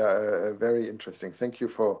behavior. Very interesting. Thank you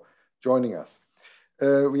for joining us.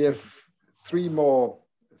 We have three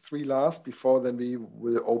last before then we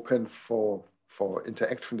will open for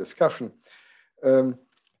interaction discussion.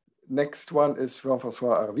 Next one is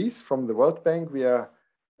Jean-François Arvis from the World Bank. We are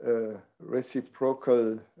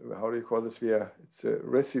reciprocal, how do you call this? It's a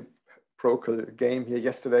reciprocal game here.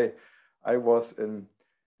 Yesterday, I was in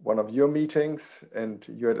one of your meetings and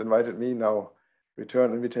you had invited me, now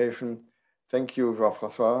return invitation. Thank you,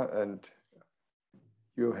 Jean-François, and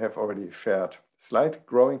you have already shared slide,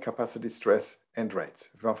 growing capacity stress and rates.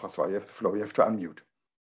 Jean-François, you have the floor, you have to unmute.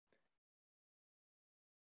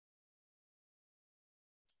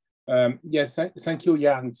 Yes, thank you,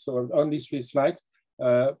 Jan. So on these 3 slides,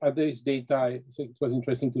 this data, I think it was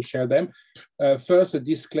interesting to share them. First, a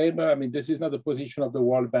disclaimer, I mean, this is not the position of the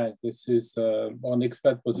World Bank. This is an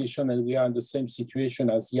expert position, and we are in the same situation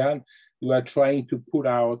as Jan. We are trying to put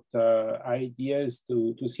out ideas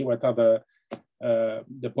to see what are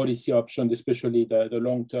the policy options, especially the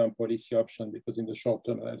long-term policy option, because in the short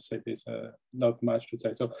term, I'll say there's not much to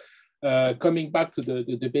say. So coming back to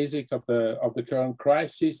the basics of the current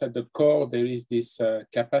crisis, at the core, there is this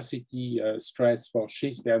capacity stress for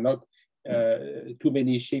ships. There are not too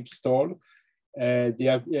many ships stalled.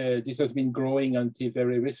 This has been growing until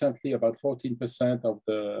very recently. About 14% of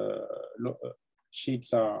the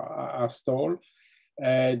ships are stalled.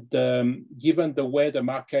 And given the way the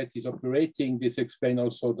market is operating, this explains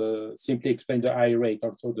also simply explain the high rate.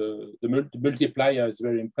 Also the multiplier is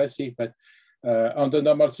very impressive, but under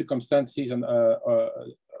normal circumstances, an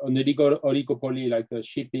oligopoly like the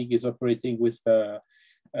shipping is operating with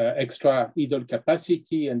extra idle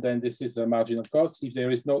capacity, and then this is a marginal cost. If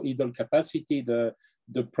there is no idle capacity, the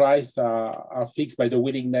price are fixed by the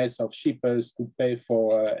willingness of shippers to pay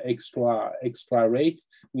for extra rates,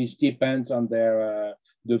 which depends on the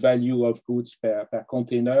value of goods per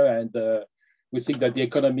container. And we think that the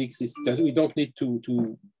economics is, we don't need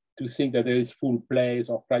to think that there is full place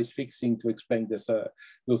or price fixing to explain this,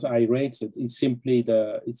 those high rates. It's simply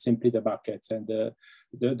the markets, and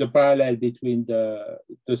the parallel between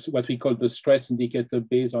what we call the stress indicator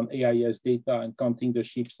based on AIS data and counting the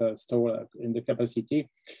ships stored in the capacity,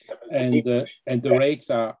 and the rates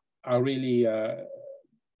are really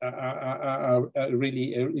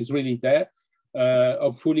really there.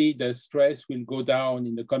 Hopefully the stress will go down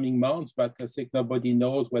in the coming months, but I think nobody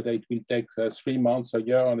knows whether it will take 3 months, a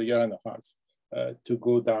year, or a year and a half to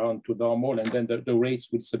go down to normal, and then the rates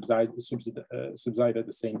will subside at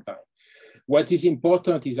the same time. What is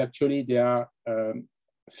important is actually there are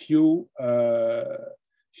few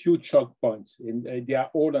choke points, and they are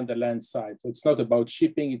all on the land side. So it's not about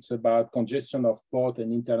shipping, it's about congestion of port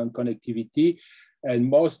and interland connectivity. And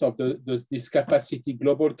most of this capacity,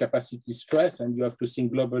 global capacity stress, and you have to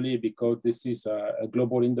think globally because this is a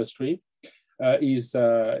global industry,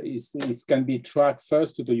 can be tracked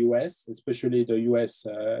first to the US, especially the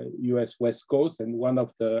US West Coast. And one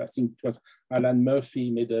of I think it was Alan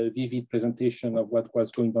Murphy made a vivid presentation of what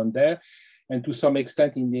was going on there. And to some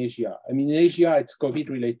extent in Asia. I mean, in Asia, it's COVID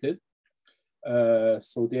related.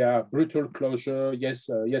 So they are brutal closure, yes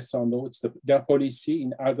or no. It's their policy.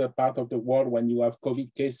 In other part of the world, when you have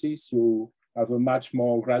COVID cases, you have a much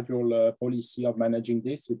more gradual policy of managing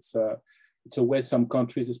this. It's a way some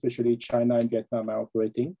countries, especially China and Vietnam, are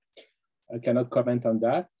operating. I cannot comment on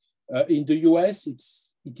that. In the US,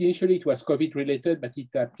 initially it was COVID related, but it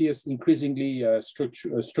appears increasingly a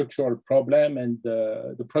structural problem, and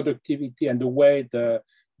the productivity and the way the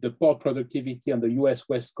port productivity on the US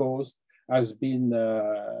West Coast has been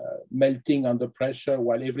melting under pressure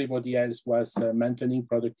while everybody else was maintaining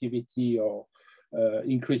productivity or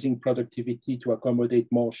increasing productivity to accommodate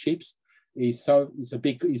more ships. Is a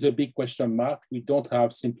big question mark. We don't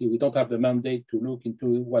have the mandate to look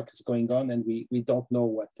into what is going on, and we don't know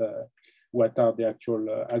what are the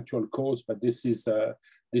actual cause. But this is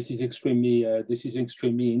extremely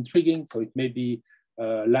intriguing. So it may be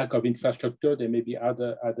lack of infrastructure. There may be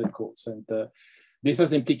other causes, and this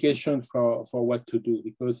has implications for what to do,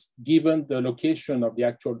 because given the location of the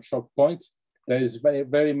actual choke points, there is very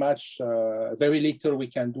very little we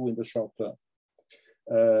can do in the short term.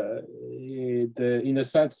 In a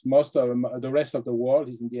sense, most of the rest of the world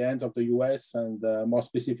is in the hands of the US and more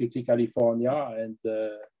specifically California, and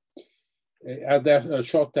are there a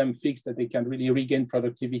short-term fix that they can really regain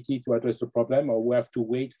productivity to address the problem, or we have to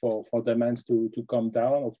wait for demands to come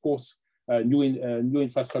down? Of course, new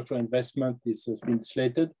infrastructure investment has been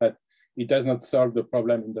slated, but it does not solve the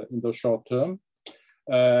problem in the short term.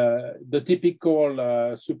 The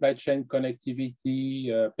typical supply chain connectivity,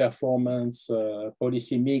 performance,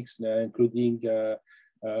 policy mix, including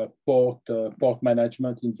port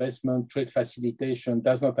management, investment, trade facilitation,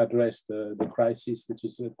 does not address the crisis, which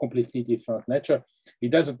is a completely different nature.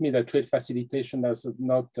 It doesn't mean that trade facilitation has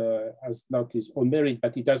not its own merit,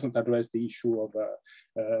 but it doesn't address the issue of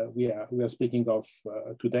we are speaking of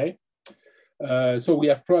today. So we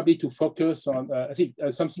have probably to focus on, I think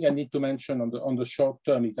something I need to mention on the short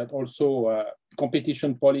term is that also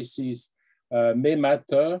competition policies may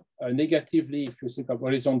matter negatively. If you think of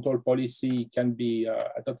horizontal policy, can be,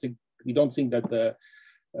 we don't think that the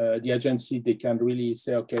agency, they can really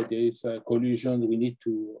say, okay, there is a collusion, we need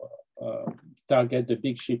to target the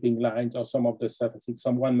big shipping lines or some of the stuff. I think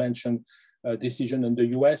someone mentioned decision in the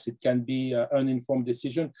US, it can be an uninformed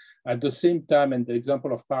decision. At the same time, and the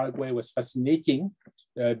example of Paraguay was fascinating,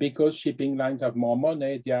 because shipping lines have more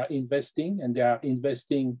money, they are investing, and they are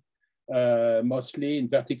investing mostly in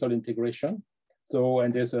vertical integration. So,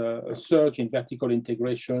 and there's a surge in vertical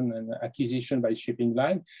integration and acquisition by shipping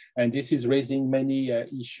line. And this is raising many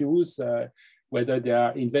issues, whether they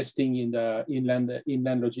are investing in the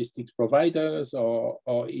inland logistics providers or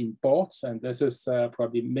in ports. And this is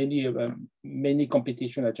probably many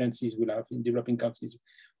competition agencies will have in developing countries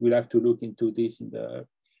will have to look into this in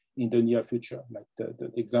the near future, like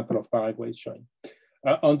the example of Paraguay is showing.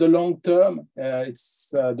 On the long term, it's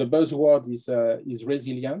the buzzword is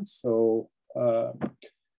resilience. So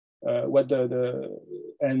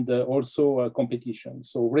also competition.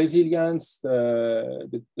 So resilience,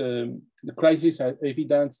 the crisis has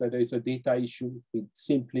evidence that there is a data issue. It's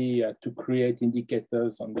simply to create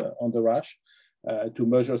indicators on the rush, to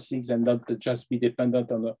measure things and not to just be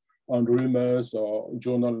dependent on rumors or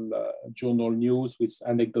journal news with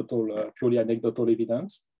purely anecdotal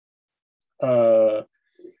evidence.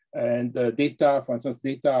 And data, for instance,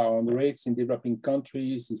 data on rates in developing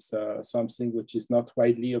countries is something which is not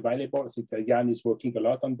widely available. I think Jan is working a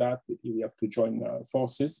lot on that. We have to join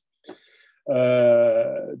forces.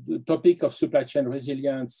 The topic of supply chain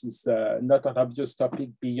resilience is not an obvious topic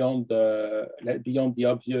beyond the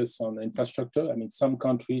obvious on infrastructure. I mean, some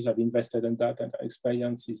countries have invested in that, and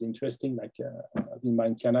experience is interesting, like in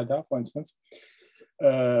mine, Canada, for instance.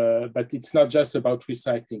 But it's not just about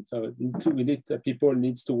recycling. So we need people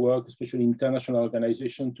needs to work, especially international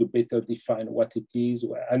organizations, to better define what it is,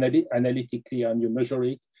 analytically, and you measure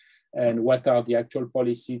it, and what are the actual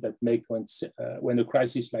policies that make when a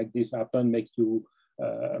crisis like this happens, make you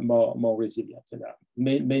more resilient. And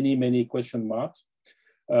many question marks.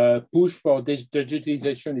 Push for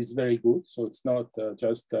digitalization is very good. So it's not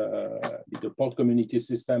just the port community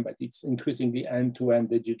system, but it's increasingly end-to-end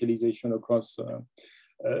digitalization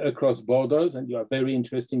across borders. And you have very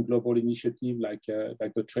interesting global initiative like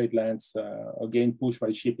the trade lanes, again pushed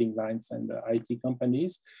by shipping lines and IT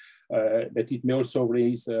companies. But it may also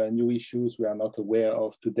raise new issues we are not aware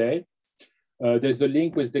of today. There's the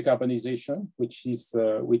link with decarbonization, which is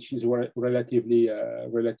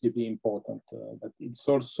relatively important. But it's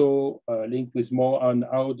also linked with more on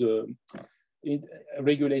how the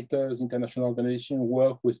regulators, international organizations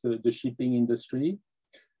work with the shipping industry.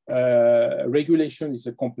 Regulation is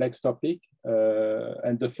a complex topic.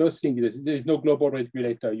 And the first thing is there is no global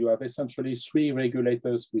regulator. You have essentially 3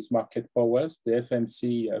 regulators with market powers: the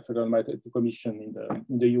FMC, Federal Maritime Commission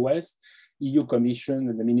in the US, EU Commission,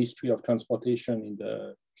 and the Ministry of Transportation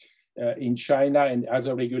in China, and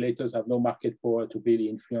other regulators have no market power to really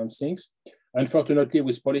influence things. Unfortunately,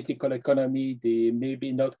 with political economy, they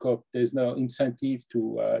maybe not there's no incentive to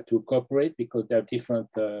cooperate because they have different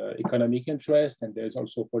economic interests, and there's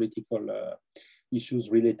also political issues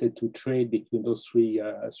related to trade between those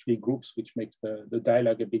three groups, which makes the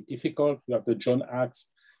dialogue a bit difficult. You have the Jones Act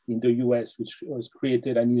in the US, which was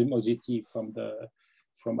created animosity from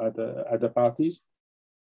other parties.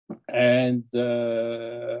 And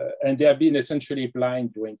they have been essentially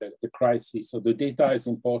blind during the crisis. So the data is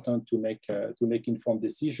important to make informed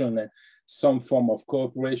decision, and some form of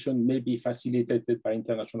cooperation may be facilitated by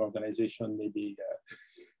international organization, may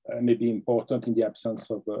be important in the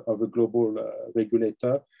absence of a global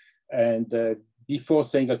regulator. And before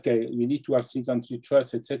saying, okay, we need to have things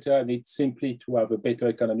antitrust, etc., need simply to have a better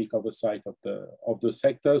economic oversight of the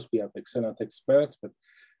sectors. We have excellent experts, but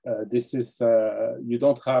this is, you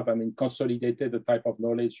don't have, consolidated the type of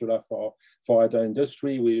knowledge you have for other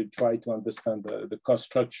industry. We try to understand the cost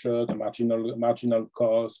structure, the marginal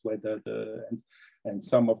cost, whether and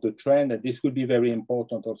some of the trend, and this will be very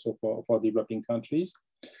important also for developing countries.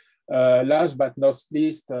 Last but not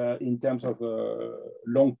least, in terms of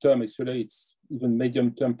long-term, actually it's even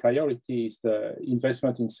medium-term priority is the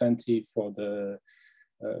investment incentive for the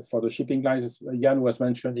shipping lines. Jan was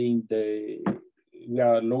mentioning we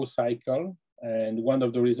are low cycle, and one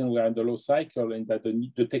of the reasons we are in the low cycle is that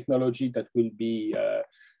the technology that will be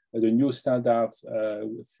the new standards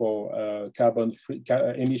for carbon-free,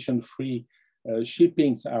 emission-free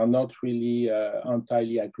shippings are not really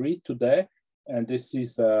entirely agreed today, and this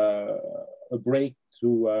is a break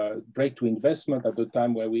to investment at the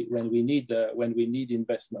time when we need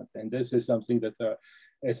investment, and this is something that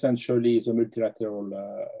essentially is a multilateral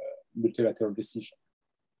decision.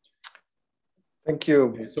 Thank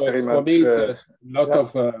you very much. For me, it's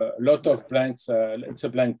a lot of blanks. It's a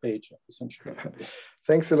blank page, essentially.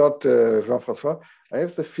 Thanks a lot, Jean-François. I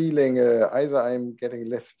have the feeling either I'm getting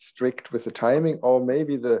less strict with the timing, or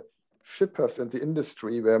maybe the shippers and the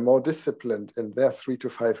industry were more disciplined in their 3 to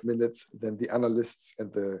 5 minutes than the analysts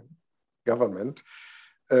and the government.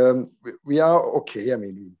 We are okay.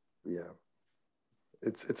 We are.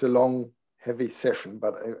 It's a long, heavy session,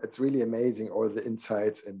 but it's really amazing all the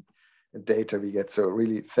insights and data we get. So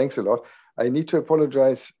really, thanks a lot. I need to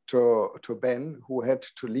apologize to Ben, who had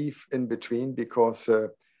to leave in between because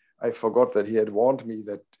I forgot that he had warned me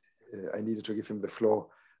that I needed to give him the floor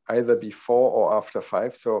either before or after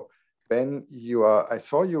 5. So Ben, I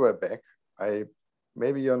saw you were back.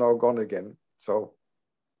 Maybe you're now gone again. So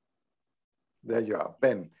there you are,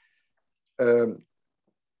 Ben.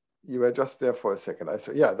 You were just there for a second. I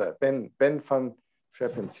saw, yeah, that Ben van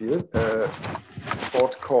Scherpenzeel,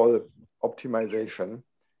 port call optimization.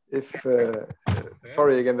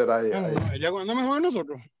 Sorry again that Ya cuando mejor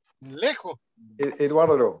nosotros, lejos.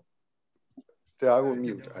 Eduardo, te hago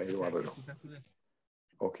mute, Eduardo.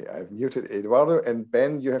 Okay, I've muted Eduardo, and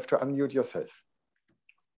Ben, you have to unmute yourself.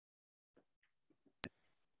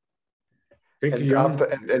 Thank you, Jan.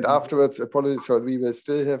 And afterwards, apologies, so we will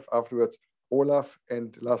still have afterwards Olaf,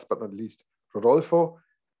 and last but not least, Rodolfo,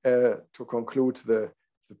 to conclude the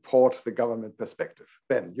government perspective.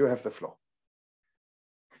 Ben, you have the floor.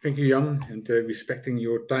 Thank you, Jan. And respecting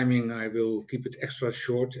your timing, I will keep it extra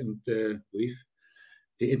short and brief.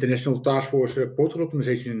 The International Task Force Protocol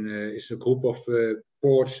Optimization is a group of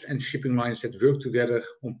ports and shipping lines that work together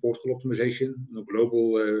on protocol optimization on a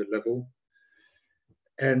global level.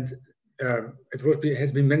 And it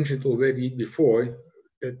has been mentioned already before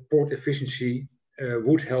that port efficiency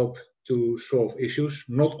would help to solve issues,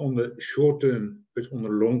 not on the short term, but on the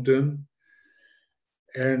long term.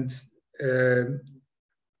 And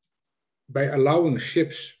by allowing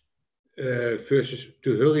ships versus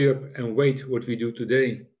to hurry up and wait what we do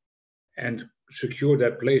today and secure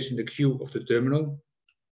their place in the queue of the terminal,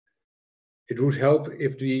 it would help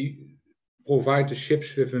if we provide the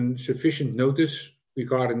ships with a sufficient notice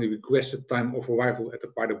regarding the requested time of arrival at the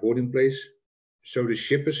part of boarding place, so the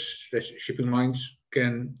shipping lines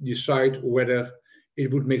can decide whether it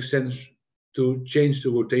would make sense to change the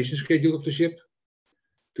rotation schedule of the ship,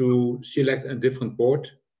 to select a different port,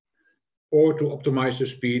 or to optimize the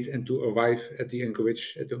speed and to arrive at the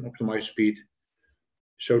anchorage at an optimized speed.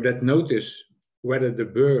 So that notice whether the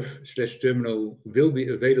berth/terminal will be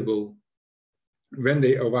available when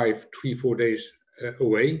they arrive 3-4 days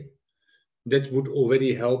away, that would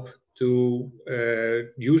already help to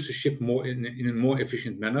use the ship more in a more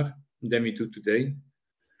efficient manner than we do today.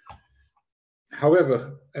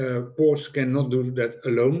 However, ports cannot do that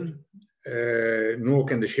alone, nor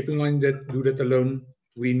can the shipping line do that alone.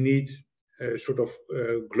 We need a sort of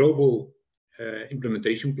global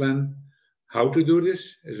implementation plan. How to do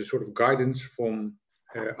this as a sort of guidance from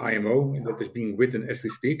IMO, and that is being written as we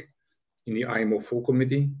speak in the IMO full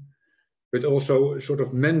committee, but also a sort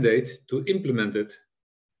of mandate to implement it.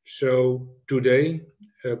 So today,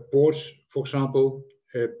 ports, for example,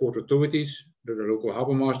 port authorities, the local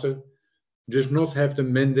harbor master, does not have the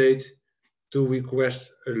mandate to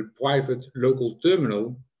request a private local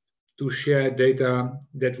terminal to share data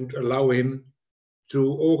that would allow him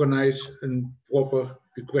to organize a proper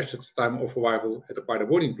requested time of arrival at the part of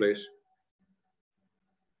boarding place.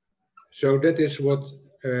 So that is what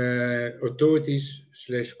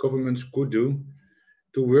authorities/governments could do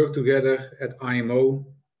to work together at IMO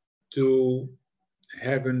to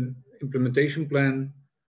have an implementation plan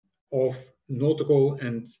of nautical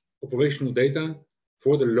and operational data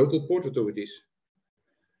for the local port authorities.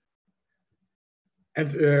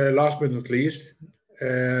 And last but not least,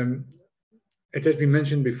 it has been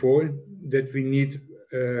mentioned before that we need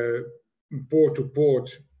port-to-port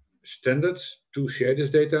standards to share this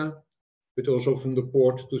data, but also from the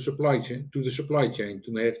port to the supply chain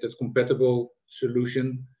to have that compatible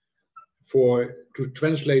solution to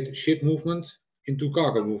translate ship movement into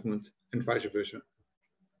cargo movement and vice versa.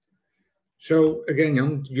 So again,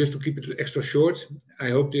 Jan, just to keep it extra short,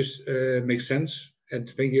 I hope this makes sense. And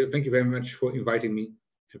thank you very much for inviting me.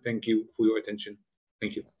 And thank you for your attention.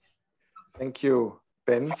 Thank you. Thank you,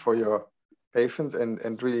 Ben, for your patience.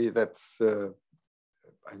 And really, that's I'm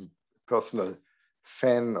a personal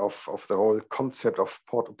fan of the whole concept of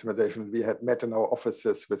port optimization. We had met in our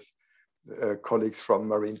offices with colleagues from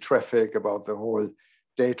marine traffic about the whole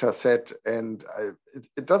data set. And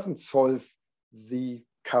it doesn't solve the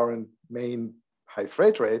current main high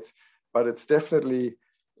freight rates, but it's definitely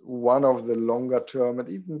one of the longer term and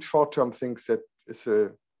even short term things that is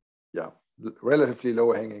a relatively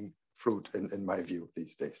low hanging fruit in my view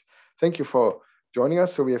these days. Thank you for joining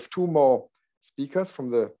us. So we have two more speakers from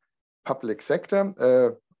the public sector.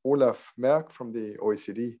 Olaf Merck from the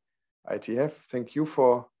OECD ITF. Thank you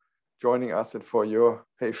for joining us and for your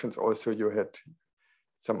patience. Also, you had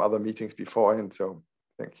some other meetings beforehand, so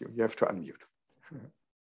thank you. You have to unmute.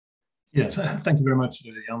 Yes, thank you very much,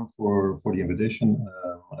 Jan, for the invitation.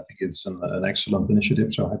 I think it's an excellent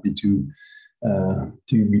initiative, so happy to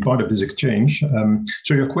be part of this exchange.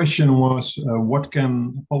 So your question was, what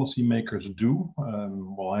can policymakers do?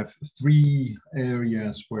 Well, I have three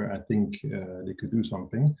areas where I think they could do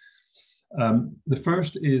something. The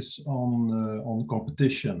first is on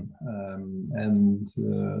competition and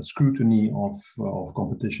scrutiny of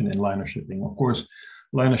competition in liner shipping. Of course,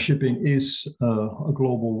 liner shipping is a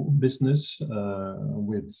global business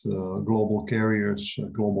with global carriers,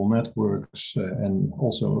 global networks, and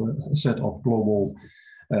also a set of globally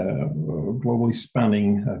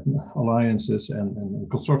spanning alliances and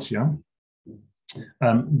consortia.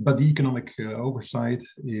 But the economic oversight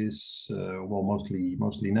is well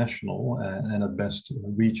mostly national and at best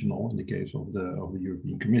regional in the case of the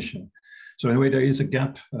European Commission. So in a way there is a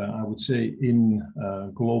gap, I would say, in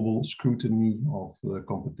global scrutiny of the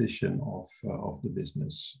competition of the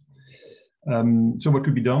business. So what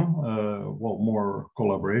could be done? Well, more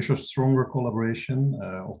collaboration, stronger collaboration,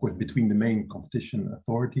 of course, between the main competition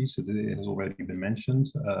authorities. It has already been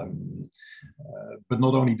mentioned, but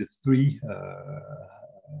not only the three,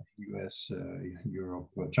 US, Europe,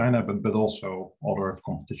 China, but also other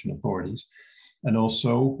competition authorities. And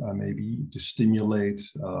also maybe to stimulate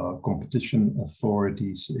competition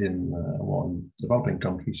authorities in, in developing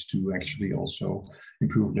countries to actually also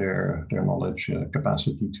improve their knowledge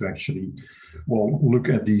capacity to actually, look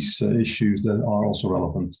at these issues that are also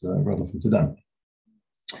relevant to them.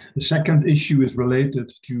 The second issue is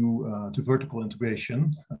related to vertical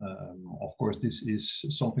integration. Of course, this is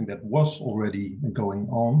something that was already going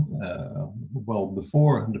on well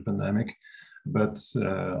before the pandemic. But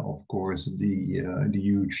of course, the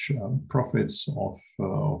huge profits of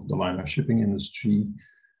the liner shipping industry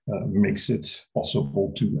makes it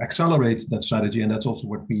possible to accelerate that strategy, and that's also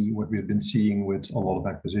what we've been seeing with a lot of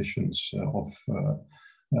acquisitions of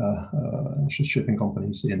shipping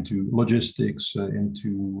companies into logistics,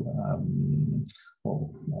 into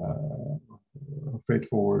freight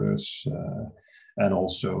forwarders, and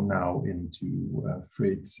also now into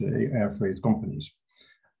air freight companies.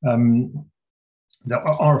 There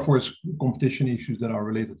are, of course, competition issues that are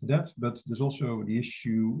related to that, but there's also the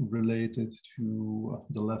issue related to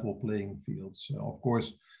the level playing fields. Of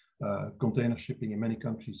course, container shipping in many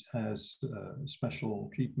countries has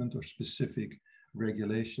special treatment or specific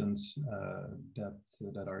regulations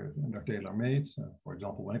that are tailor-made. For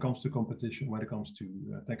example, when it comes to competition, when it comes to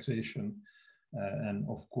taxation, and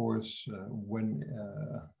of course, when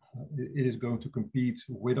it is going to compete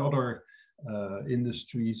with other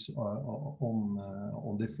industries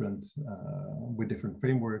on different with different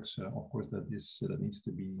frameworks. Of course, that needs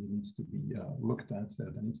to be looked at.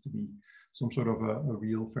 There needs to be some sort of a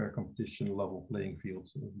real fair competition, level playing field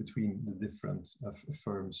between the different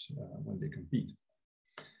firms when they compete.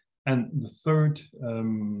 And the third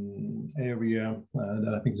area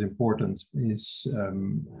that I think is important is,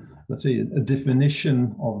 let's say, a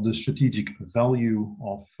definition of the strategic value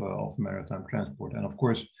of maritime transport. And of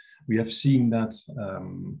course, we have seen that,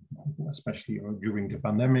 especially during the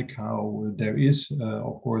pandemic, how there is,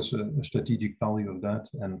 of course, a strategic value of that.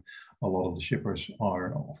 And a lot of the shippers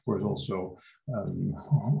are, of course, also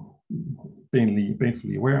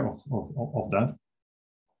painfully aware of that.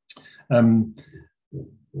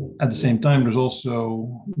 At the same time, there's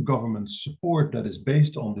also government support that is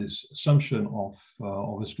based on this assumption of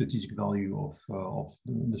a strategic value of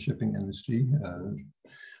the shipping industry.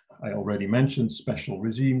 I already mentioned special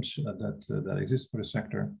regimes that exist for the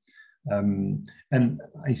sector. And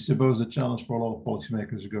I suppose the challenge for a lot of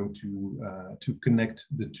policymakers is going to connect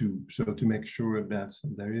the two. So to make sure that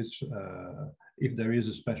there is, if there is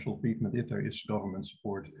a special treatment, if there is government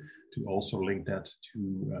support, to also link that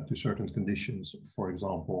to certain conditions. For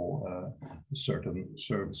example, certain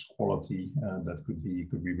service quality that could be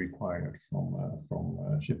required from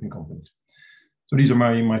shipping companies. So these are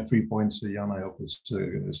my 3 points, Jan. I hope this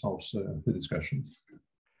helps the discussion.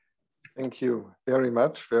 Thank you very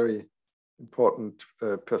much. Very important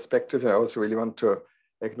perspectives. I also really want to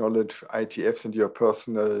acknowledge ITFs and your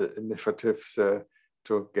personal initiatives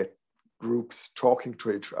to get groups talking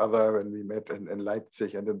to each other. When we met in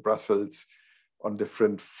Leipzig and in Brussels on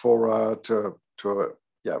different fora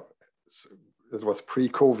it was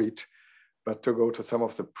pre-COVID, but to go to some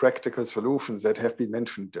of the practical solutions that have been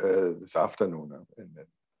mentioned this afternoon. And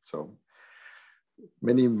so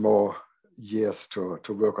many more years to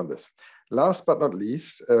work on this. Last but not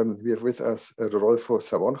least, we have with us Rodolfo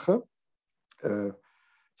Sabonge,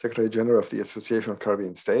 Secretary General of the Association of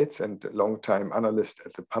Caribbean States and longtime analyst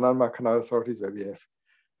at the Panama Canal Authorities, where we have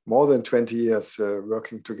more than 20 years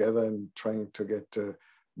working together and trying to get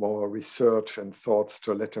more research and thoughts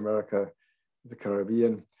to Latin America, the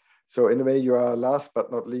Caribbean. So in a way, you are last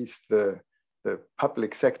but not least the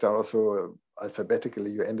public sector. Also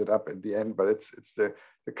alphabetically, you ended up at the end, but it's the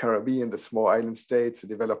Caribbean, the small island states, the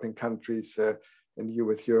developing countries, and you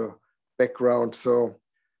with your background. So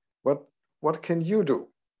what can you do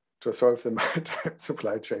to solve the maritime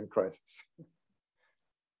supply chain crisis?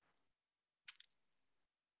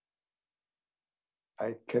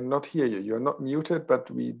 I cannot hear you. You're not muted, but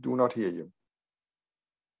we do not hear you.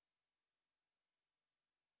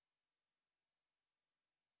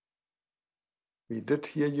 We did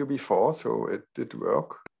hear you before, so it did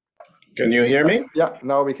work. Can you hear me? Yeah,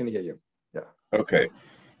 now we can hear you. Yeah. Okay.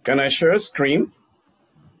 Can I share a screen?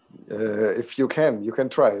 If you can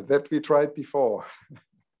try. That we tried before.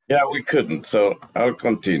 Yeah, we couldn't, so I'll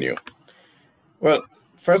continue. Well,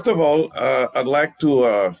 first of all, I'd like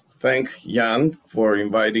to thank Jan for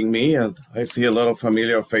inviting me, and I see a lot of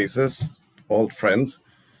familiar faces old friends.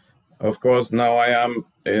 Of course, now I am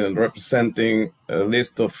representing a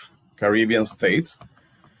list of Caribbean states.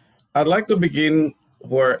 I'd like to begin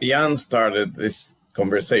where Jan started this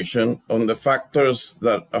conversation on the factors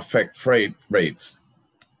that affect freight rates.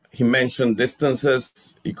 He mentioned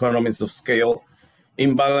distances, economies of scale,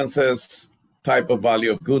 imbalances, type of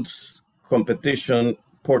value of goods, competition,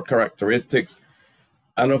 port characteristics.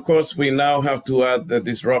 And of course, we now have to add the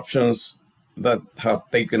disruptions that have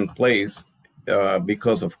taken place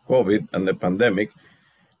because of COVID and the pandemic.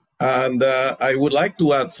 And I would like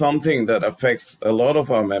to add something that affects a lot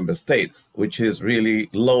of our member states, which is really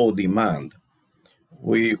low demand.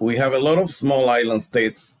 We have a lot of small island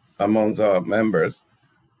states amongst our members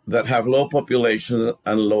that have low population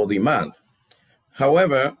and low demand.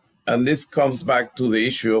 However, and this comes back to the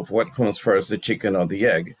issue of what comes first, the chicken or the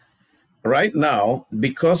egg. Right now,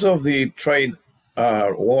 because of the trade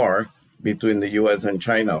war between the US and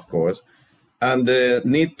China, of course, and the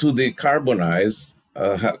need to decarbonize,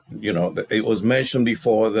 it was mentioned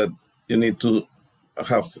before that you need to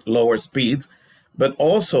have lower speeds, but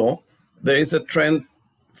also there is a trend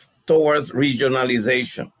towards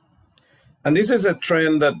regionalization. And this is a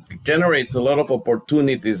trend that generates a lot of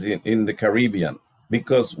opportunities in the Caribbean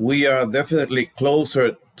because we are definitely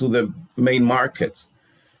closer to the main markets.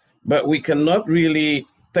 But we cannot really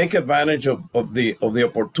take advantage of the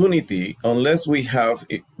opportunity unless we have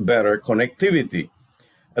better connectivity.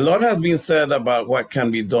 A lot has been said about what can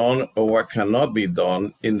be done or what cannot be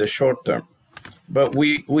done in the short term. But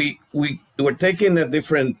we're taking a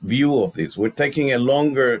different view of this. We're taking a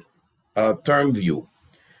longer term view.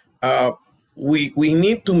 We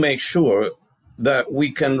need to make sure that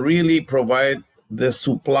we can really provide the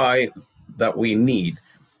supply that we need,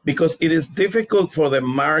 because it is difficult for the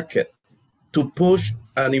market to push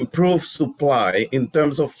and improve supply in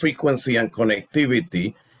terms of frequency and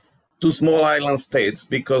connectivity to small island states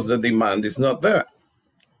because the demand is not there.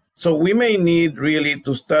 So we may need really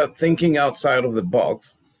to start thinking outside of the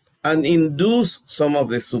box and induce some of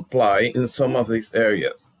the supply in some of these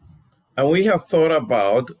areas. And we have thought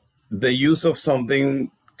about the use of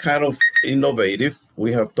something kind of innovative.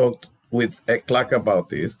 We have talked with ECLAC about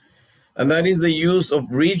this, and that is the use of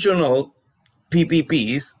regional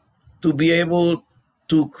PPPs to be able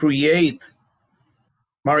to create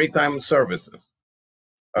maritime services.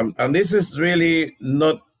 And this is really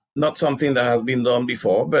not something that has been done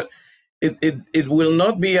before, but it will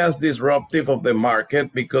not be as disruptive of the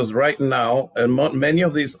market because right now, many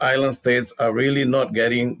of these island states are really not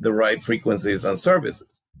getting the right frequencies and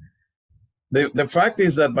services. The fact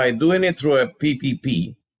is that by doing it through a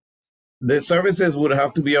PPP, the services would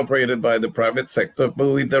have to be operated by the private sector,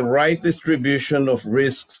 but with the right distribution of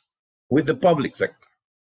risks with the public sector.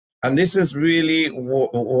 And this is really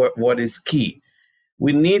what is key.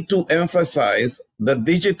 We need to emphasize the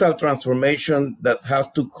digital transformation that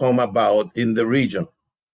has to come about in the region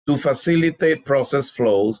to facilitate process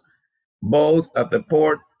flows, both at the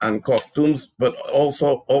port and customs, but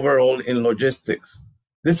also overall in logistics.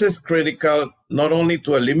 This is critical not only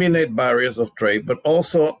to eliminate barriers of trade, but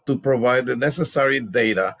also to provide the necessary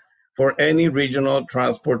data for any regional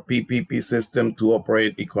transport PPP system to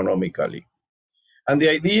operate economically. And the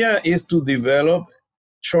idea is to develop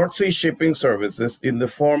short sea shipping services in the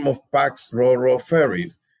form of PAX Ro-Ro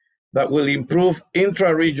ferries that will improve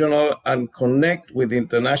intra-regional and connect with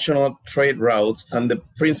international trade routes and the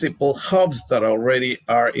principal hubs that already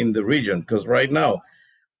are in the region. Because right now,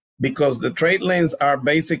 because the trade lanes are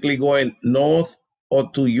basically going north or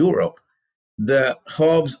to Europe, the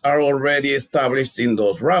hubs are already established in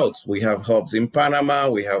those routes. We have hubs in Panama,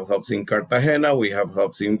 we have hubs in Cartagena, we have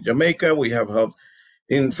hubs in Jamaica, we have hubs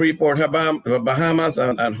in Freeport, Bahamas,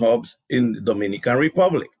 and hubs in the Dominican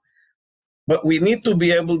Republic. But we need to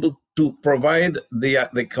be able to provide the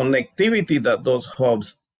connectivity that those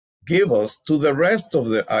hubs give us to the rest of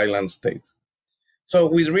the island states. So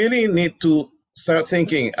we really need to start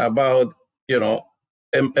thinking about,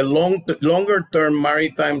 a longer-term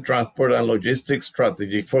maritime transport and logistics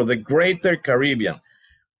strategy for the greater Caribbean,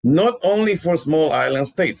 not only for small island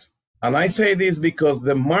states. And I say this because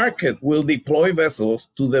the market will deploy vessels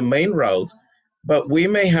to the main routes, but we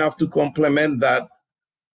may have to complement that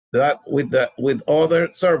with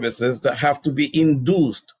other services that have to be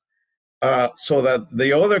induced so that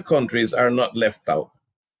the other countries are not left out.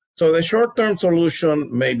 So the short-term solution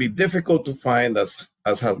may be difficult to find, as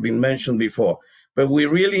has been mentioned before, but we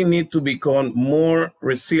really need to become more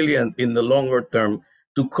resilient in the longer term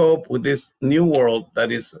to cope with this new world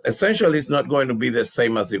that is essentially is not going to be the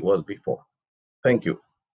same as it was before. Thank you.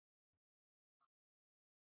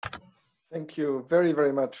 Thank you very,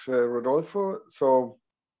 very much, Rodolfo. So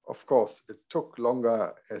of course, it took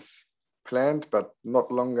longer as planned, but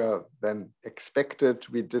not longer than expected.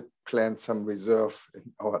 We did plan some reserve in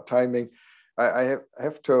our timing. I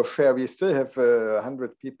have to share, we still have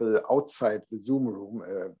 100 people outside the Zoom room.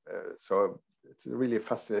 So it's a really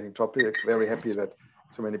fascinating topic. Very happy that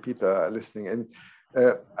so many people are listening in.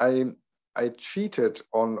 I cheated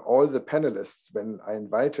on all the panelists when I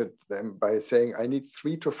invited them by saying, I need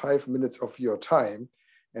 3 to 5 minutes of your time.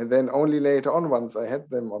 And then only later on, once I had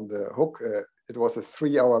them on the hook, it was a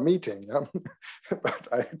 3-hour meeting. Yeah? But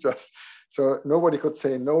I just, so nobody could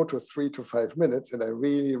say no to 3 to 5 minutes. And I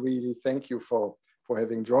really, really thank you for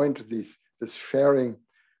having joined this sharing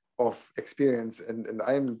of experience. And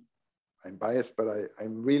I'm biased, but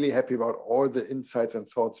I'm really happy about all the insights and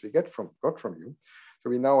thoughts we got from you. So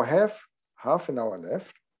we now have half an hour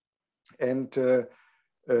left. And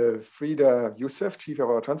Frida Youssef, chief of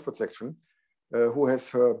our transport section, who has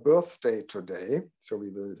her birthday today. So we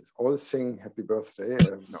will all sing happy birthday.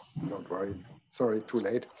 No, don't worry. Sorry, too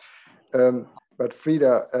late. But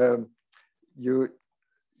Frida, you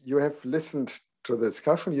have listened to the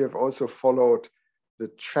discussion. You have also followed the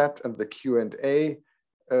chat and the Q&A.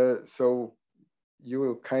 So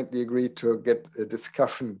you kindly agreed to get a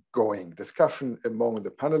discussion going, discussion among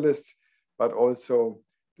the panelists, but also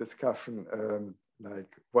discussion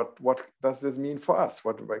like what does this mean for us?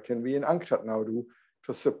 What can we in UNCTAD now do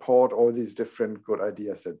to support all these different good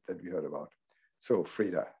ideas that we heard about? So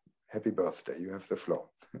Frida, happy birthday. You have the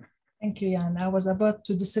floor. Thank you, Jan. I was about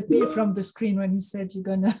to disappear from the screen when you said you're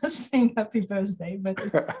going to sing happy birthday, but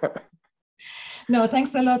no,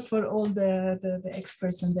 thanks a lot for all the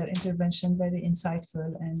experts and their intervention, very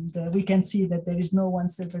insightful. And we can see that there is no one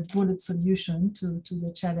silver bullet solution to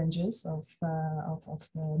the challenges of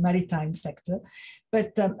the maritime sector.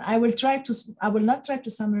 But I will not try to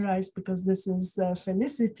summarize, because this is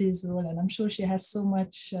Felicity's role, and I'm sure she has so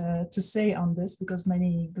much to say on this because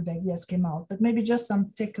many good ideas came out. But maybe just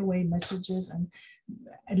some takeaway messages and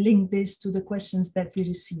link this to the questions that we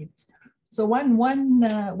received. So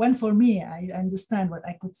one for me, I understand what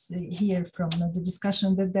I could say here from the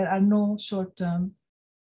discussion, that there are no short-term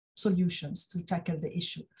solutions to tackle the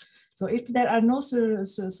issue. So if there are no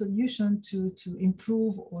solution to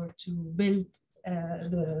improve or to build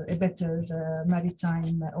a better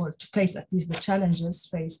maritime, or to face at least the challenges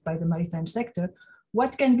faced by the maritime sector,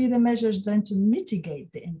 what can be the measures then to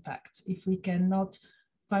mitigate the impact? If we cannot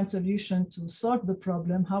find solution to solve the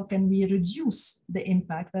problem, how can we reduce the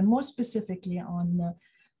impact, and more specifically on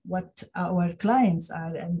what our clients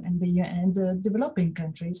are and the developing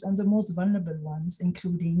countries and the most vulnerable ones,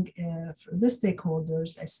 including the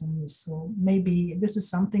stakeholders, SMEs. So maybe this is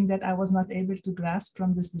something that I was not able to grasp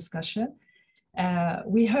from this discussion.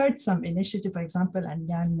 We heard some initiative, for example, and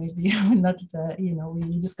Jan, maybe not,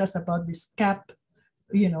 we discussed about this cap,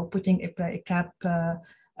 putting a cap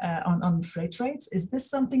on freight rates. Is this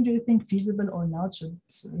something, do you think, feasible or not?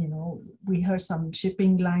 We heard some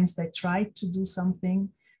shipping lines that tried to do something.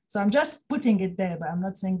 So I'm just putting it there, but I'm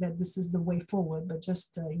not saying that this is the way forward, but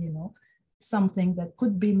just, something that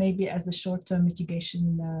could be maybe as a short-term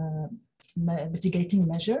mitigating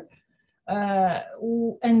measure.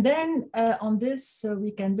 And then on this, we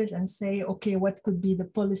can build and say, okay, what could be the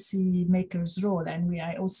policy maker's role? And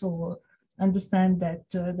I also understand that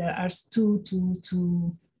there are two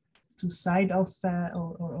side of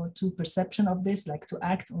or two perception of this, like to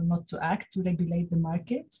act or not to act to regulate the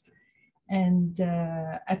market, and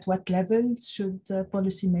at what level should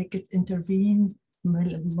policymakers intervene,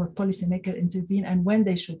 and when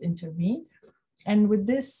they should intervene. And with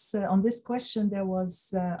this, on this question, there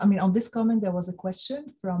was, on this comment, there was a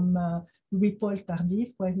question from Louis-Paul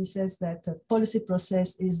Tardif, where he says that the policy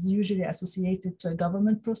process is usually associated to a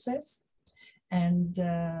government process. And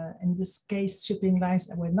in this case, shipping lines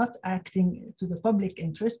were not acting to the public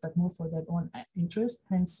interest, but more for their own interest.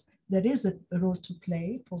 Hence, there is a role to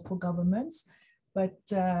play for governments, but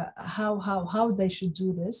how they should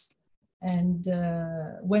do this, and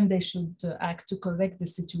when they should act to correct the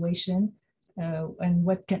situation, and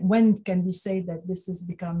when can we say that this is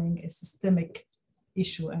becoming a systemic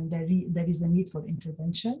issue and there is a need for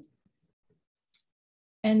intervention.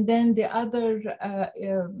 And then the other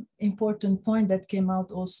important point that came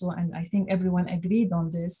out also, and I think everyone agreed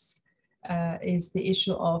on this, is the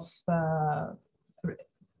issue of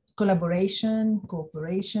collaboration,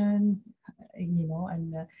 cooperation,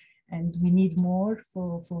 and we need more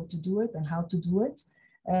to do it and how to do it.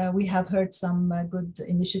 We have heard some good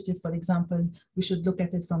initiative. For example, we should look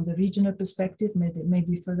at it from the regional perspective,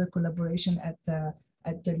 maybe further collaboration at the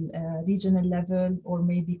regional level, or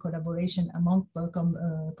maybe collaboration among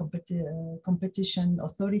competition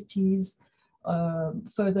authorities,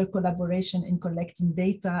 further collaboration in collecting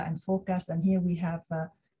data and forecast. And here we have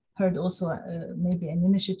heard also maybe an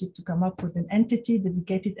initiative to come up with an entity,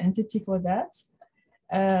 dedicated entity for that.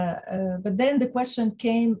 But then the question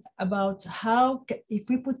came about how, if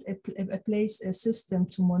we put place a system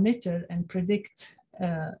to monitor and predict,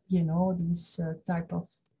 you know, these type of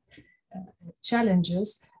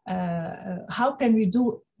challenges, how can we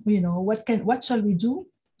do, you know, what shall we do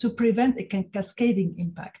to prevent a cascading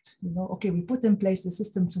impact? You know, okay, we put in place a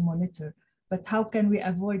system to monitor, but how can we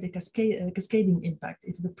avoid a cascading impact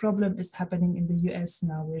if the problem is happening in the US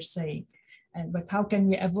now, we're saying? But how can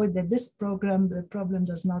we avoid that the problem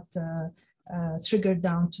does not trigger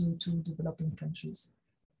down to developing countries?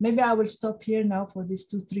 Maybe I will stop here now for these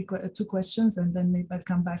two questions, and then maybe I'll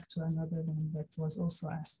come back to another one that was also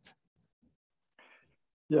asked.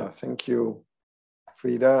 Yeah, thank you,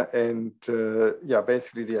 Frida. And yeah,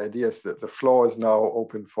 basically the idea is that the floor is now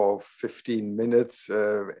open for 15 minutes.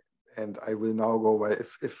 And I will now go by,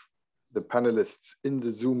 if the panelists in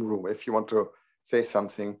the Zoom room, if you want to say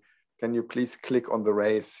something, can you please click on the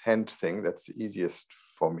raise hand thing? That's the easiest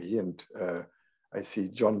for me. And I see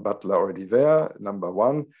John Butler already there, number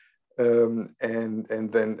one. And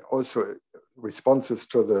then also responses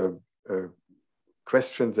to the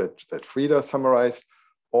questions that Frida summarized,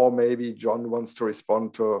 or maybe John wants to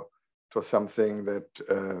respond to something that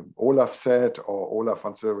Olaf said, or Olaf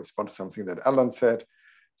wants to respond to something that Alan said.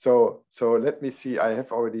 So let me see, I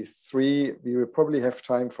have already 3, we will probably have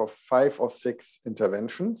time for 5 or 6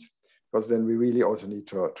 interventions, because then we really also need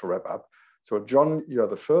to wrap up. So John, you are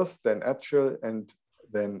the first, then Achil, and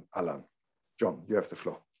then Alan. John, you have the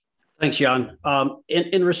floor. Thanks, Jan.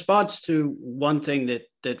 In response to one thing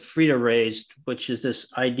that Frida raised, which is this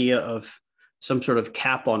idea of some sort of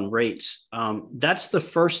cap on rates, that's the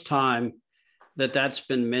first time that's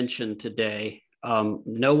been mentioned today.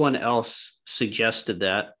 No one else suggested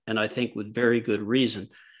that, and I think with very good reason.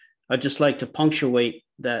 I'd just like to punctuate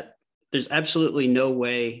that there's absolutely no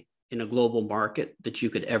way in a global market that you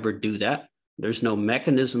could ever do that. There's no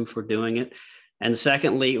mechanism for doing it. And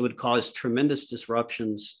secondly, it would cause tremendous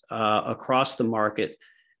disruptions across the market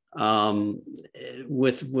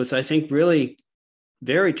with, I think, really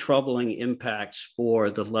very troubling impacts for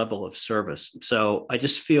the level of service. So I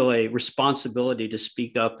just feel a responsibility to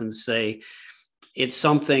speak up and say, it's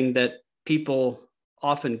something that people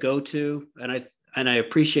often go to, and I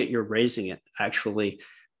appreciate your raising it, actually,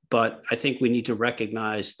 but I think we need to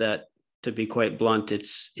recognize that, to be quite blunt,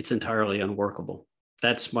 it's entirely unworkable.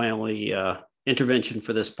 That's my only intervention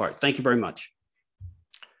for this part. Thank you very much.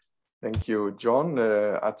 Thank you, John.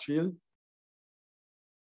 Achil?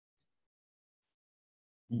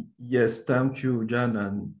 Yes, thank you, Jan,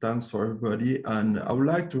 and thanks for everybody. And I would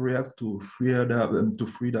like to react to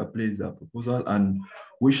Frida Play's proposal and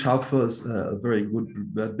wish her first a very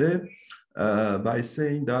good birthday by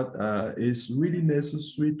saying that it's really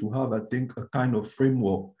necessary to have, I think, a kind of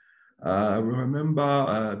framework.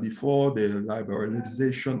 Remember before the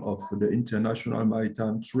liberalization of the international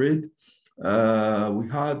maritime trade, we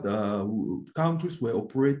had countries were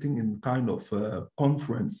operating in kind of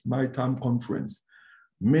conference, maritime conference.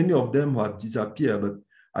 Many of them have disappeared, but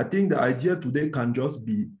I think the idea today can just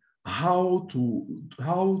be how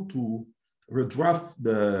to redraft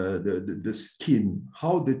the scheme,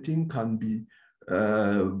 how the thing can be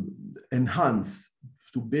enhanced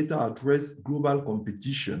to better address global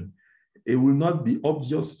competition. It will not be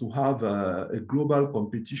obvious to have a global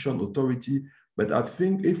competition authority, but I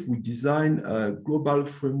think if we design a global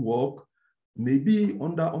framework, maybe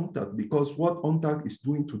under UNCTAD, because what UNCTAD is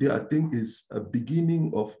doing today, I think, is a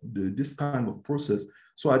beginning of this kind of process.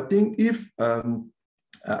 So I think if,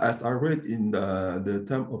 as I read in the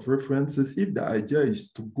term of references, if the idea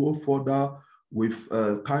is to go further with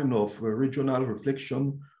a kind of a regional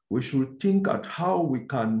reflection, we should think at how we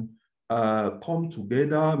can come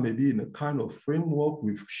together, maybe in a kind of framework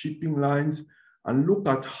with shipping lines, and look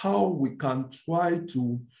at how we can try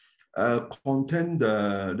to contain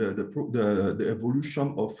the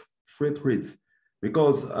evolution of freight rates.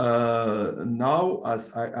 Because now,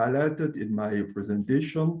 as I highlighted in my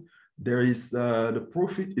presentation, there is the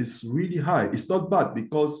profit is really high. It's not bad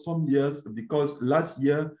because because last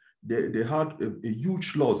year they had a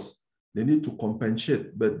huge loss. They need to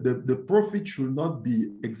compensate, but the profit should not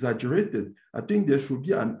be exaggerated. I think there should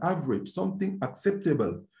be an average, something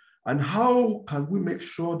acceptable. And how can we make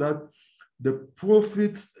sure that the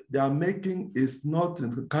profits they are making is not a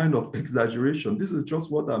kind of exaggeration? This is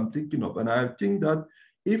just what I'm thinking of. And I think that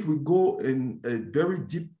if we go in a very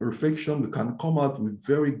deep reflection, we can come out with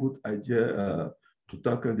very good idea to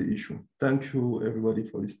tackle the issue. Thank you, everybody,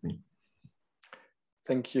 for listening.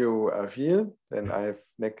 Thank you, Ariel. Then I have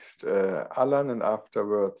next Alan, and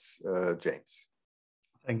afterwards James.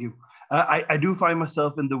 Thank you. I do find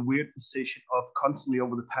myself in the weird position of constantly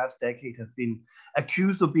over the past decade have been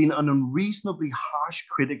accused of being an unreasonably harsh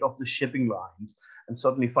critic of the shipping lines, and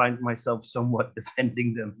suddenly find myself somewhat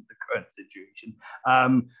defending them in the current situation.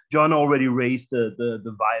 John already raised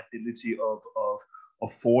the viability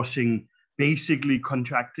of forcing basically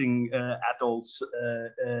contracting adults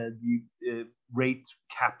the rate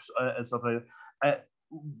caps and stuff like that.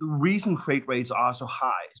 The reason freight rates are so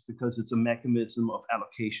high is because it's a mechanism of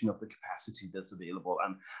allocation of the capacity that's available.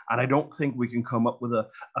 And I don't think we can come up with a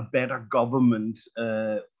better government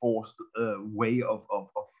forced way of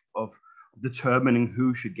determining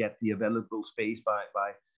who should get the available space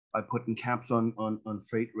by putting caps on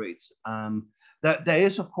freight rates. There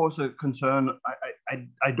is, of course, a concern.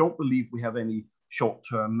 I don't believe we have any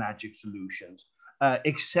short-term magic solutions,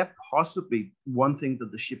 except possibly one thing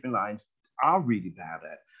that the shipping lines are really bad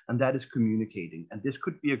at, and that is communicating. And this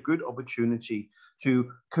could be a good opportunity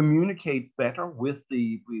to communicate better with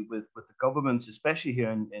the governments, especially here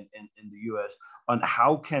in the US, on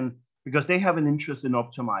how can, because they have an interest in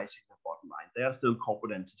optimizing the bottom line. They are still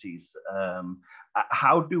corporate entities.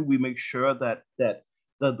 How do we make sure that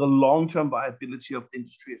the long-term viability of the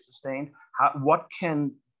industry is sustained?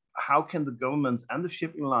 How can the governments and the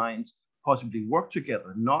shipping lines possibly work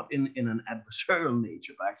together, not in an adversarial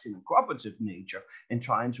nature, but actually in a cooperative nature, in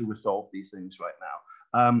trying to resolve these things right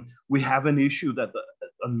now. We have an issue that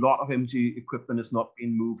a lot of empty equipment is not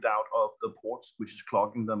being moved out of the ports, which is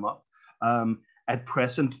clogging them up. At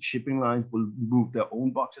present, shipping lines will move their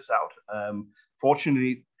own boxes out.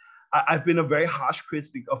 Fortunately, I've been a very harsh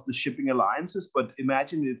critic of the shipping alliances, but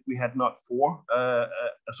imagine if we had not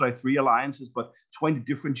 3 alliances, but 20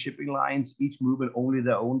 different shipping lines, each moving only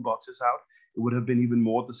their own boxes out. It would have been even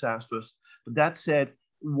more disastrous. But that said,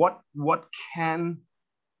 what can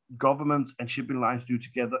governments and shipping lines do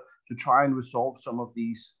together to try and resolve some of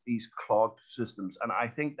these clogged systems? And I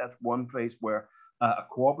think that's one place where a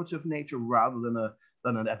cooperative nature rather than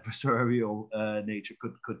an adversarial nature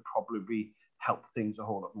could probably help things a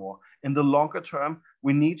whole lot more. In the longer term,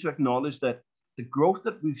 we need to acknowledge that the growth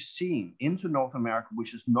that we've seen into North America,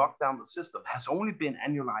 which has knocked down the system, has only been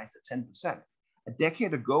annualized at 10%. A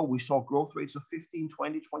decade ago, we saw growth rates of 15,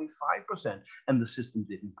 20, 25%, and the system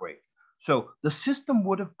didn't break. So the system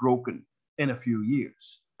would have broken in a few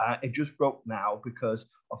years. It just broke now because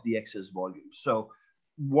of the excess volume. So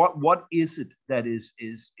what is it that is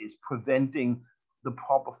preventing the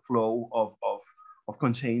proper flow of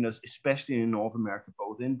containers, especially in North America,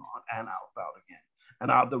 both inbound and outbound again? And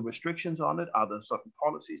are there restrictions on it? Are there certain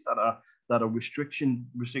policies that are restricting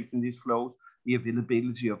these flows? The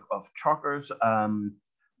availability of truckers.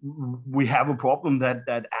 We have a problem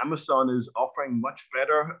that Amazon is offering much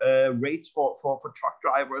better rates for truck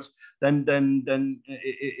drivers than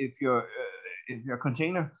if you're a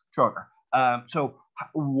container trucker. So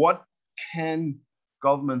what can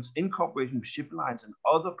governments in cooperation with shipping lines and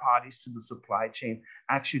other parties to the supply chain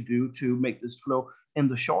actually do to make this flow in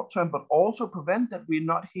the short term, but also prevent that we're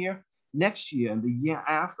not here next year and the year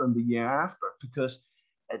after and the year after? Because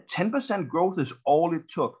 10% growth is all it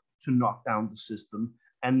took to knock down the system,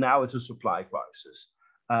 and now it's a supply crisis.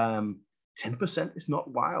 10% is not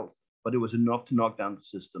wild, but it was enough to knock down the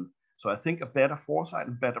system. So I think a better foresight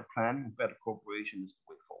and better planning and better cooperation is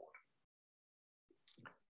the way forward.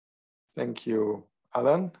 Thank you,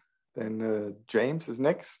 Alan. Then James is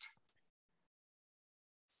next.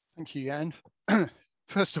 Thank you, Jan.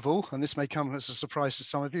 First of all, and this may come as a surprise to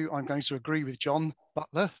some of you, I'm going to agree with John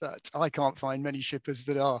Butler that I can't find many shippers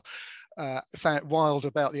that are wild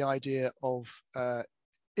about the idea of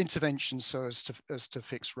intervention so as to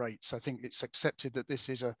fix rates. I think it's accepted that this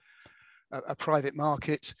is a private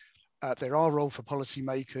market. There are roles for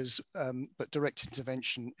policymakers, but direct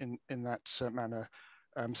intervention in that manner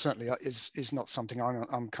certainly is not something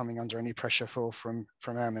I'm coming under any pressure for from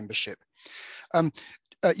our membership.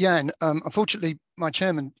 Jan, unfortunately, my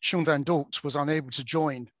chairman, Sean Van Dort, was unable to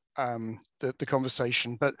join the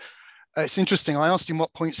conversation, but it's interesting. I asked him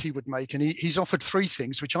what points he would make, and he's offered 3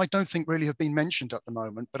 things, which I don't think really have been mentioned at the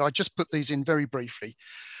moment, but I just put these in very briefly.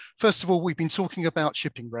 First of all, we've been talking about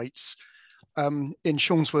shipping rates. In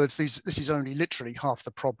Sean's words, this is only literally half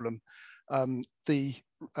the problem. The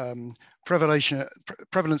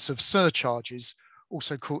prevalence of surcharges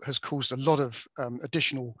also has caused a lot of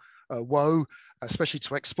additional woe, especially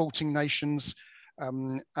to exporting nations,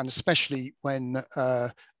 and especially when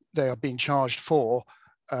they are being charged for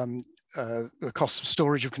the cost of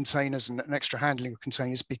storage of containers and extra handling of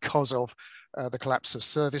containers because of the collapse of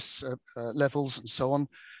service levels and so on.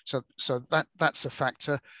 So that's a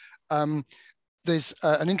factor. There's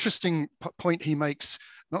an interesting point he makes,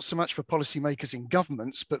 not so much for policymakers in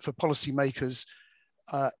governments, but for policymakers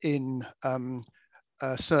in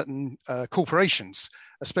certain corporations,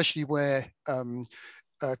 especially where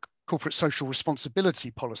corporate social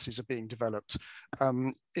responsibility policies are being developed.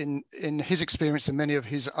 In his experience and many of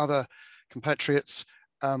his other compatriots,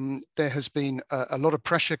 there has been a lot of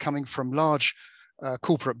pressure coming from large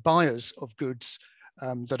corporate buyers of goods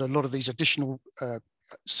that a lot of these additional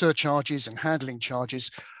surcharges and handling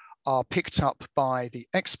charges are picked up by the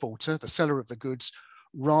exporter, the seller of the goods,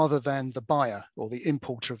 rather than the buyer or the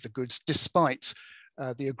importer of the goods, despite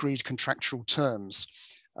the agreed contractual terms.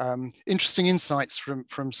 Interesting insights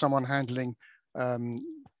from someone handling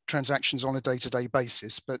transactions on a day-to-day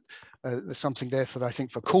basis, but there's something there for, I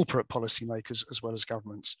think, for corporate policymakers as well as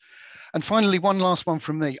governments. And finally, one last one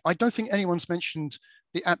from me. I don't think anyone's mentioned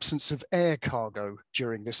the absence of air cargo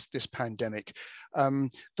during this pandemic.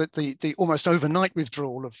 That the almost overnight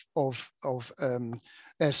withdrawal of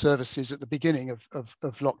air services at the beginning of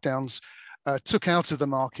lockdowns took out of the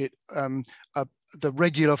market the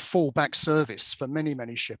regular fallback service for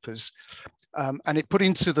many shippers, and it put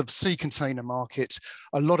into the sea container market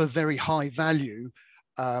a lot of very high value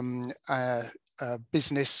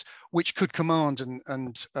business, which could command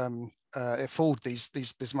and afford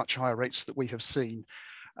these much higher rates that we have seen.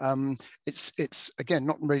 It's again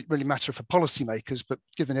not really matter for policymakers, but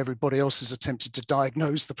given everybody else has attempted to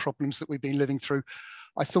diagnose the problems that we've been living through,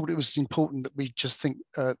 I thought it was important that we just think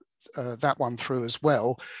that one through as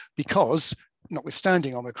well, because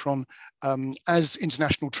notwithstanding Omicron, as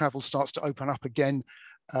international travel starts to open up again,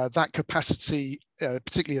 that capacity,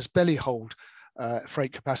 particularly as belly hold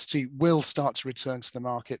freight capacity, will start to return to the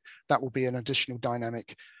market. That will be an additional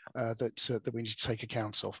dynamic that we need to take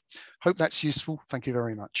account of. Hope that's useful. Thank you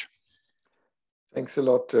very much. Thanks a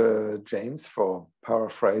lot, James, for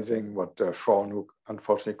paraphrasing what Sean, who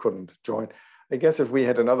unfortunately couldn't join. I guess if we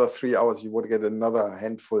had another 3 hours, you would get another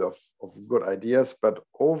handful of good ideas. But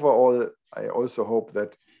overall, I also hope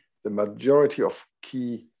that the majority of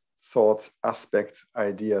key thoughts, aspects,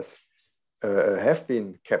 ideas have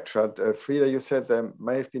been captured. Frida, you said there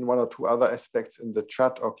may have been 1 or 2 other aspects in the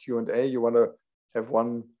chat or Q&A. You want to have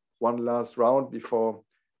one last round before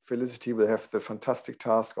Felicity will have the fantastic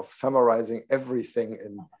task of summarizing everything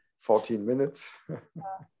in 14 minutes.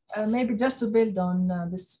 Maybe just to build on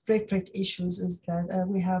this freight rate issues is that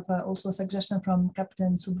we have also a suggestion from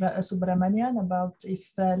Captain Subramanian about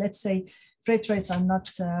if, let's say, freight rates are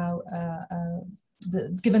not,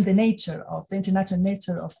 given the nature of the international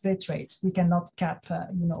nature of freight rates, we cannot cap,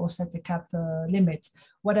 or set a cap limit.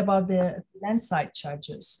 What about the landside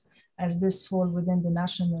charges, as this fall within the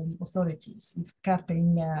national authorities? If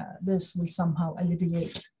capping this will somehow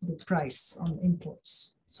alleviate the price on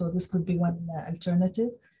imports. So this could be one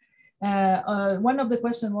alternative. One of the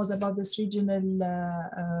questions was about this regional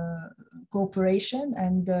cooperation,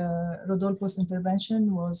 and Rodolfo's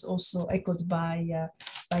intervention was also echoed by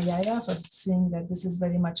Yaya, for saying that this is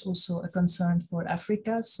very much also a concern for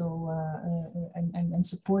Africa, so and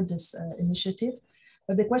support this initiative.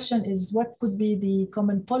 But the question is, what could be the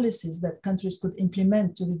common policies that countries could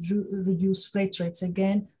implement to reduce freight rates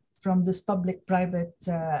again from this public-private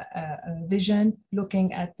vision,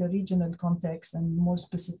 looking at the regional context and more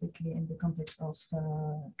specifically in the context of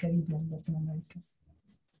Caribbean, Latin America?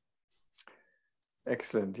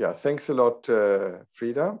 Excellent. Yeah, thanks a lot,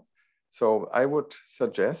 Frida. So I would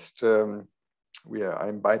suggest, I'm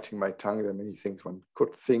biting my tongue. There are many things one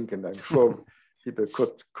could think, and I'm sure people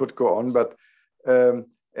could go on, but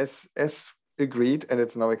as agreed, and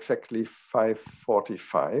it's now exactly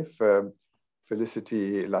 5:45,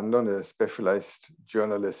 Felicity London, a specialized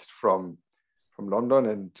journalist from London,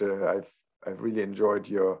 and I've really enjoyed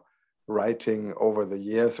your writing over the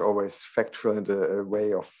years, always factual and a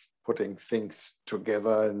way of putting things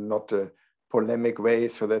together and not a polemic way.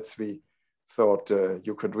 So we thought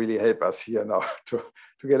you could really help us here now to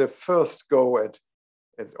get a first go at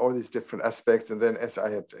all these different aspects. And then, as I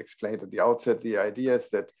had explained at the outset, the idea is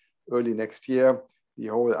that early next year, the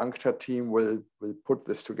whole UNCTAD team will put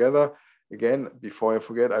this together. Again, before I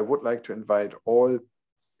forget, I would like to invite all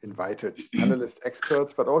invited panelists,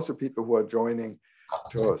 experts, but also people who are joining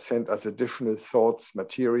to send us additional thoughts,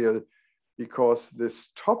 material, because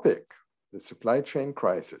this topic, the supply chain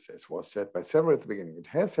crisis, as was said by several at the beginning, it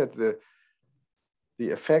has had the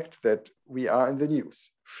effect that we are in the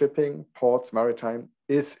news. Shipping, ports, maritime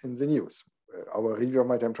is in the news. Our review of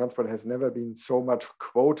maritime transport has never been so much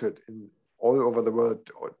quoted in all over the world,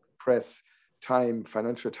 or press, Time,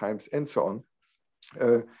 Financial Times, and so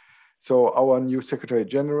on. So our new Secretary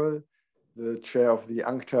General, the chair of the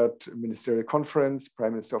UNCTAD Ministerial Conference,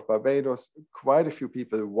 Prime Minister of Barbados, quite a few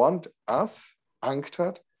people want us,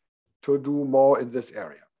 UNCTAD, to do more in this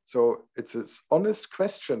area. So it's an honest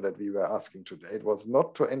question that we were asking today. It was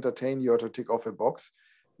not to entertain you or to tick off a box.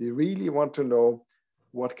 We really want to know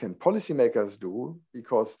what can policymakers do,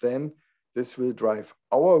 because then this will drive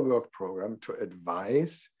our work program to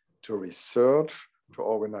advise, to research, to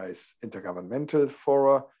organize intergovernmental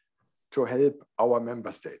fora, to help our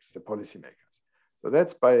member states, the policymakers. So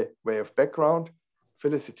that's by way of background.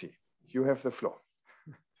 Felicity, you have the floor.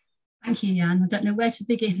 Thank you, Jan. I don't know where to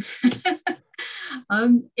begin.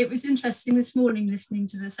 It was interesting this morning listening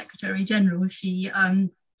to the Secretary General. She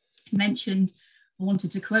mentioned, I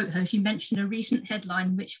wanted to quote her, she mentioned a recent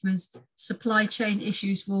headline which was "Supply chain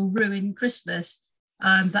issues will ruin Christmas."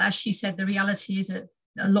 But as she said, the reality is a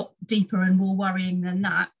lot deeper and more worrying than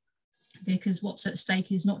that, because what's at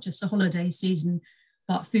stake is not just a holiday season,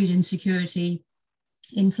 but food insecurity,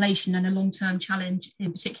 inflation, and a long-term challenge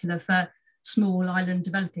in particular for small island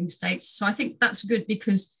developing states. So I think that's good,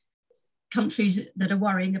 because countries that are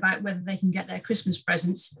worrying about whether they can get their Christmas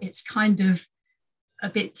presents, it's kind of a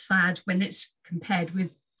bit sad when it's compared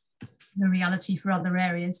with the reality for other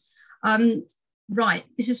areas. Right,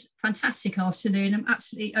 this is a fantastic afternoon. I'm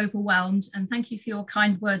absolutely overwhelmed, and thank you for your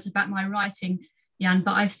kind words about my writing, Jan,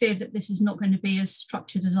 but I fear that this is not going to be as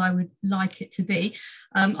structured as I would like it to be.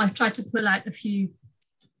 I've tried to pull out a few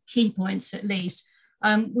key points at least.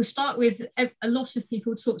 We'll start with, a lot of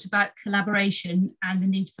people talked about collaboration and the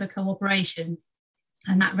need for cooperation.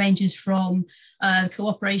 And that ranges from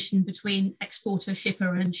cooperation between exporter,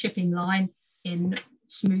 shipper and shipping line in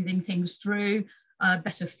smoothing things through,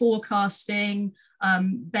 better forecasting,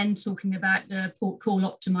 then talking about the port call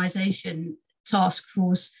optimization task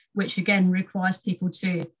force, which again requires people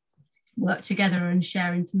to work together and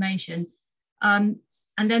share information. And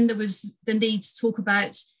then there was the need to talk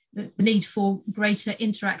about the need for greater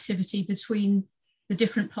interactivity between the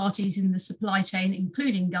different parties in the supply chain,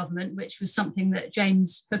 including government, which was something that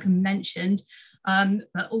James Hookham mentioned.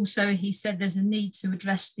 But also he said there's a need to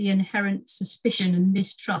address the inherent suspicion and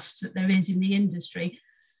mistrust that there is in the industry.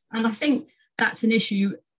 And I think that's an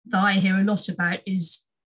issue that I hear a lot about, is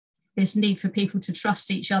this need for people to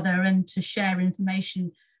trust each other and to share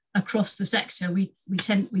information across the sector. We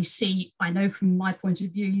see, I know from my point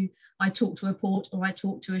of view, I talk to a port or I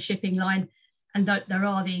talk to a shipping line, and there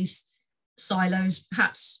are these silos,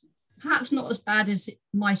 perhaps not as bad as it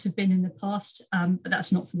might have been in the past, but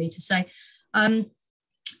that's not for me to say.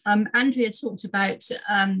 Andrea talked about,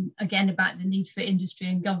 again, about the need for industry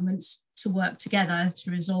and governments to work together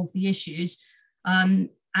to resolve the issues.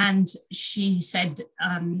 And she said,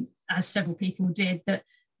 as several people did, that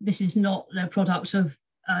this is not the product of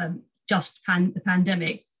just the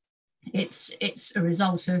pandemic. It's a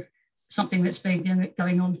result of something that's been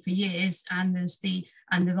going on for years, and there's the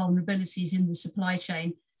vulnerabilities in the supply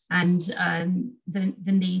chain, and the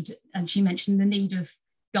need, and she mentioned the need of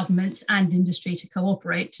governments and industry to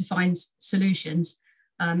cooperate to find solutions.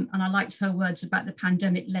 And I liked her words about the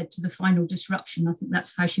pandemic led to the final disruption. I think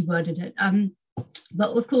that's how she worded it.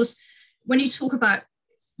 But of course, when you talk about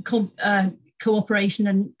cooperation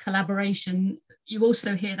and collaboration, you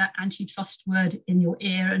also hear that antitrust word in your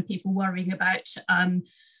ear, and people worrying about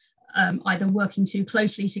either working too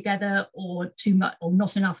closely together or too much or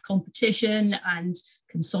not enough competition and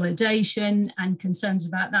consolidation, and concerns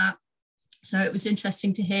about that. So it was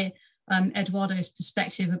interesting to hear Eduardo's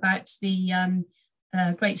perspective about the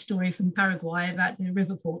great story from Paraguay about the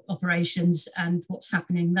river port operations and what's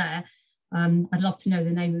happening there. I'd love to know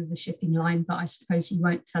the name of the shipping line, but I suppose he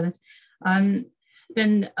won't tell us.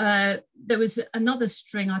 Then there was another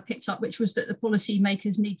string I picked up, which was that the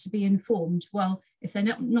policymakers need to be informed. Well, if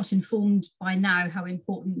they're not informed by now how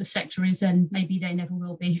important the sector is, then maybe they never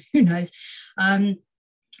will be, who knows. And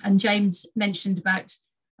James mentioned about,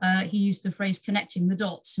 he used the phrase connecting the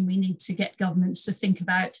dots, and we need to get governments to think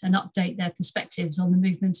about and update their perspectives on the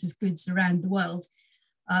movement of goods around the world.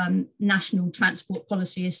 National transport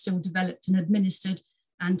policy is still developed and administered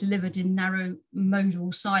and delivered in narrow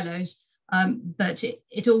modal silos. But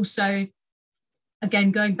it also,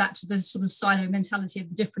 again, going back to the sort of silo mentality of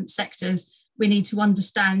the different sectors, we need to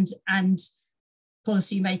understand, and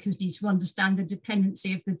policymakers need to understand, the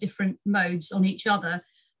dependency of the different modes on each other,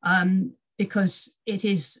 because it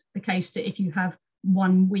is the case that if you have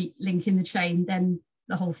one weak link in the chain, then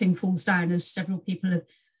the whole thing falls down, as several people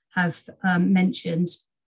have mentioned.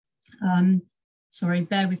 Sorry,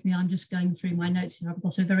 bear with me, I'm just going through my notes here. I've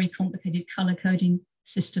got a very complicated colour coding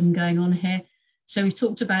system going on here. So we've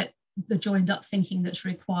talked about the joined up thinking that's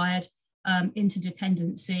required.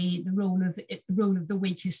 interdependency, the rule of the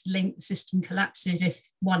weakest link. The system collapses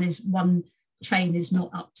if one chain is not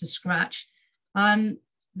up to scratch.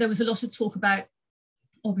 There was a lot of talk about,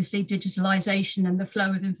 obviously, digitalization and the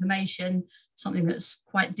flow of information, something that's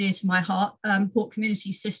quite dear to my heart. Port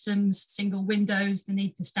community systems, single windows, the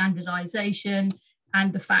need for standardization,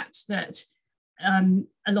 and the fact that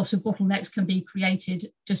a lot of bottlenecks can be created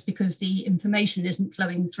just because the information isn't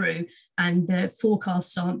flowing through and the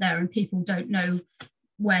forecasts aren't there and people don't know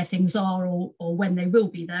where things are or when they will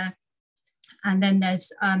be there. And then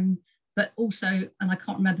there's, but also, and I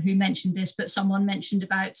can't remember who mentioned this, but someone mentioned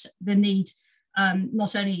about the need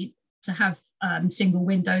not only to have single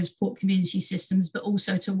windows port community systems, but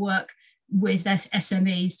also to work with their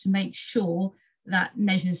SMEs to make sure that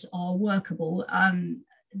measures are workable.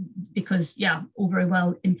 Because, yeah, all very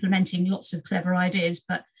well implementing lots of clever ideas,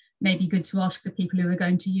 but maybe good to ask the people who are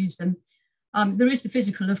going to use them. There is the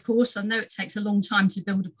physical, of course. I know it takes a long time to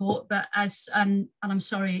build a port, but as, and I'm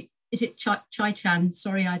sorry, is it Chai-Chan?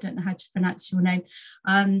 Sorry, I don't know how to pronounce your name.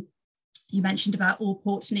 You mentioned about all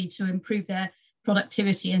ports need to improve their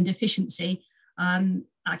productivity and efficiency.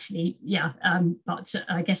 Actually, yeah, but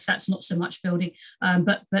I guess that's not so much building.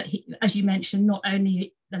 But as you mentioned, not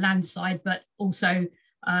only the land side, but also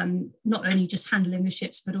not only just handling the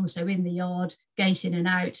ships, but also in the yard, gate in and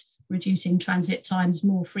out, reducing transit times,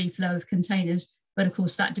 more free flow of containers. But of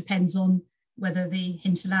course, that depends on whether the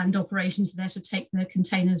hinterland operations are there to take the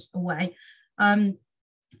containers away.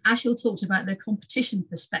 Ashil talked about the competition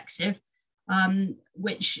perspective,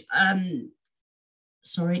 which,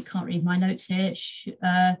 sorry, can't read my notes here.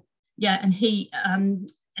 Yeah, and he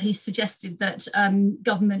suggested that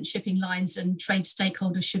government, shipping lines and trade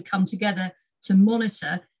stakeholders should come together to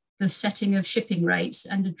monitor the setting of shipping rates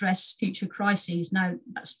and address future crises. Now,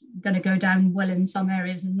 that's going to go down well in some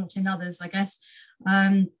areas and not in others, I guess.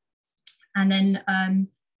 And then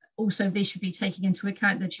also they should be taking into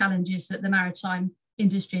account the challenges that the maritime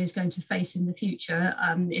industry is going to face in the future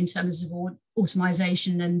in terms of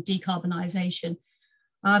automation and decarbonisation.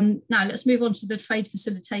 Now let's move on to the trade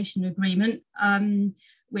facilitation agreement,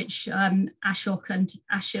 which Ashok and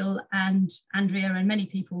Ashil and Andrea and many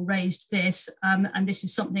people raised this, and this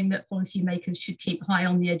is something that policymakers should keep high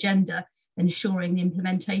on the agenda, ensuring the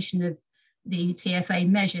implementation of the TFA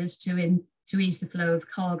measures to ease the flow of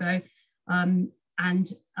cargo. And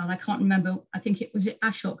I can't remember, I think it was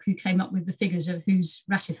Ashok who came up with the figures of who's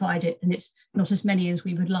ratified it, and it's not as many as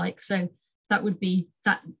we would like. So that would be,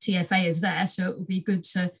 that TFA is there, so it would be good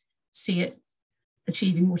to see it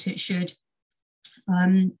achieving what it should.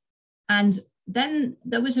 And then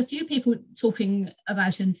there was a few people talking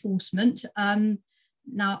about enforcement.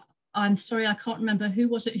 Now, I'm sorry, I can't remember who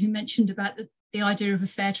was it who mentioned about the idea of a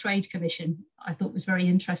fair trade commission. I thought was very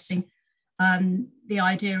interesting. The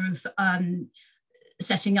idea of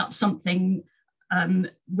setting up something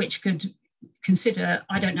which could consider,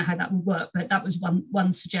 I don't know how that would work, but that was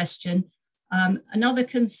one suggestion. Another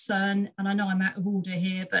concern, and I know I'm out of order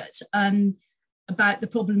here, but about the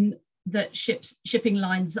problem that shipping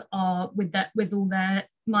lines are with all their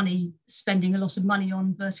money, spending a lot of money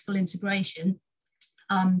on vertical integration,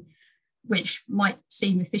 which might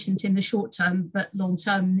seem efficient in the short term, but long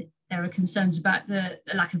term, there are concerns about the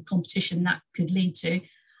lack of competition that could lead to,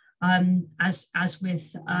 as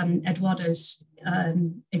with Eduardo's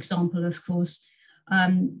example, of course.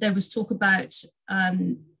 There was talk about,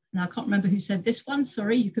 now I can't remember who said this one,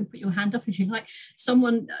 sorry, you can put your hand up if you like.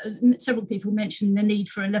 Several people mentioned the need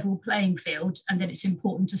for a level playing field and that it's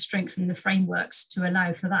important to strengthen the frameworks to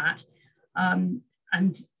allow for that.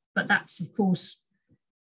 But that's, of course,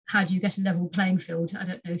 how do you get a level playing field? I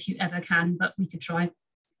don't know if you ever can, but we could try.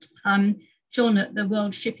 John, at the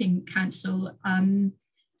World Shipping Council,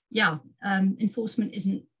 enforcement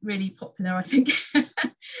isn't really popular, I think.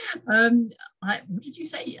 What did you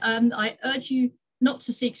say? I urge you not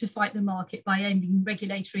to seek to fight the market by aiming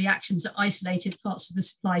regulatory actions at isolated parts of the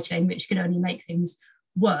supply chain, which can only make things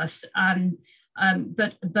worse.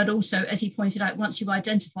 But also, as he pointed out, once you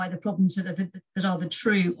identify the problems that are the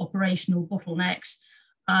true operational bottlenecks,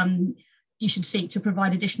 you should seek to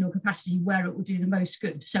provide additional capacity where it will do the most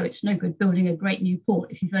good. So it's no good building a great new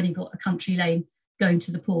port if you've only got a country lane going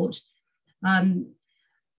to the port.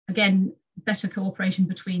 Again, better cooperation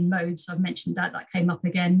between modes. I've mentioned that came up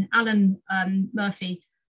again. Alan Murphy,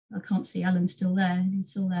 I can't see Alan still there, he's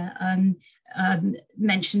still there,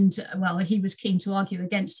 mentioned, well, he was keen to argue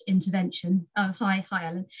against intervention. Hi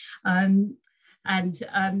Alan.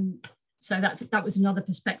 So that was another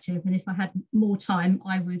perspective. And if I had more time,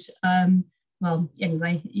 I would, well,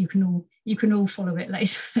 anyway, you can all follow it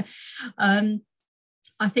later.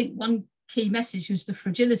 I think one key message was the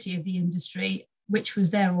fragility of the industry, which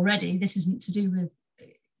was there already. This isn't to do with,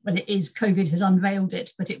 well, it is, COVID has unveiled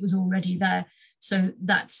it, but it was already there. So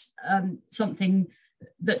that's something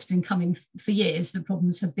that's been coming for years. The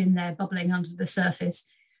problems have been there, bubbling under the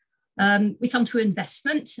surface. We come to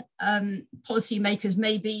investment. Policymakers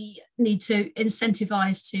maybe need to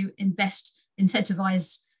incentivize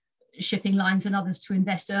shipping lines and others to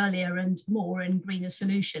invest earlier and more in greener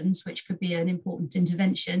solutions, which could be an important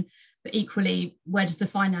intervention. But equally, where does the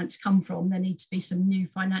finance come from? There need to be some new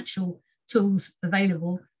financial tools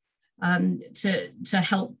available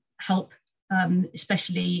to help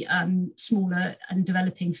especially smaller and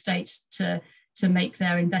developing states to make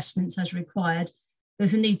their investments as required.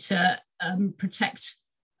 There's a need to protect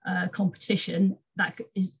competition.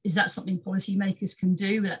 Is that something policymakers can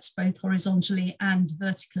do? That's both horizontally and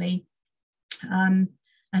vertically. And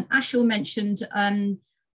Ashil mentioned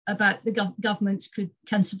about the governments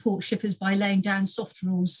can support shippers by laying down soft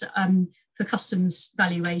rules for customs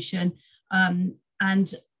valuation.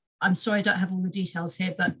 And I'm sorry I don't have all the details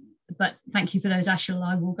here, but thank you for those, Ashil.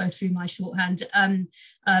 I will go through my shorthand.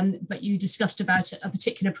 But you discussed about a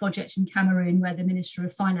particular project in Cameroon where the Minister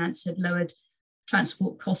of Finance had lowered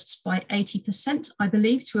transport costs by 80%, I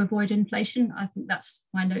believe, to avoid inflation. I think that's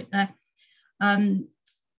my note there.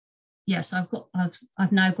 Yes,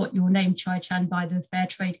 I've now got your name, Chai Chan, by the Fair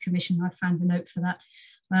Trade Commission. I found the note for that.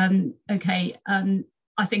 Okay.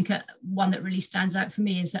 I think one that really stands out for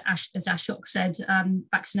me is that, as Ashok said,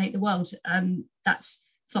 vaccinate the world. That's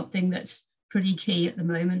something that's pretty key at the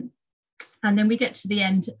moment. And then we get to the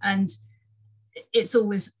end, and it's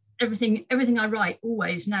always everything I write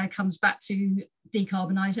always now comes back to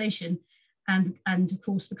decarbonisation, and of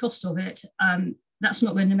course the cost of it. That's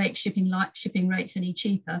not going to make shipping rates any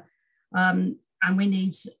cheaper, and we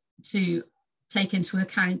need to take into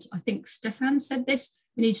account, I think Stefan said this,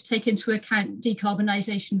 we need to take into account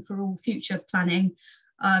decarbonisation for all future planning.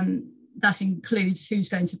 That includes who's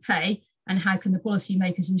going to pay and how can the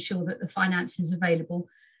policymakers ensure that the finance is available.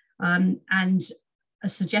 And a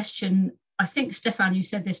suggestion, I think, Stefan, you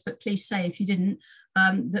said this, but please say if you didn't,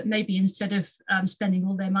 that maybe instead of spending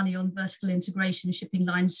all their money on vertical integration, shipping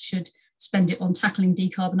lines should spend it on tackling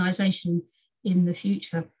decarbonisation in the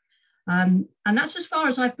future. And that's as far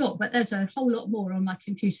as I've got, but there's a whole lot more on my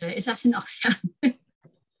computer. Is that enough?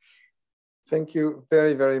 Thank you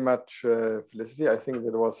very, very much, Felicity. I think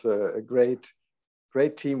that was a great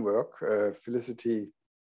teamwork. Felicity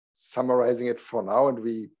summarizing it for now, and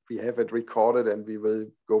we have it recorded, and we will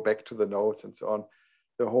go back to the notes and so on.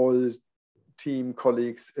 The whole team,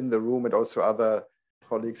 colleagues in the room, and also other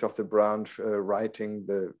colleagues of the branch writing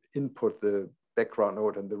the input, the background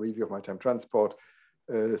note, and the review of Maritime Transport.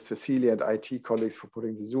 Cecilia and IT colleagues for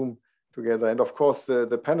putting the Zoom together, and of course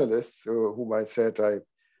the panelists, whom I said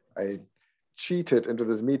I cheated into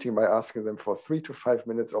this meeting by asking them for 3 to 5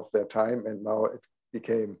 minutes of their time, and now it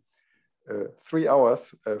became 3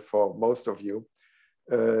 hours for most of you.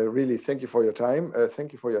 Really, thank you for your time.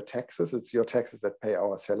 Thank you for your taxes. It's your taxes that pay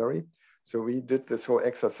our salary. So we did this whole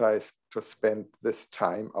exercise to spend this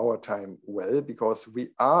time, our time, well, because we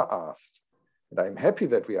are asked, and I'm happy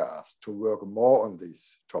that we are asked to work more on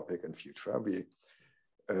this topic in future.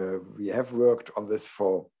 We have worked on this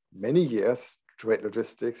for many years. Trade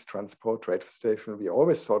logistics, transport, trade station. We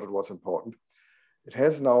always thought it was important. It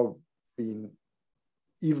has now been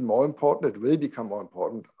even more important. It will become more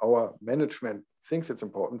important. Our management thinks it's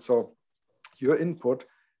important. So your input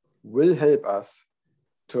will help us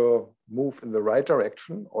to move in the right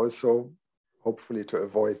direction. Also, hopefully to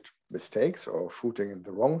avoid mistakes or shooting in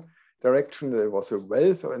the wrong direction. There was a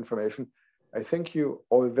wealth of information. I thank you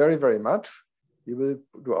all very, very much. We will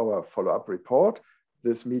do our follow-up report.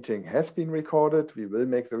 This meeting has been recorded. We will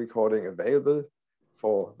make the recording available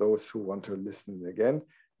for those who want to listen again.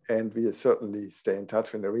 And we will certainly stay in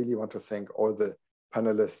touch. And I really want to thank all the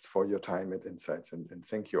panelists for your time and insights. And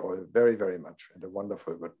thank you all very, very much. And a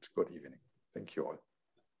wonderful, good evening. Thank you all.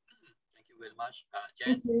 Thank you very much,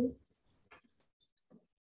 Jan.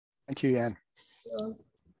 Thank you, Jan.